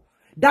people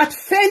that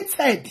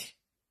fainted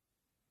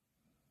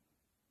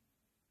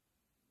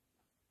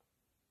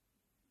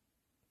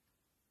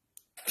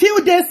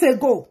few days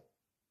ago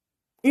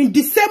in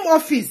the same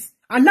office,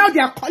 and now they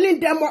are calling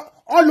them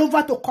all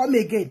over to come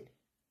again,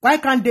 why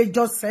can't they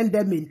just send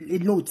them a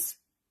note?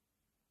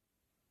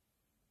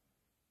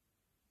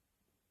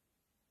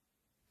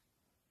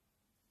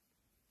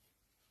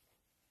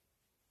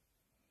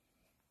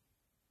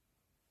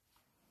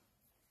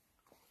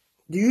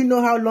 Do you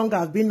know how long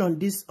I've been on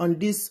this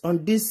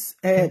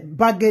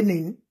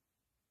bargaining?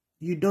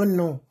 You don't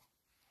know,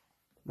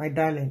 my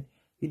darling.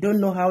 You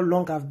don't know how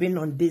long I've been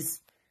on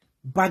this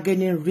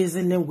bargaining,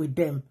 reasoning with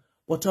them.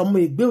 But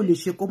they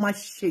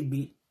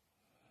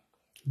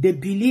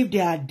believe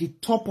they are at the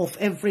top of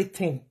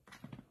everything.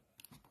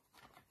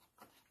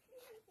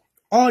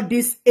 All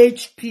these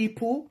aged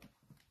people,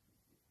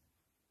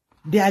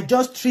 they are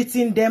just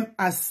treating them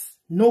as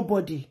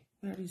nobody.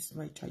 Where is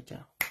my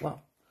charger?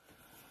 Wow.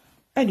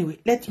 Anyway,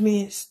 let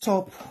me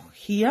stop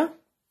here.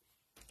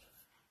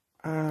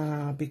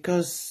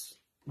 Because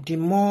the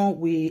more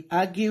we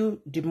argue,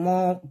 the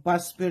more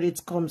bad spirits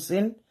comes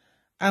in.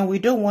 And we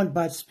don't want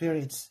bad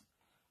spirits.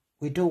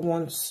 We don't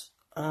want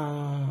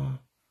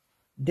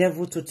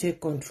devil to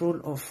take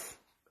control of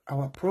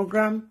our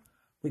program.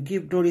 We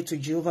give glory to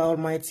Jehovah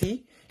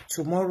Almighty.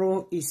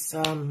 Tomorrow is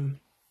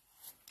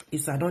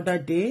another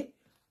day.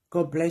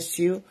 God bless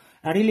you.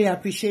 I really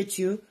appreciate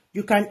you.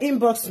 You can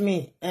inbox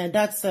me.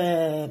 That's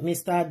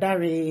Mr.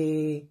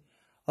 Dare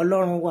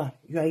Olorunwa.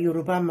 You are a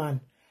Yoruba man.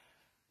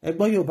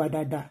 Egbo Yoruba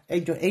dada.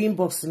 Ejo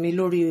inbox me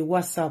lori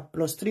WhatsApp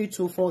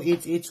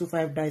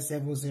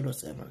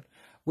 +32488259707.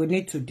 We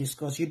need to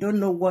discuss. You don't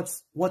know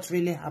what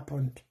really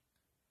happened.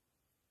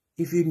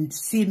 If you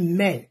see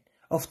men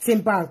of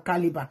timber and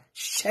caliber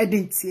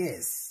shedding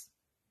tears,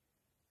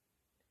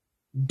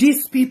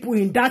 these people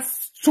in that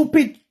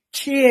stupid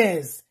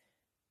chairs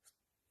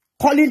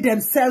calling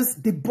themselves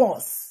the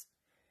boss,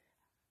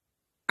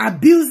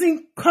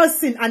 abusing,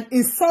 cursing, and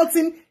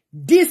insulting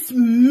these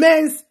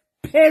men's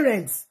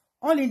parents,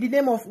 all in the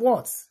name of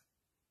what?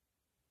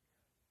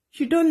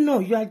 You don't know.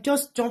 You are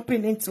just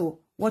jumping into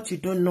what you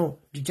don't know,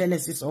 the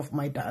genesis of,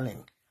 my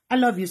darling. I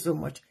love you so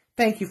much.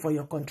 Thank you for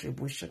your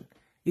contribution.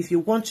 If you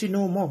want to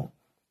know more,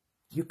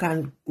 you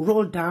can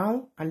roll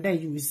down and then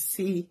you will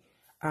see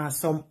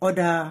some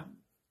other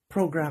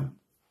program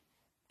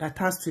that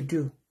has to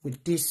do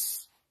with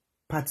this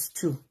part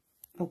 2.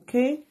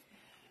 Okay?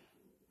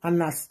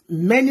 And as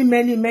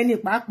many,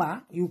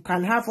 Papa, you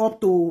can have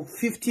up to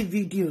 50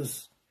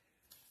 videos.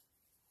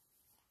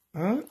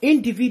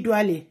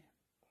 Individually.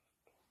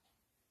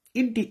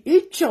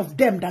 Each of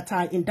them that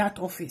are in that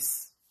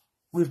office,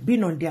 we've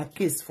been on their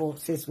case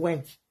since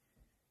when?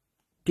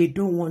 They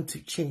don't want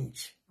to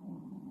change.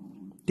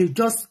 They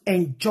just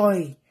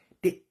enjoy.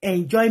 They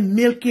enjoy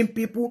milking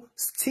people,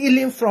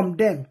 stealing from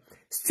them,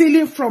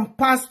 stealing from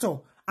pastor,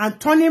 and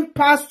turning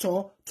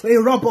pastor to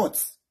a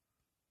robot,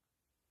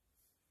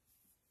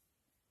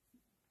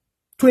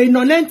 to a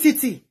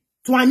non-entity,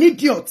 to an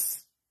idiot.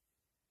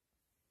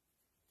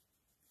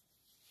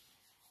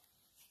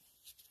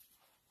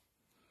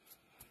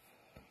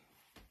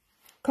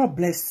 God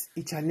bless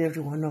each and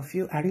every one of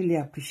you. I really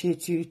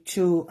appreciate you.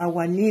 To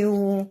our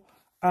new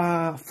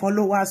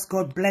followers,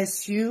 God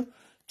bless you.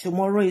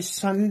 Tomorrow is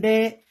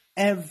Sunday.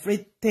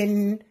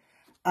 Everything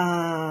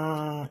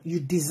you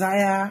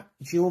desire,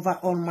 Jehovah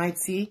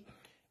Almighty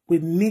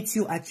will meet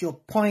you at your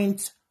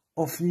point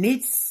of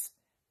needs.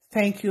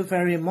 Thank you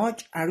very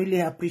much. I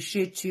really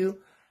appreciate you.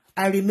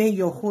 I remain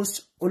your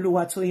host,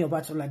 Oluwatoyin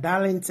Obatola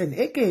Darlington,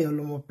 aka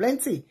Olomo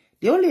Plenty,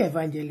 the only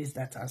evangelist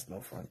that has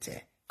no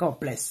frontier. God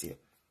bless you.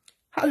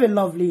 Have a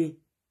lovely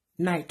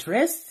night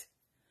rest.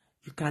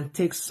 You can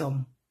take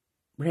some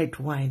red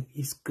wine.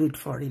 It's good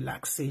for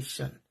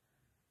relaxation.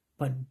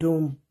 But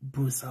don't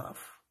booze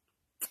off.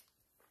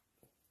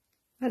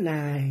 Good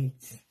night.